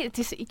 nee,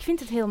 ik vind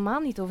het helemaal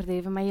niet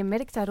overdreven. Maar je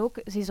merkt daar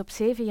ook, ze is op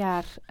 7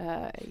 jaar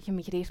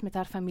gemigreerd met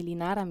haar familie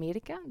naar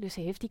Amerika. Dus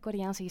ze heeft die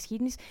Koreaanse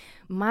geschiedenis.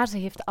 Maar ze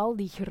heeft al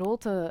die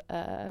grote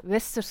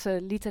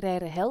westerse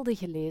literaire helden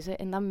gelezen.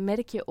 En dan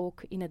merk je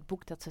ook in het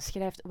boek dat ze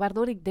schrijft.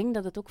 Waardoor ik denk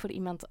dat het ook voor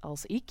iemand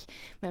als ik,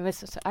 mijn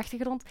westerse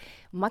achtergrond,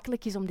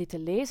 makkelijk is om dit te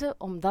lezen.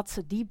 Omdat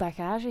ze die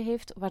bagage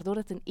heeft, waardoor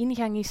het een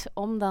ingang is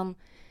om dan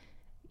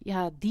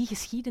die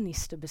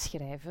geschiedenis te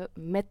beschrijven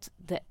met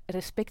de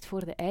respect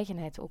voor de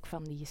eigenheid ook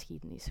van die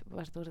geschiedenis,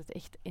 waardoor het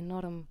echt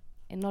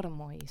enorm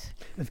mooi is.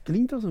 Het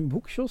klinkt als een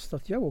boek, Jos,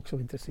 dat jou ook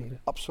zou interesseren.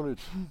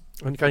 Absoluut.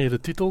 En kan je de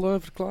titel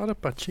verklaren?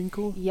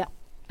 Pachinko? Ja.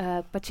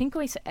 Pachinko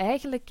is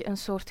eigenlijk een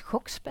soort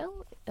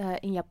gokspel.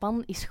 In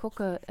Japan is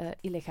gokken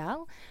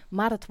illegaal,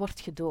 maar het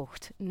wordt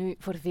gedoogd. Nu,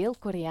 voor veel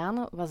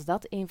Koreanen was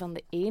dat een van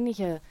de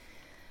enige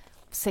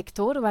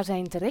sectoren waar zij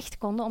in terecht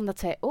konden, omdat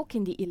zij ook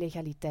in die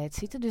illegaliteit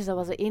zitten. Dus dat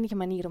was de enige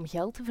manier om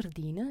geld te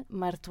verdienen.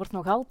 Maar het wordt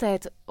nog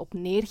altijd op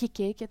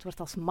neergekeken. Het wordt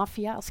als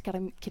maffia, als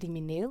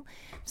crimineel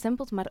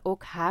bestempeld. Maar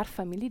ook haar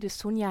familie, dus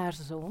Sonja, haar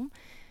zoon,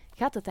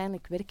 gaat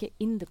uiteindelijk werken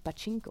in de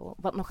pachinko.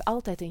 Wat nog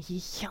altijd een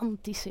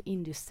gigantische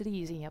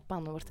industrie is in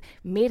Japan. Er wordt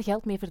meer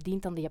geld mee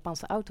verdiend dan de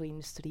Japanse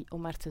auto-industrie.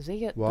 Om maar te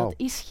zeggen, dat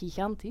is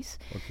gigantisch.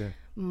 Okay.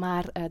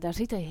 Maar daar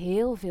zitten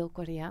heel veel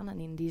Koreanen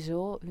in die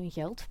zo hun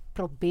geld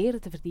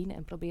proberen te verdienen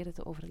en proberen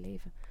te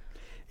overleven.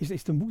 Is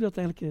het een boek dat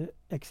eigenlijk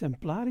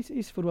exemplarisch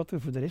is voor wat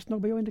er voor de rest nog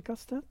bij jou in de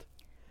kast staat?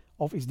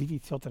 Of is dit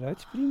iets wat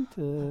eruit springt?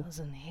 Dat is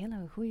een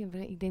hele goeie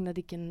vraag. Ik denk dat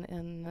ik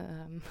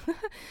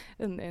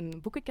een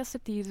boekenkast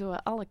heb die zo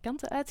alle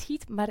kanten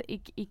uitschiet. Maar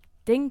ik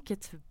denk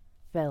het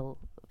wel.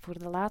 Voor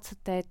de laatste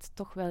tijd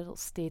toch wel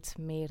steeds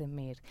meer en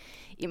meer.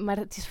 Maar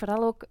het is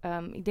vooral ook,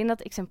 ik denk dat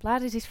het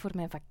exemplarisch is voor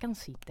mijn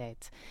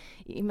vakantietijd.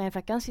 In mijn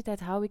vakantietijd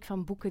hou ik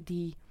van boeken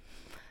die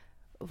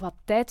wat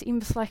tijd in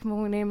beslag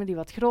mogen nemen, die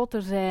wat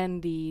groter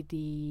zijn,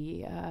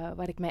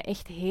 waar ik mij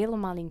echt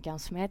helemaal in kan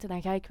smijten.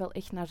 Dan ga ik wel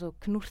echt naar zo'n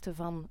knoerten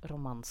van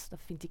romans. Dat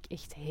vind ik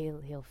echt heel,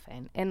 heel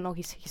fijn. En nog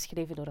eens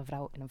geschreven door een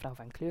vrouw en een vrouw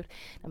van kleur.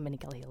 Dan ben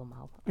ik al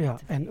helemaal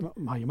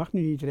maar je mag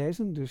nu niet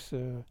reizen, dus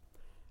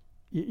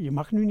je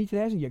mag nu niet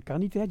reizen, je kan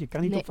niet reizen, je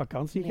kan niet Nee, op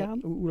vakantie nee. gaan.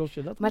 Hoe los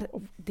je dat Maar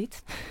op?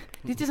 dit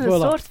is een Voilà.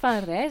 soort van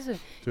reizen.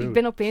 Tuurlijk.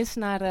 Ik ben opeens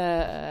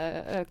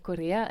naar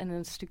Korea en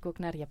een stuk ook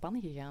naar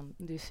Japan gegaan.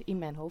 Dus in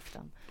mijn hoofd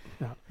dan.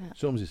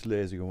 Soms is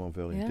lezen gewoon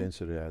veel Ja.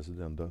 intenser reizen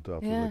dan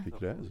daadwerkelijk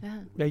reizen.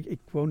 Ja. Ja, ik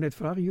wou net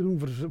vragen, Jeroen,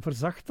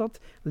 verzacht dat,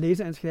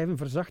 lezen en schrijven,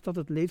 verzacht dat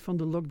het leed van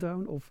de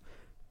lockdown? Of...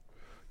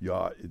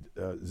 Ja,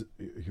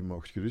 je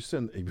mag gerust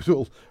zijn. Ik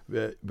bedoel,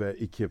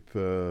 ik heb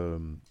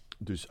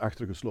dus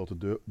achter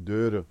gesloten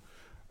deuren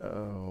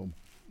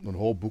een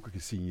hoop boeken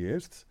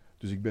gesigneerd.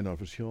 Dus ik ben naar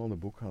verschillende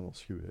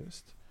boekhandels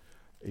geweest.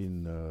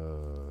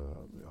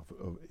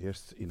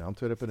 Eerst in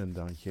Antwerpen en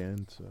dan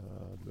Gent,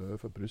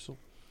 Leuven, Brussel.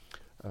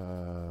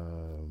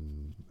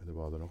 En er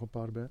waren er nog een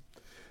paar bij.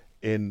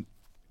 En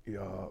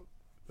ja,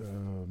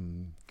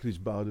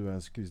 Chris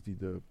Boudewijns, Chris die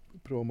de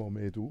promo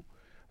meedoet,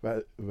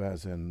 wij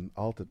zijn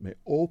altijd met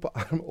open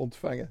armen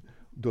ontvangen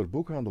door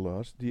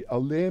boekhandelaars die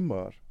alleen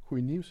maar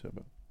goed nieuws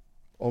hebben.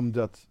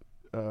 Omdat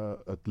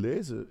het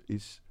lezen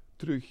is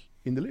terug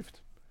in de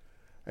lift.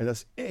 En dat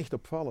is echt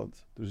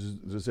opvallend. Dus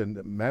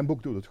mijn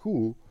boek doet het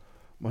goed,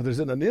 maar er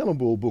zijn een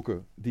heleboel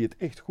boeken die het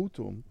echt goed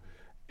doen.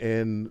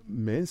 En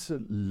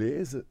mensen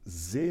lezen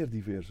zeer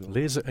divers.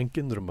 Lezen en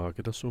kinderen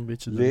maken, dat is zo'n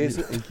beetje...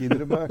 Lezen en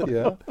kinderen maken,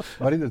 ja.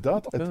 Maar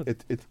inderdaad,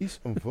 het is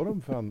een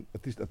vorm van...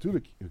 Het is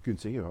natuurlijk, je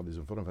kunt zeggen, het is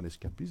een vorm van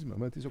escapisme,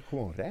 maar het is ook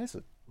gewoon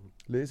reizen.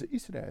 Lezen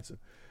is reizen.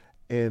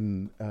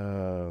 En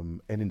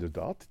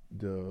inderdaad,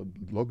 de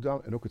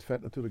lockdown en ook het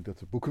feit natuurlijk dat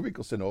de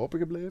boekenwinkels zijn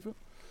opengebleven,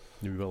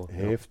 Nu wel. Ja.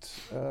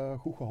 heeft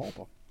goed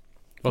geholpen.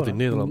 Wat in Voilà.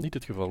 Nederland niet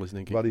het geval is,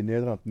 denk ik. Wat in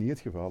Nederland niet het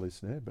geval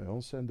is. Nee. Bij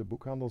ons zijn de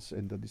boekhandels,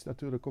 en dat is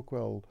natuurlijk ook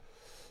wel...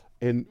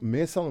 En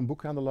meestal een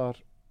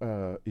boekhandelaar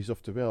is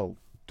oftewel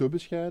te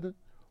bescheiden,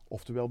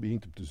 oftewel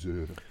begint hem te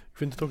zeuren. Ik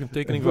vind het ook een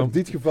tekening En voor van...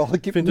 dit geval,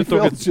 ik heb vind niet het ook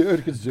veel een- gezeur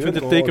Ik vind het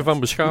gehoord. teken van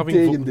beschaving.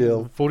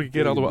 Integendeel. Vorige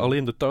keer hadden we Integendeel.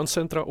 alleen de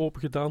tuincentra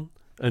open gedaan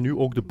en nu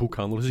ook de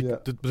boekhandel. Dus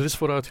Ja. er is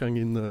vooruitgang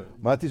in...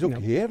 Maar het is ook Ja.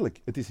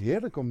 heerlijk. Het is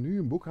heerlijk om nu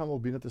een boekhandel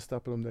binnen te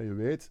stappen, omdat je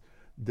weet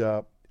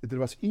dat... Er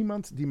was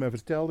iemand die mij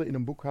vertelde in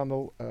een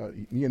boekhandel,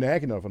 niet een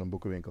eigenaar van een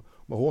boekenwinkel,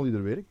 maar gewoon die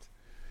er werkt.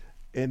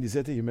 En die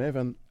zei tegen mij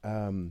van,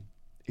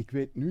 ik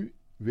weet nu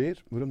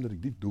weer waarom dat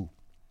ik dit doe.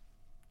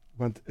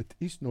 Want het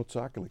is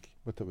noodzakelijk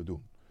wat dat we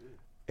doen.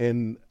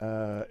 En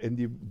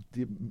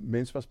die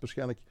mens was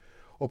waarschijnlijk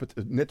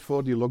net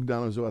voor die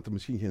lockdown en zo, had er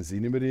misschien geen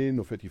zin meer in,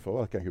 of weet je veel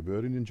wat kan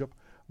gebeuren in een job.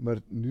 Maar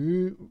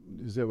nu,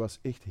 zij was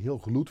echt heel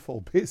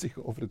gloedvol bezig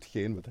over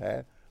hetgeen wat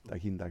hij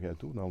dag in dag uit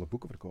doet, al de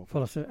boeken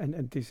verkopen. Voilà, en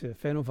het is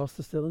fijn om vast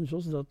te stellen,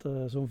 Jos, dat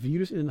zo'n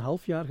virus in een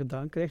half jaar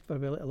gedaan krijgt, waar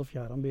wij al 11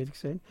 jaar aan bezig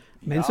zijn.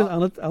 Mensen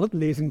aan het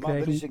lezen Maar er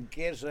krijgen. is een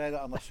keerzijde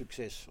aan dat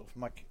succes.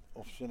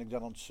 Of ben ik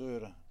dan aan het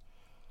zeuren?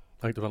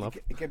 Hangt ervan af.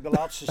 Ik heb de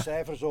laatste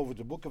cijfers over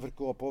de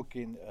boekenverkoop ook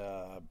in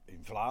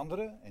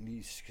Vlaanderen en die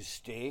is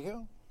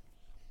gestegen.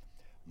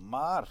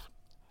 Maar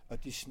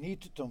het is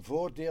niet ten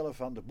voordele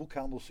van de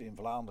boekhandels in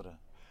Vlaanderen.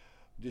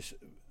 Dus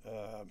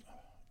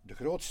de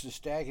grootste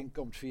stijging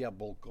komt via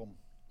Bol.com.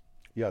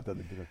 Ja, dat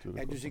heb je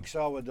natuurlijk En dus ook. ik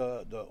zou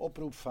de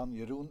oproep van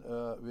Jeroen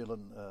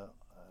willen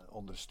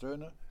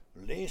ondersteunen.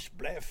 Lees,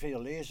 blijf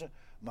veel lezen,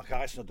 maar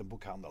ga eens naar de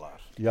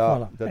boekhandelaar.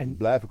 Ja, Voilà. dat En-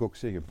 blijf ik ook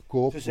zeggen.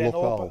 Koop Ze zijn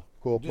lokaal. open,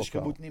 Koop dus je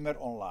lokaal. moet niet meer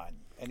online.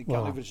 En ik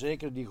kan Voilà. u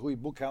verzekeren, die goede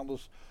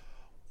boekhandels,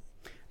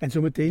 En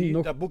zometeen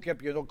nog... dat boek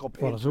heb je ook op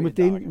Voilà, 1-2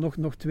 zometeen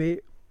dagen. nog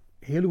 2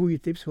 hele goede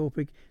tips, hoop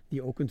ik, die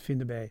je ook kunt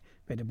vinden bij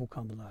de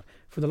boekhandelaar.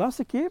 Voor de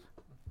laatste keer,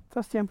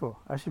 tas tempo,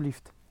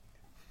 alsjeblieft.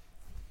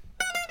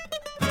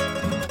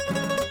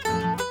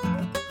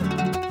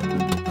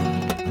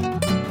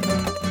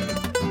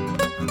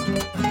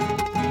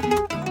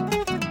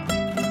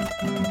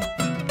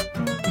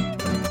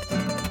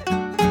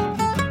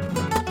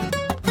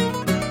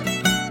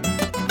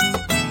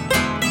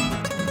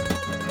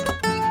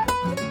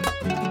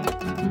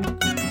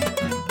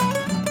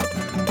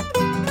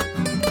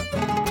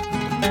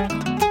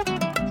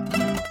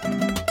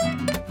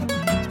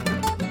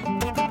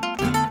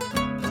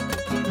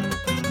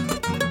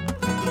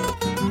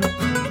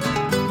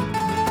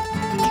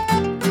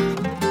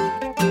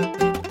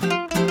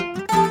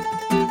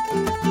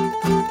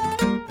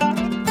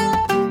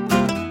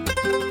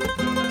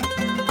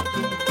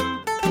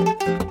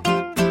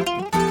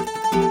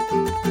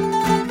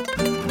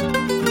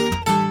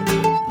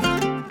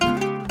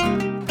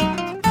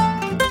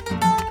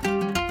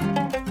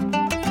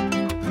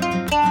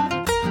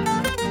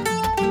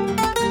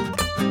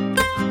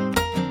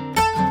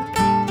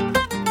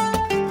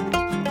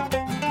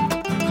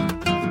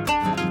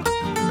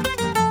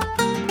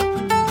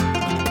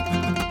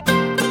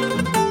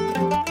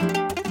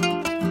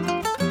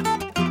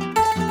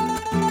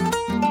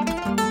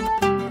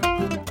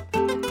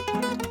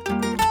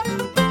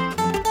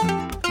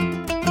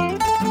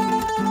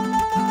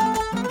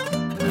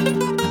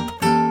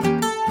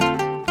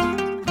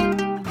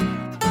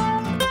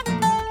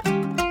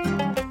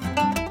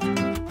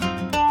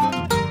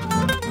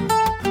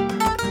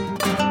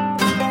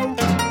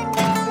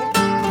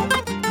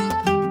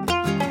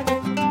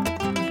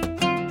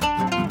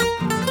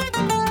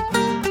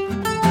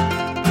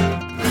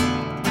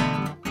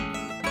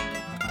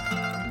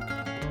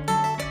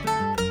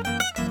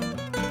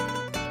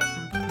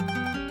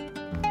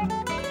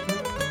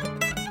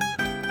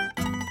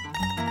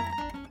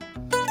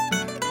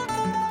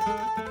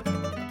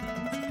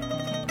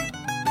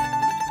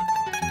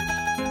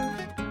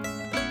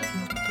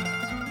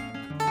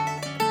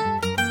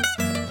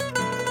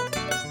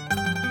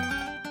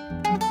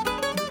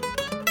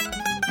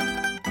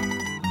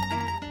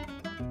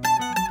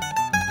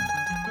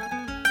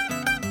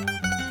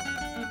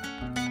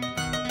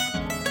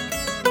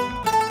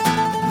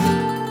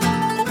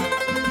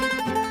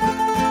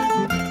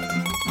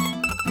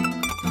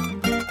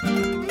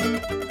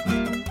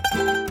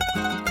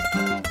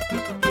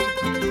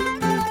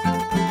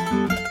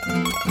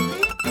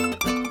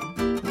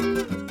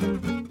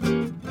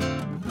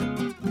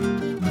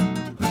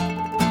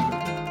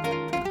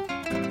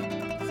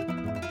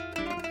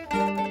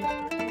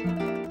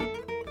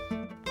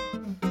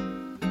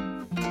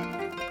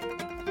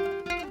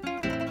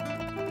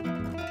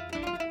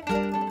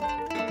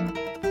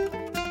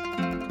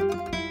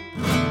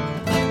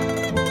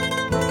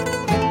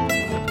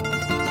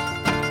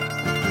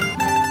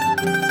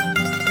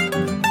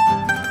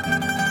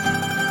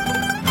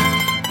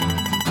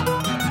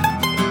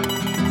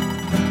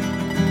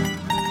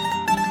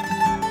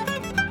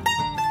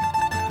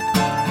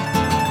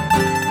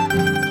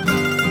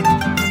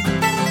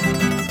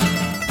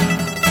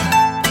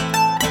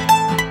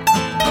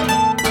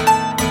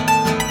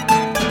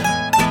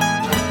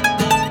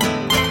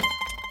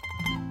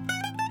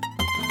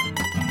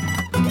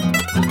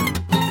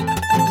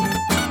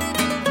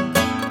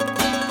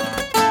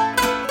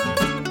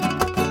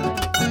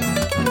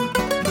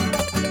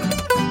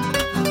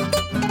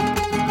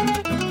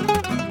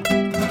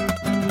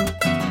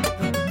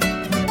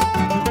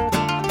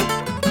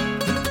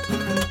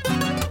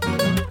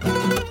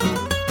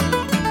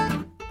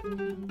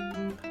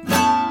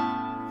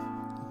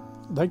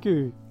 Dank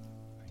u.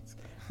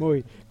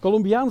 Mooi.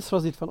 Colombiaans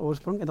was dit van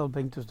oorsprong en dat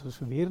brengt dus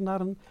weer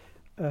naar een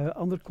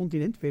ander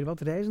continent, weer wat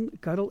reizen.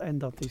 Karel, en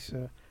dat is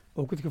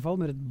ook het geval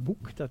met het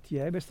boek dat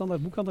jij bij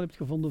Standaard Boekhandel hebt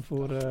gevonden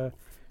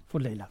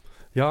voor Layla.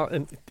 Ja,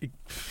 en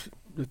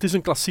het is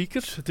een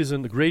klassieker. Het is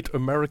een Great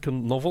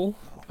American Novel.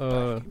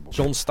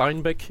 John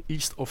Steinbeck,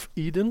 East of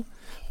Eden.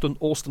 Ten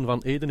oosten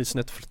van Eden is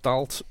net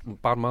vertaald, een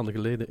paar maanden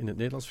geleden in het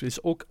Nederlands. Het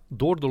is ook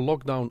door de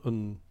lockdown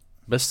een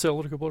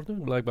bestseller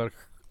geworden.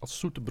 Blijkbaar als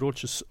zoete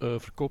broodjes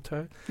verkoopt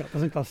hij. Ja, dat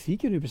is een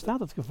klassieker. Nu bestaat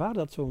het gevaar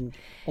dat zo'n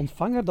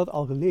ontvanger dat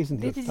al gelezen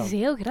heeft. Dit is dus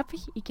heel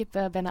grappig. Ik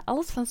heb bijna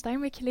alles van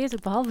Steinbeck gelezen,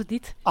 behalve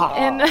dit.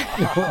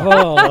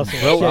 Dat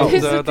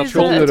is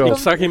wel ik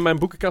zag in mijn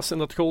boekenkast, en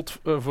dat gold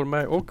voor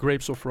mij ook,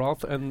 Grapes of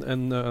Wrath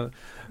en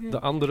de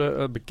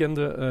andere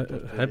bekende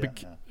heb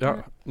ik.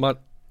 Ja, maar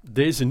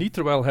deze niet,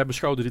 terwijl hij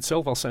beschouwde dit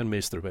zelf als zijn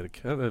meesterwerk.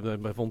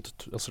 Hij vond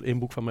het, als er één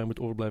boek van mij moet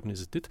overblijven, is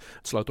het dit.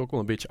 Het sluit ook wel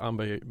een beetje aan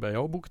bij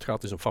jouw boek. Het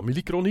gaat dus een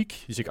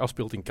familiekroniek die zich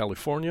afspeelt in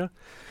Californië.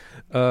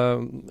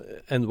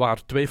 En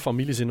waar twee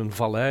families in een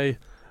vallei...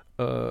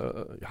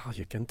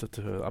 je kent het,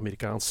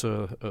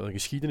 Amerikaanse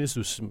geschiedenis.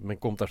 Dus men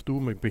komt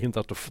daartoe, men begint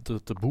daar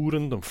te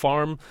boeren, een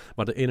farm.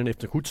 Maar de ene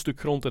heeft een goed stuk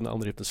grond en de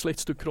andere heeft een slecht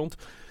stuk grond.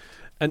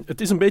 En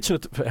het is een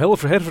beetje een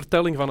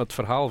hervertelling van het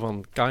verhaal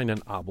van Kain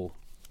en Abel.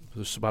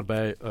 Dus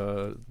waarbij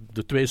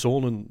de twee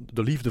zonen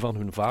de liefde van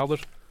hun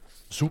vader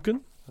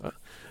zoeken.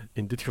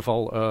 In dit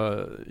geval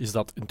is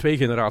dat in 2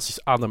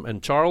 generaties Adam en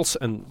Charles.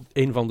 En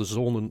een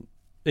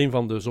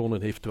van de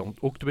zonen heeft dan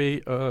ook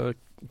 2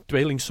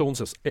 tweelingzoons.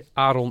 Dat is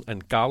Aaron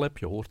en Caleb.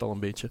 Je hoort al een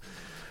beetje.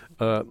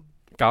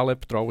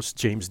 Caleb trouwens,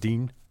 James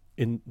Dean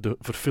in de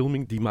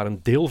verfilming, die maar een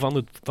deel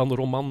van de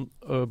roman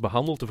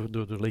behandelt.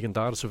 De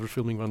legendarische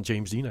verfilming van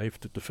James Dean. Hij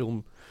heeft de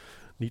film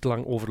niet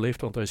lang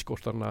overleefd, want hij is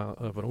kort daarna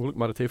verongelukt.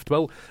 Maar het heeft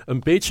wel een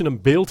beetje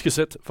een beeld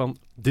gezet van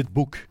dit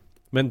boek.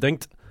 Men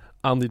denkt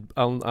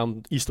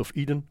aan East of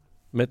Eden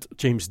met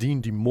James Dean,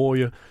 die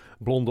mooie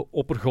blonde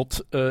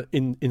oppergod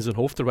in zijn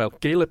hoofd, terwijl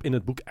Caleb in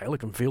het boek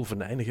eigenlijk een veel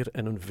venijniger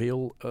en een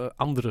veel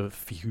andere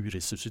figuur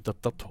is. Dus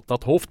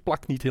dat hoofd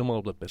plakt niet helemaal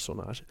op dat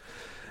personage.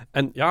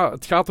 En ja,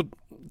 het gaat er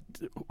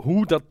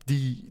hoe dat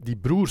die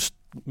broers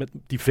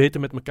die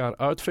veten met elkaar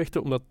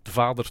uitvechten, omdat de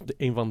vader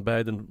een van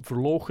beiden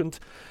verloochent.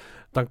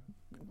 Dan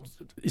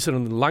is er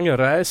een lange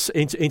reis.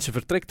 Eentje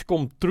vertrekt,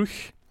 komt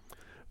terug.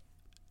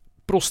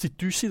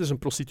 Prostitutie, dat is een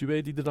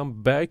prostituee die er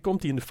dan bij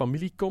komt, die in de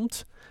familie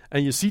komt.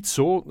 En je ziet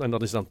zo, en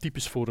dat is dan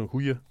typisch voor een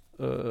goede...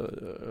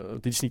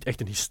 dit is niet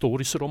echt een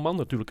historische roman.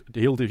 Natuurlijk,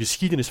 de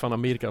geschiedenis van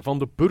Amerika, van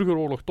de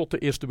burgeroorlog tot de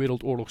Eerste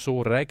Wereldoorlog,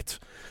 zo reikt.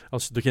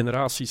 Als de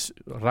generaties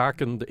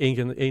raken,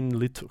 één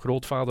lid,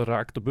 grootvader,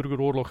 raakt de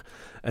burgeroorlog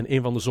en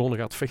een van de zonen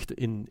gaat vechten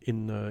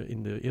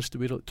in de Eerste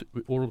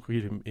Wereldoorlog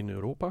hier in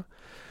Europa.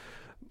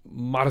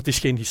 Maar het is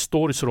geen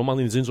historische roman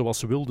in de zin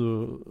zoals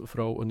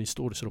Wildevrouw een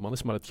historische roman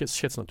is, maar het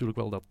schetst natuurlijk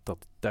wel dat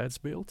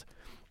tijdsbeeld.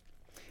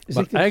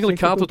 Maar eigenlijk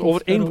gaat het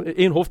over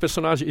één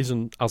hoofdpersonage is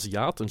een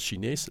Aziat, een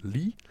Chinees,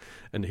 Li.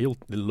 En heel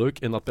leuk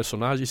in dat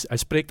personage is, hij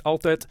spreekt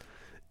altijd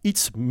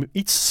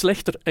iets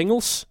slechter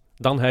Engels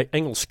dan hij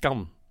Engels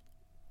kan.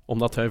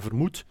 Omdat hij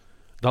vermoedt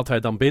dat hij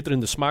dan beter in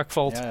de smaak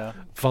valt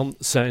van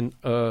zijn...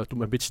 Doet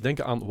me een beetje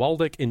denken aan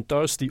Waldeck in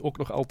Thuis, die ook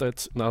nog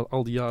altijd na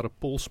al die jaren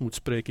Pools moet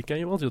spreken. Ken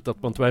je wel?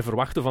 Want wij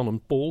verwachten van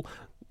een Pool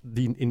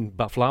die in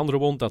Vlaanderen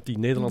woont, dat die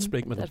Nederlands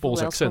spreekt met een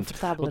Pools accent.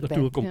 Wat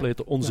natuurlijk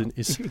complete onzin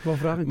is. Ik wou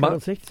vragen, Karel,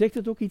 zegt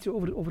het ook iets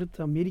over het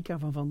Amerika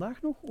van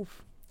vandaag nog?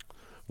 Of?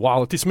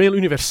 Wauw, het is meer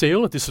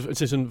universeel.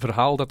 Het is een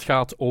verhaal dat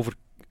gaat over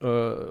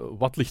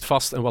wat ligt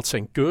vast en wat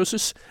zijn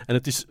keuzes. En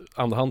het is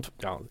aan de hand...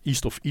 Ja,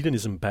 East of Eden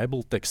is een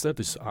bijbeltekst. Hè. Het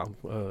is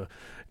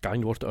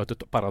Kain wordt uit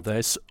het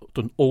paradijs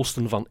ten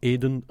oosten van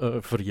Eden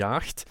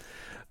verjaagd.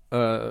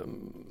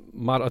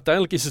 Maar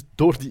uiteindelijk is het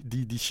door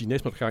die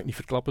Chinees, maar dat ga ik niet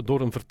verklappen,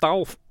 door een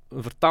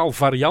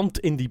vertaalvariant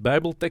in die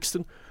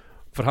bijbelteksten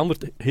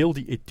verandert heel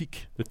die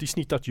ethiek. Het is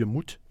niet dat je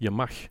moet, je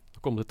mag.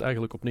 Daar komt het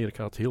eigenlijk op neer. Ik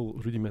ga het heel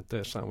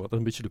rudimentair samenvatten. Dat is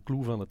een beetje de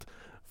clue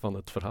van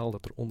het verhaal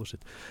dat eronder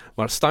zit.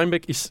 Maar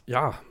Steinbeck is,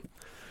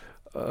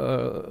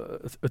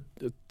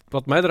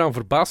 wat mij eraan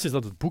verbaast is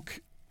dat het boek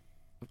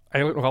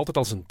eigenlijk nog altijd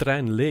als een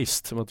trein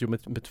leest. Want je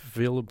met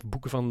veel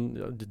boeken van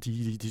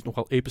die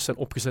nogal episch zijn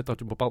opgezet, dat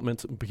je op een bepaald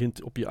moment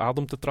begint op je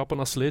adem te trappen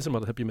als lezer, maar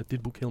dat heb je met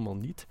dit boek helemaal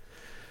niet.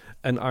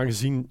 En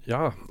aangezien,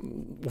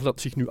 of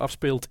dat zich nu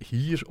afspeelt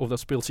hier, of dat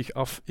speelt zich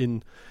af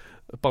in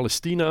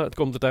Palestina, het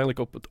komt uiteindelijk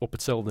op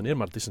hetzelfde neer,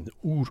 maar het is een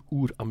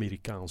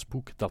oer-Amerikaans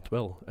boek, dat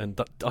wel. En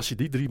als je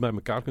die 3 bij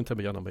elkaar kunt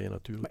hebben, dan ben je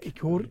natuurlijk... Maar ik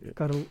hoor,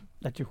 Karel,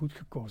 dat je goed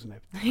gekozen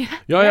hebt.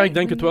 Ja, ik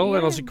denk het wel.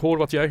 En als ik hoor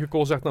wat jij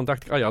gekozen hebt, dan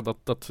dacht ik,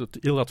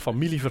 heel dat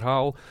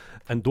familieverhaal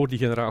en door die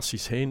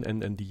generaties heen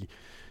en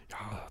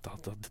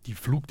die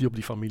vloek die op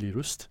die familie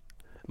rust.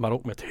 Maar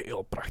ook met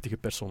heel prachtige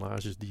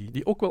personages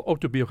die ook wel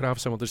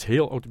autobiografisch zijn, want er is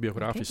heel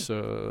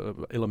autobiografische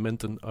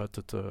elementen uit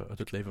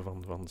het leven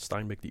van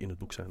Steinbeck die in het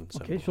boek zijn.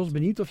 Oké, Jos,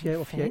 benieuwd of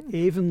jij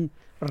even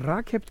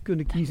raak hebt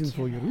kunnen kiezen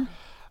voor Jeroen?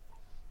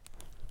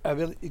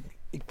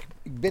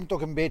 Ik ben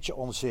toch een beetje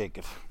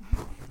onzeker.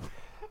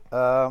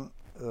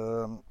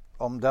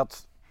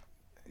 Omdat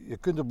je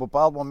kunt op een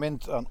bepaald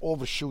moment aan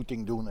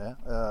overshooting doen. Hè.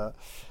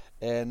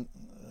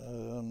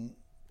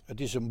 Het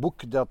is een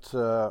boek dat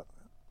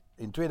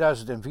in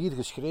 2004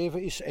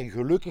 geschreven is en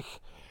gelukkig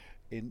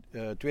in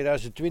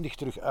 2020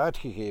 terug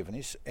uitgegeven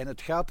is. En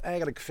het gaat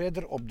eigenlijk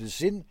verder op de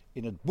zin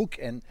in het boek.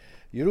 En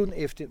Jeroen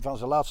heeft van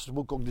zijn laatste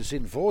boek ook de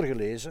zin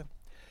voorgelezen.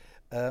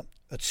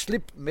 Het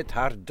slip met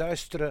haar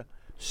duistere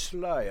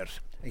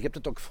sluier. En je hebt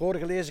het ook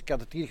voorgelezen, ik had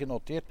het hier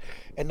genoteerd.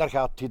 En daar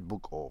gaat dit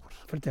boek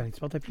over. Vertel eens,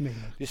 wat heb je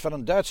meegemaakt? Het is van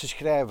een Duitse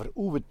schrijver,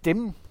 Uwe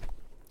Timm.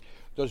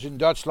 Dat is in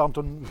Duitsland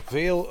een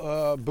veel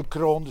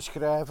bekroonde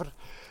schrijver.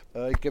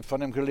 Ik heb van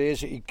hem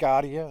gelezen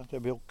Ikarie, dat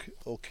hebben we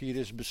ook hier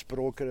eens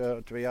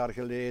besproken 2 jaar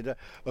geleden.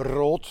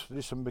 Rood, er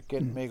is hem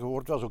bekend mee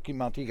gehoord. Was ook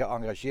iemand die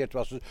geëngageerd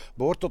was.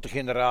 Behoort tot de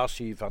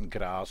generatie van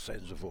Graas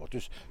enzovoort.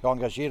 Dus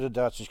geëngageerde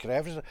Duitse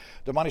schrijvers.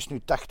 De man is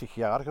nu 80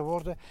 jaar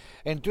geworden.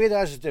 En in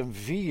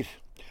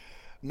 2004,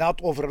 na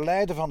het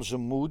overlijden van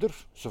zijn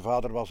moeder, zijn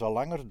vader was al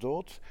langer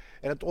dood,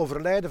 en het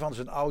overlijden van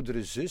zijn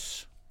oudere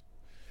zus,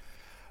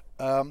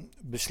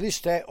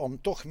 beslist hij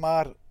om toch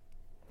maar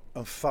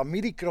een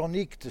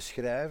familiekroniek te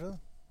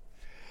schrijven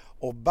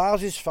op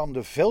basis van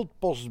de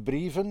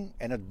veldpostbrieven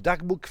en het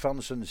dagboek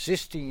van zijn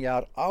 16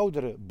 jaar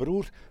oudere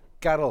broer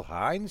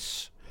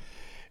Karl-Heinz,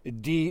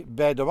 die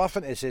bij de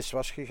Waffen-SS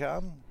was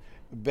gegaan,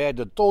 bij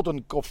de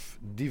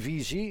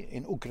Totenkopf-divisie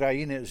in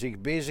Oekraïne zich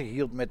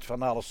bezighield met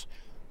van alles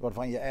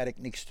waarvan je eigenlijk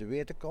niks te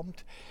weten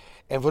komt.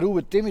 En voor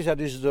Uwe Timm is dat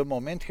dus het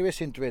moment geweest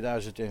in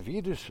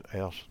 2004, dus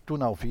hij was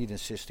toen al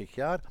 64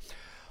 jaar,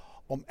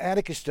 om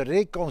eigenlijk eens te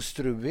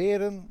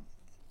reconstrueren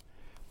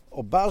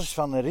op basis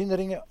van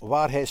herinneringen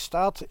waar hij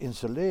staat in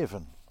zijn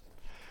leven.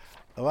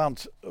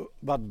 Want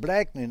wat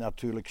blijkt nu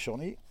natuurlijk,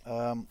 Johnny?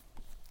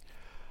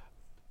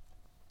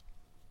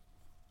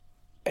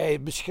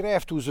 Hij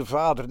beschrijft hoe zijn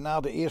vader na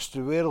de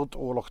Eerste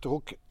Wereldoorlog toch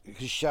ook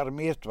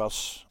gecharmeerd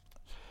was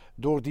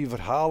door die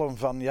verhalen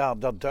van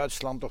dat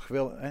Duitsland toch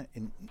wel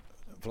in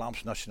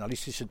Vlaams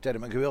nationalistische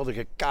termen een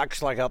geweldige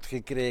kaakslag had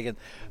gekregen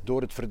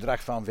door het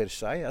verdrag van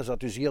Versailles. Hij zat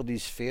dus heel die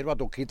sfeer,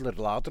 wat ook Hitler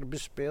later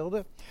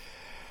bespeelde,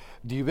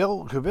 die wel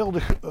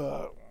geweldig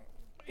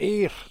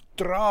eer,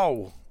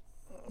 trouw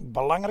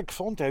belangrijk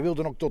vond. Hij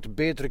wilde ook tot de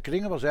betere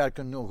kringen, was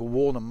eigenlijk een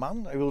gewone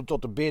man. Hij wilde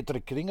tot de betere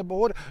kringen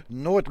behoren.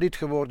 Nooit lid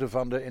geworden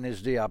van de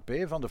NSDAP,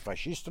 van de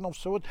fascisten of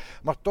zo.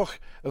 Maar toch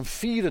een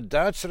fiere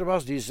Duitser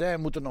was die zei,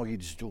 we moeten nog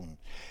iets doen.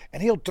 En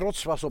heel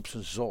trots was op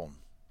zijn zoon.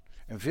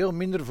 En veel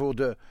minder voor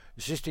de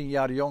 16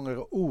 jaar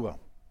jongere Uwe.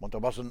 Want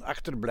dat was een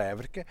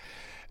achterblijverke.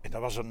 En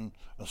dat was een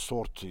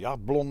soort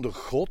blonde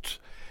god.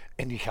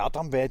 En die gaat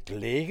dan bij het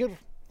leger.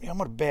 Ja,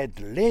 maar bij het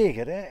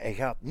leger, hè. Hij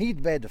gaat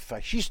niet bij de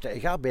fascisten, hij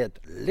gaat bij het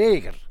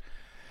leger.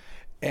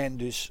 En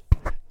dus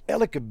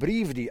elke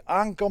brief die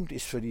aankomt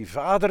is voor die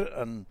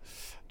vader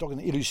toch een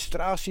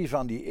illustratie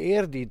van die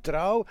eer, die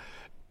trouw.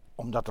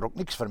 Omdat er ook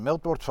niks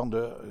vermeld wordt van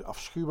de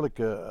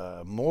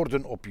afschuwelijke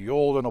moorden op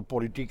Joden, op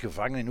politieke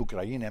gevangenen in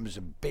Oekraïne. Hebben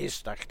ze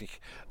beestachtig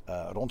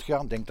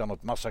rondgegaan. Denk aan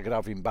het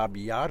massagraf in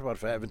Babi Yar,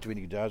 waar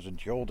 25.000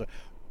 Joden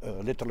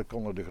letterlijk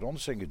onder de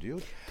grond zijn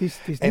geduwd.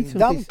 En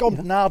dan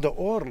komt na de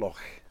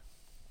oorlog.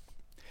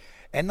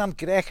 En dan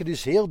krijg je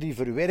dus heel die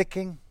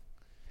verwerking.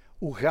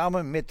 Hoe gaan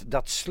we met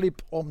dat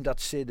slip om,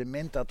 dat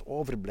sediment dat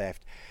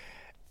overblijft?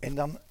 En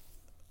dan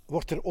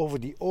wordt er over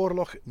die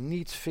oorlog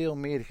niet veel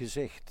meer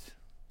gezegd.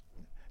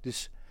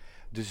 Dus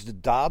de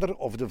dader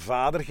of de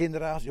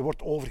vadergeneratie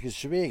wordt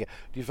overgezwegen.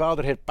 Die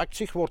vader herpakt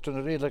zich, wordt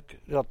een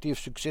relatief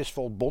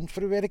succesvol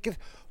bondverwerker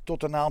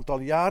tot een aantal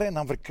jaren en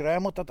dan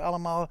verkruimelt dat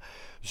allemaal.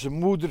 Zijn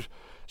moeder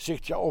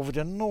zegt, over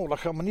de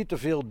oorlog gaan we niet te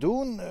veel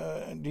doen.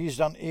 Die is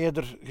dan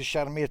eerder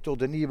gecharmeerd door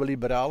de nieuwe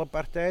liberale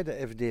partij,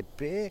 de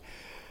FDP.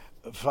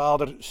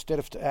 Vader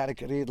sterft eigenlijk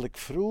redelijk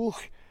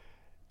vroeg.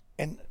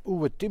 En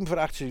Uwe Timm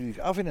vraagt zich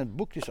af in het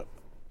boek,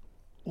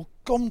 hoe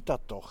komt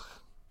dat toch?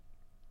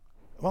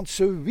 Want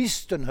ze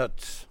wisten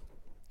het.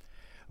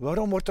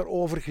 Waarom wordt er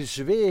over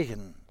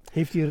gezwegen?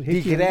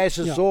 Die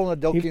grijze zone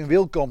die ook in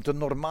wil komt, een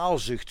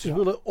normaalzucht. Ze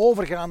willen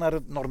overgaan naar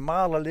het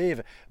normale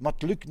leven, maar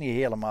het lukt niet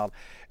helemaal.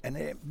 En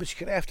hij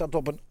beschrijft dat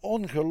op een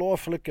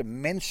ongelooflijke,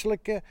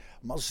 menselijke,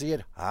 maar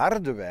zeer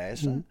harde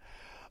wijze.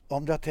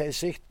 Omdat hij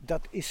zegt,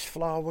 dat is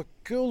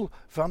flauwekul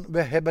van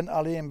we hebben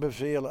alleen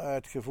bevelen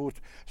uitgevoerd.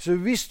 Ze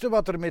wisten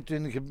wat er met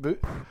hun gebeurde.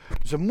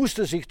 Ze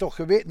moesten zich toch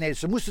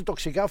ze moesten toch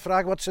zich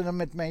afvragen wat er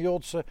met mijn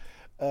Joodse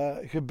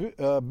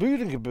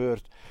buren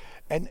gebeurt.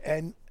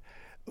 En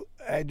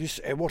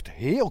hij wordt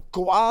heel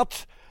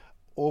kwaad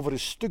over een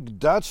stuk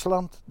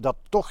Duitsland dat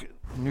toch,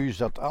 nu is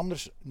dat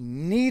anders,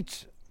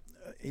 niet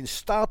in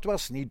staat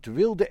was, niet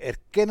wilde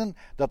erkennen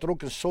dat er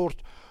ook een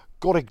soort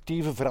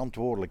collectieve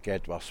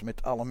verantwoordelijkheid was,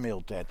 met alle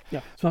mildheid.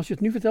 Ja, zoals je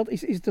het nu vertelt,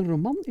 is het een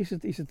roman? Is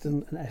het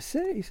een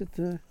essay?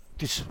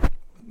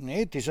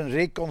 Het is een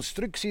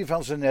reconstructie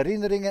van zijn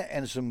herinneringen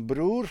en zijn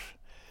broer.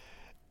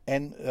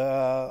 En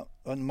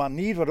een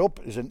manier waarop,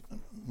 is een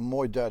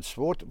mooi Duits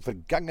woord,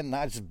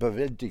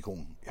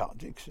 Vergangenheitsbewältigung. Ja,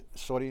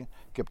 sorry,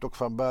 ik heb het ook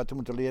van buiten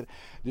moeten leren.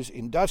 Dus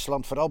in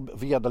Duitsland, vooral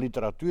via de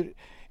literatuur,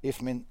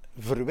 heeft men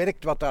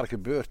verwerkt wat daar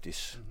gebeurd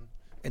is.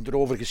 en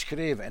erover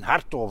geschreven en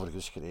hard over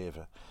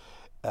geschreven.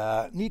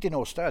 Niet in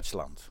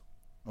Oost-Duitsland.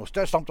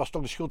 Oost-Duitsland was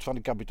toch de schuld van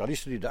de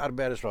kapitalisten die de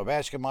arbeiders wat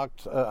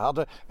wijsgemaakt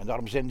hadden. En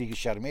daarom zijn die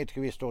gecharmeerd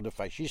geweest door de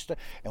fascisten.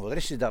 En voor de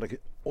rest is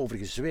daarover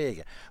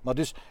gezwegen. Maar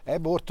dus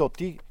hij behoort tot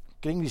die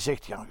kring die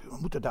zegt, ja, we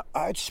moeten dat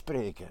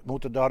uitspreken. We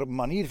moeten daar een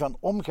manier van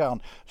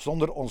omgaan.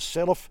 Zonder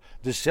onszelf,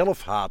 de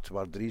zelfhaat,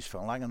 waar Dries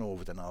van Langen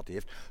over de naad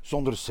heeft.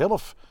 Zonder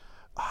zelf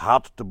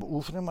haat te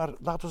beoefenen. Maar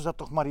laten we dat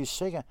toch maar eens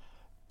zeggen.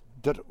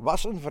 Er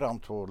was een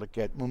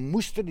verantwoordelijkheid. We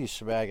moesten niet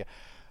zwijgen.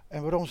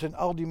 En waarom zijn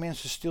al die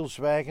mensen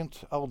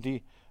stilzwijgend? Al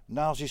die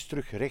nazi's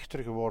terug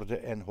rechter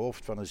geworden en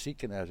hoofd van een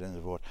ziekenhuis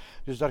enzovoort.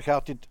 Dus daar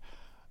gaat dit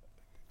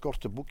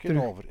korte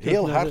boekje over.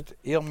 Heel hard,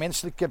 heel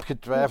menselijk. Ik heb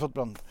getwijfeld,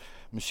 want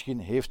misschien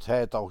heeft hij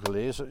het al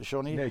gelezen,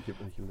 Johnny. Nee, ik heb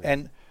het niet gelezen.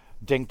 En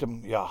denkt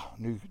hem, ja,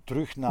 nu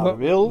terug naar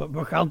Wil.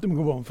 We gaan het hem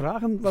gewoon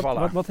vragen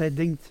wat hij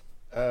denkt.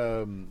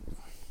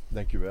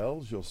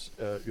 Dankjewel, Jos.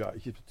 Ja, je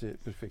hebt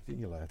het perfect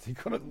ingeleid.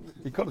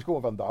 Ik kon het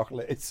gewoon vandaag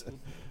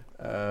lezen.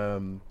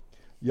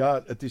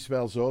 Ja, het is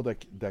wel zo dat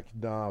ik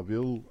na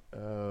Wil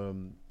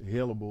een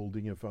heleboel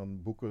dingen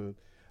van boeken...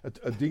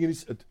 Het ding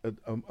is,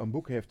 een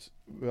boek heeft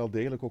wel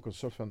degelijk ook een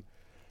soort van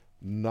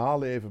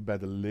naleven bij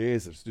de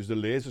lezers. Dus de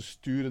lezers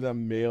sturen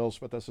dan mails,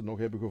 wat ze nog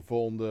hebben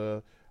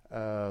gevonden.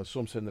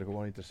 Soms zijn er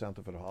gewoon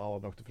interessante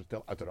verhalen nog te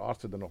vertellen. Uiteraard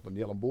zijn er nog een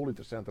heleboel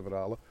interessante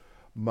verhalen.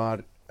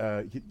 Maar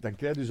dan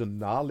krijg je dus een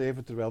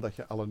naleven terwijl dat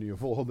je al nu een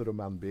volgende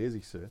roman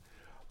bezig bent.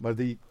 Maar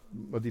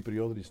die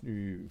periode is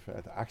nu in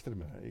feite achter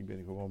me. Ik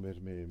ben gewoon weer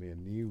met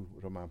een nieuw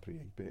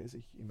romanproject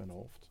bezig in mijn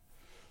hoofd.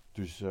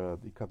 Dus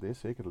ik ga deze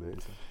zeker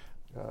lezen.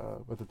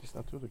 Want het is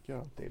natuurlijk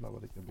een thema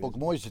wat ik mee bezig ben. Ook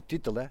mooi is de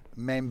titel, hè?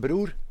 Mijn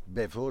broer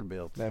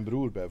bijvoorbeeld. Mijn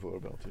broer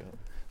bijvoorbeeld, ja.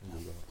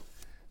 Inderdaad.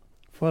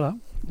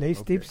 Voilà,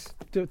 leestips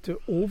te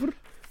over.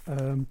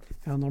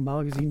 Ja,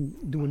 normaal gezien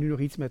doen we nu nog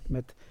iets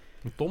met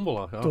Een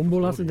tombola. Ja,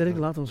 tombola's en dergelijke.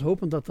 Laten we ons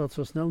hopen dat dat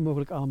zo snel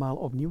mogelijk allemaal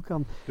opnieuw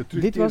kan. De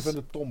terugkeer van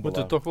de tombola. We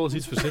moeten toch wel eens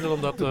iets verzinnen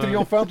omdat... De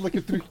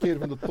triomfantelijke terugkeer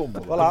van de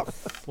tombola.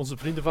 Voilà. Onze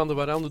vrienden van de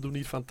Waarin doen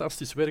hier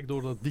fantastisch werk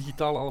door dat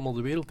digitaal allemaal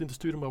de wereld in te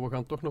sturen, maar we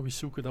gaan toch nog eens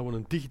zoeken dat we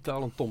een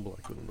digitale tombola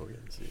kunnen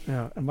organiseren.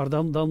 Ja, maar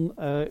dan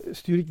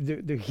stuur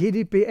ik de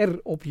GDPR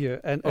op je.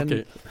 En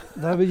Oké.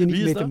 daar wil je niet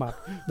Wie is mee dat? te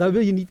maken. Daar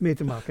wil je niet mee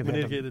te maken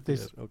Meneer hebben. GDPR,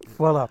 Dus, oké.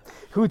 voilà.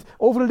 Goed,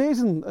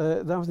 Overlezen.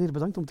 Dames en heren,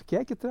 bedankt om te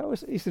kijken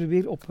trouwens. Is er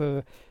weer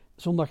op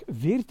zondag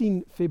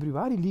 14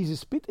 februari. Lise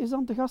Spit is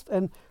dan te gast.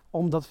 En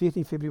omdat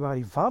 14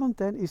 februari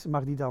Valentijn is,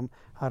 mag die dan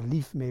haar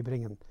lief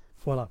meebrengen.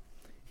 Voilà.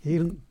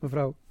 Heren,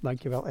 mevrouw,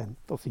 dankjewel en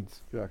tot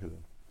ziens. Graag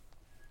gedaan.